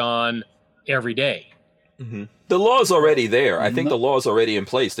infringed on every day. Mm-hmm. The law is already there. I think the law is already in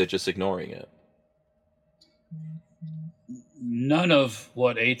place. They're just ignoring it. None of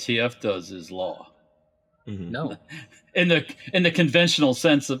what ATF does is law. No. In the conventional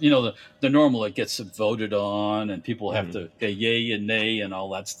sense of, the normal, it gets voted on and people have to say yay and nay and all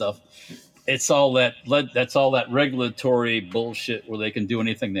that stuff. It's all that's all that regulatory bullshit where they can do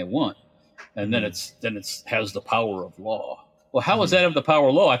anything they want, and then it's has the power of law. Well, how is that of the power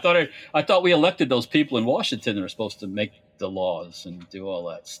of law? I thought we elected those people in Washington that are supposed to make the laws and do all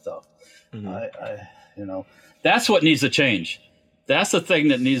that stuff. That's what needs to change. That's the thing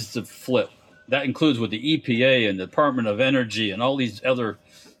that needs to flip. That includes with the EPA and the Department of Energy and all these other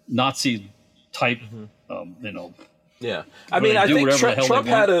Nazi type, Yeah, I mean, I think Trump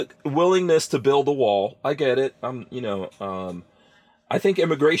had a willingness to build a wall. I get it. I think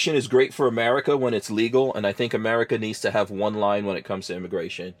immigration is great for America when it's legal, and I think America needs to have one line when it comes to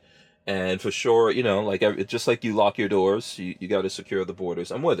immigration. And for sure, just like you lock your doors, you got to secure the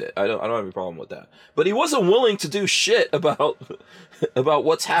borders. I'm with it. I don't have a problem with that. But he wasn't willing to do shit about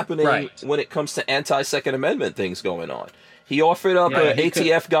what's happening when it comes to anti-Second Amendment things going on. He offered up an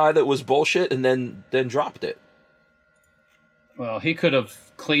ATF guy that was bullshit, and then dropped it. Well, he could have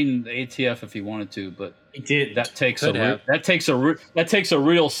cleaned the ATF if he wanted to, but he did. That takes a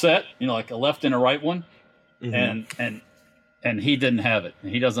real set, like a left and a right one, and he didn't have it.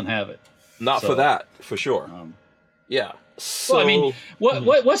 He doesn't have it. Not for that, for sure. Yeah. So, well, I mean,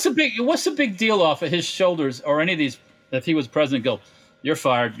 what's the big deal off of his shoulders or any of these? If he was president, go, you're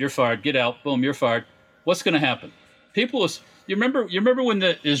fired, get out, boom, you're fired. What's going to happen? You remember when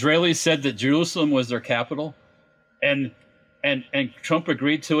the Israelis said that Jerusalem was their capital, and Trump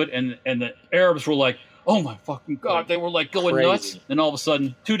agreed to it, and the Arabs were like, oh my fucking God, they were like going nuts, and all of a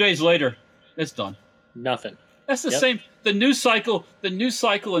sudden, 2 days later, it's done. Nothing. That's the same. The news cycle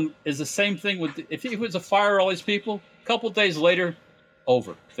is the same thing if he was to fire all these people, a couple of days later,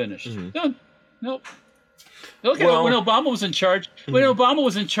 over, finished, done. Nope. Look at when Obama was in charge. When Obama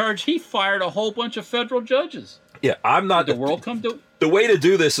was in charge, he fired a whole bunch of federal judges. Yeah, I'm not. Did the world come to? The way to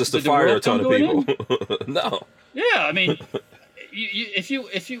do this is to fire a ton of people. No. Yeah, I mean, if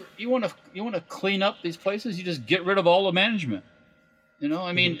you want to clean up these places, you just get rid of all the management.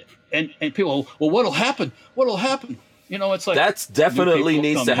 I mean, and people, well, what'll happen? It's like that's definitely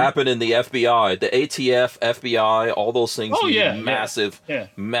needs to happen in the FBI, the ATF, FBI, all those things.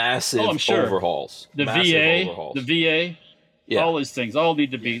 Massive overhauls. The VA, all these things, all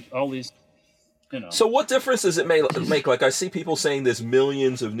need to be all these. So what difference does it make? Like I see people saying there's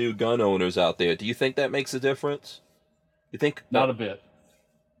millions of new gun owners out there. Do you think that makes a difference? You think not a bit?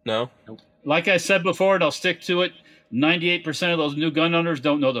 No. Like I said before, and I'll stick to it. 98% of those new gun owners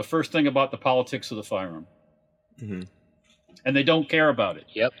don't know the first thing about the politics of the firearm. And they don't care about it.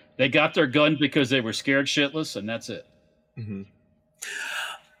 Yep. They got their gun because they were scared shitless, and that's it.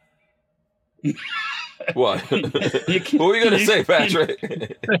 What? What were you going to say, Patrick?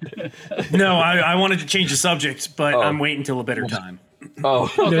 No, I wanted to change the subject, but I'm waiting until a better time. Go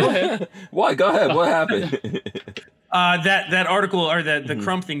ahead. Why? Go ahead. What happened? That article or the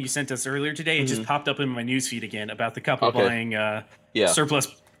Crump thing you sent us earlier today, it just popped up in my newsfeed again about the couple buying surplus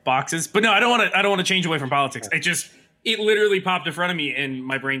boxes. But no, I don't want to change away from politics. It literally popped in front of me, and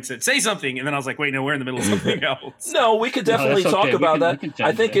my brain said, "Say something," and then I was like, "Wait, no, we're in the middle of something else." No, we could definitely talk about that.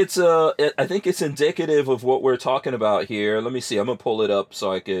 I think it's indicative of what we're talking about here. Let me see. I'm gonna pull it up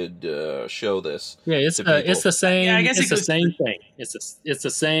so I could show this. Yeah, it's the same. Yeah, I guess it's the same thing. It's the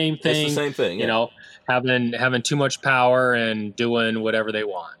same thing. It's the same thing. Yeah. Having too much power and doing whatever they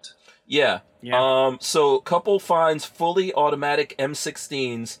want. Yeah. So couple finds fully automatic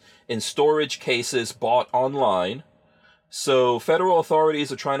M16s in storage cases bought online. So federal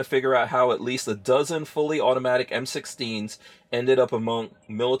authorities are trying to figure out how at least a dozen fully automatic M16s ended up among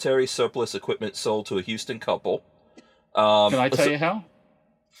military surplus equipment sold to a Houston couple. Can I tell you how?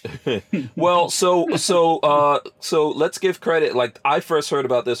 Well, so let's give credit. Like I first heard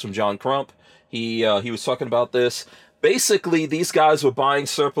about this from John Crump. He was talking about this. Basically, these guys were buying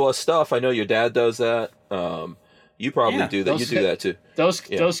surplus stuff. I know your dad does that. You probably do that. You do that too. Those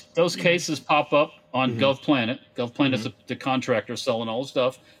cases pop up on GovPlanet. GovPlanet's the contractor selling all the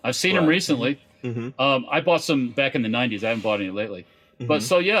stuff. I've seen them recently. I bought some back in the 90s. I haven't bought any lately. But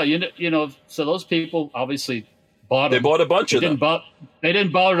so so those people obviously bought them. They bought a bunch of them. They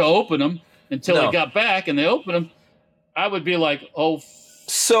didn't bother to open them until they got back and they opened them. I would be like, oh.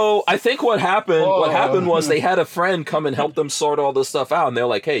 So I think what happened was they had a friend come and help them sort all this stuff out, and they're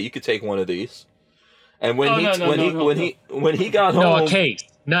like, "Hey, you could take one of these." And when he got home, no, a case,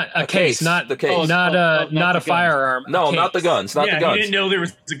 not a case, not the case, not a firearm. No, not the guns, not the guns. He didn't know there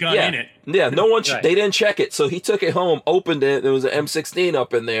was a gun in it. Yeah, no one. They didn't check it, so he took it home, opened it. There was an M16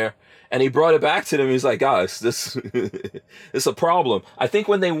 up in there, and he brought it back to them. He's like, "Guys, this is a problem." I think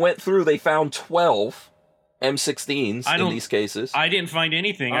when they went through, they found 12 M16s in these cases. I didn't find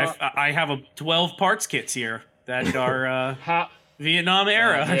anything. I have 12 parts kits here that are Vietnam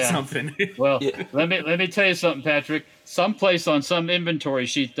era or something. Well, let me tell you something, Patrick. Someplace on some inventory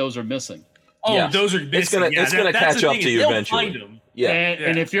sheet, those are missing. Oh, those are missing. It's gonna catch up to you eventually. Find them. Yeah.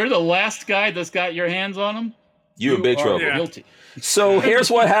 And if you're the last guy that's got your hands on them, you in big trouble. Guilty. So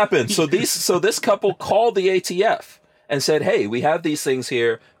here's what happened. So this couple called the ATF and said, "Hey, we have these things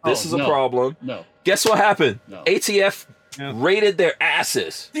here. This is a problem." No. Guess what happened? No. ATF raided their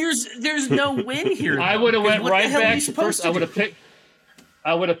asses. There's no win here. I would have went right back to first. I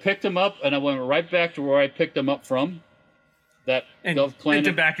would have picked them up, and I went right back to where I picked them up from. That Gov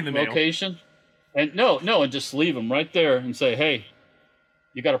Planet back in the location. And and just leave them right there and say, "Hey,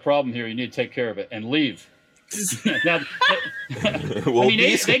 you got a problem here. You need to take care of it," and leave. Now, Well,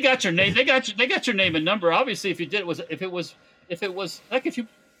 they got your name. They got your name and number. Obviously, if you did if it was like if you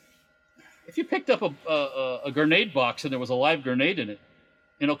picked up a grenade box and there was a live grenade in it,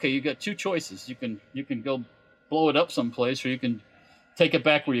 and okay, you got two choices. You can go blow it up someplace, or you can take it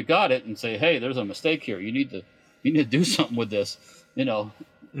back where you got it and say, "Hey, there's a mistake here. You need to do something with this."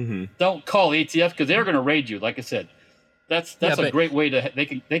 Don't call ATF because they're going to raid you. Like I said, that's a great way to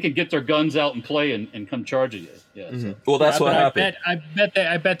they can get their guns out and play and come charge you. Yeah. So. Well, that's what happened.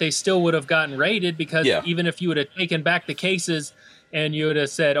 I bet they still would have gotten raided because even if you would have taken back the cases and you would have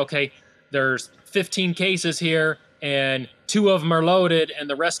said, okay, there's 15 cases here and 2 of them are loaded and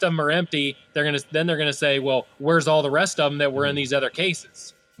the rest of them are empty, they're gonna say, well, where's all the rest of them that were in these other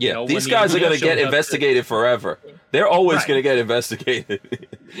cases? Yeah, these guys are going to get investigated forever. They're always going to get investigated.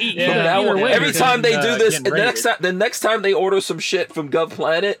 Every time they do this, the next time they order some shit from Gov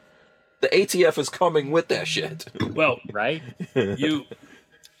Planet, the ATF is coming with that shit. Well, right?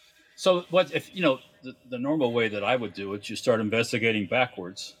 So what if the normal way that I would do it? You start investigating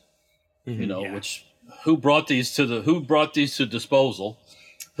backwards. Which who brought these to disposal?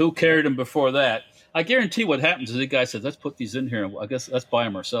 Who carried them before that? I guarantee what happens is the guy says, "Let's put these in here, and I guess let's buy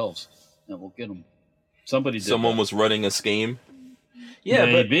them ourselves, and we'll get them." Someone was running a scheme. Yeah,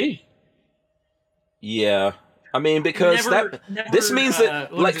 maybe. Yeah, I mean because this means that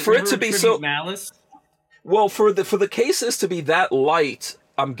for it to be so malice. Well, for the cases to be that light,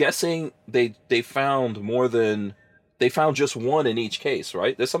 I'm guessing they found more than. They found just one in each case,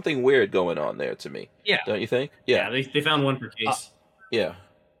 right? There's something weird going on there to me. Yeah. Don't you think? Yeah, they found one per case. Yeah.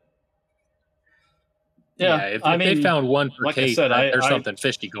 Yeah, if they found one per case, there's something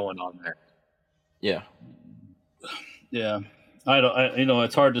fishy going on there. Yeah. Yeah.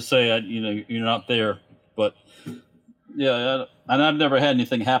 It's hard to say, you're not there, but yeah, and I've never had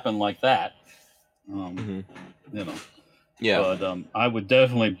anything happen like that. Yeah. But I would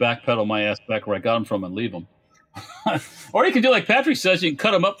definitely backpedal my ass back where I got them from and leave them. Or you can do like Patrick says, you can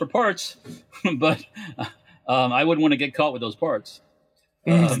cut them up for parts, but I wouldn't want to get caught with those parts.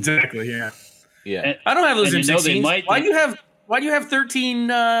 Exactly. Yeah. Yeah. I don't have those M16s. Why do you have 13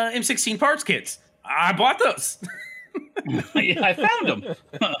 M16 parts kits? I bought those. I found them.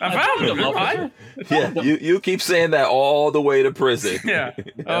 I found them. Yeah. You keep saying that all the way to prison. Yeah.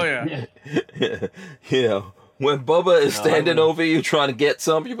 Oh yeah. When Bubba is standing over you trying to get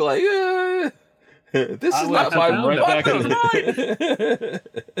some, you'll be like, this is not my right back.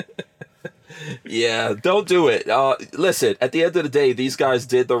 Yeah, don't do it. Listen, at the end of the day, these guys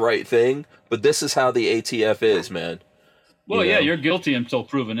did the right thing, but this is how the ATF is, man. Well, you're guilty until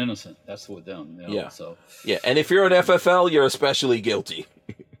proven innocent. That's what them. So and if you're an FFL, you're especially guilty.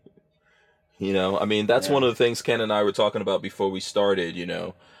 I mean, that's one of the things Ken and I were talking about before we started.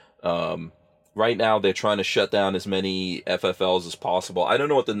 Right now they're trying to shut down as many FFLs as possible. I don't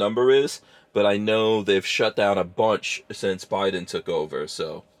know what the number is, but I know they've shut down a bunch since Biden took over.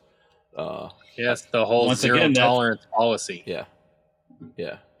 So, yes, the whole zero tolerance policy. Yeah.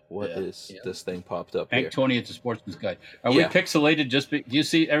 What is this thing popped up Hank here? 20 at the Sportsman's Guide. Are we pixelated? Do you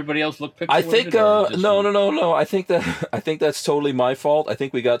see everybody else look pixelated? I think no. I think that's totally my fault. I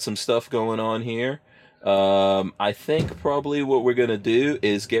think we got some stuff going on here. I think probably what we're gonna do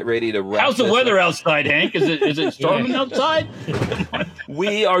is get ready to wrap. How's the weather outside, Hank? Is it storming outside?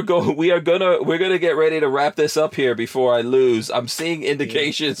 We're gonna get ready to wrap this up here before I lose. I'm seeing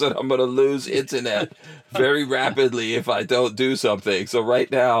indications that I'm gonna lose internet very rapidly if I don't do something. So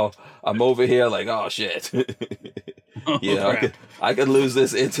right now I'm over here like, oh shit. I could lose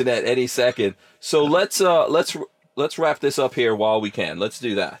this internet any second. So let's wrap this up here while we can. Let's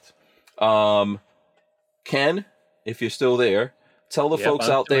do that. Ken, if you're still there, tell the folks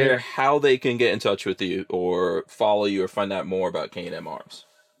out there how they can get in touch with you or follow you or find out more about K&M Arms.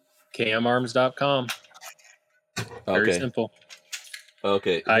 KMArms.com. Very simple.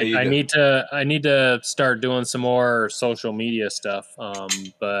 Okay. I need to start doing some more social media stuff.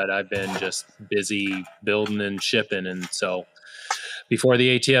 But I've been just busy building and shipping, and so before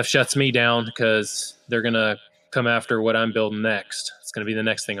the ATF shuts me down, because they're gonna come after what I'm building next. It's gonna be the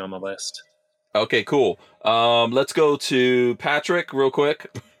next thing on the list. Okay, cool. Let's go to Patrick real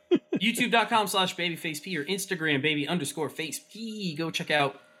quick. YouTube.com/babyfaceP or Instagram baby_faceP. Go check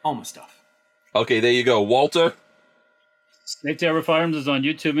out all my stuff. Okay, there you go. Walter? Snake Tower Firearms is on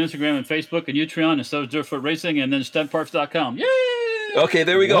YouTube, Instagram, and Facebook, and Utreon, and so is Dirtfoot Racing, and then StedParts.com. Yay! Okay,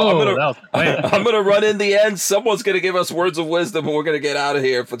 there we go. Whoa, I'm gonna run in the end. Someone's gonna give us words of wisdom, and we're gonna get out of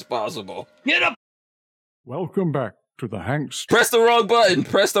here if it's possible. Get up! Welcome back to the Hanks. Press the wrong button.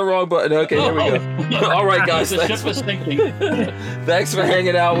 Okay, there we go. All right, guys. The ship is sinking. Thanks for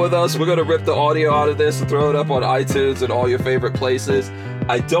hanging out with us. We're gonna rip the audio out of this and throw it up on iTunes and all your favorite places.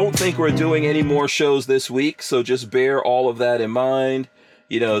 I don't think we're doing any more shows this week, so just bear all of that in mind.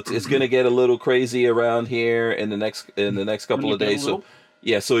 You know, it's going to get a little crazy around here in the next couple of days. So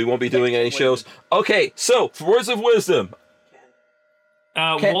we won't be doing any shows. Okay, so for words of wisdom.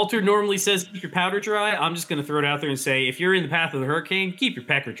 Walter normally says keep your powder dry. I'm just going to throw it out there and say if you're in the path of the hurricane, keep your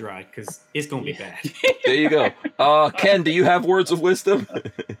pecker dry because it's going to be bad. There you go. Ken, do you have words of wisdom?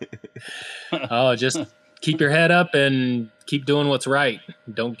 Just keep your head up and keep doing what's right.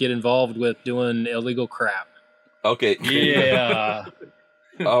 Don't get involved with doing illegal crap. Okay. Yeah.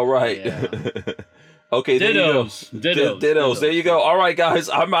 All right. Yeah. Okay. Dittos. There you go. Dittos. There you go. All right, guys.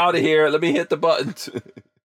 I'm out of here. Let me hit the button.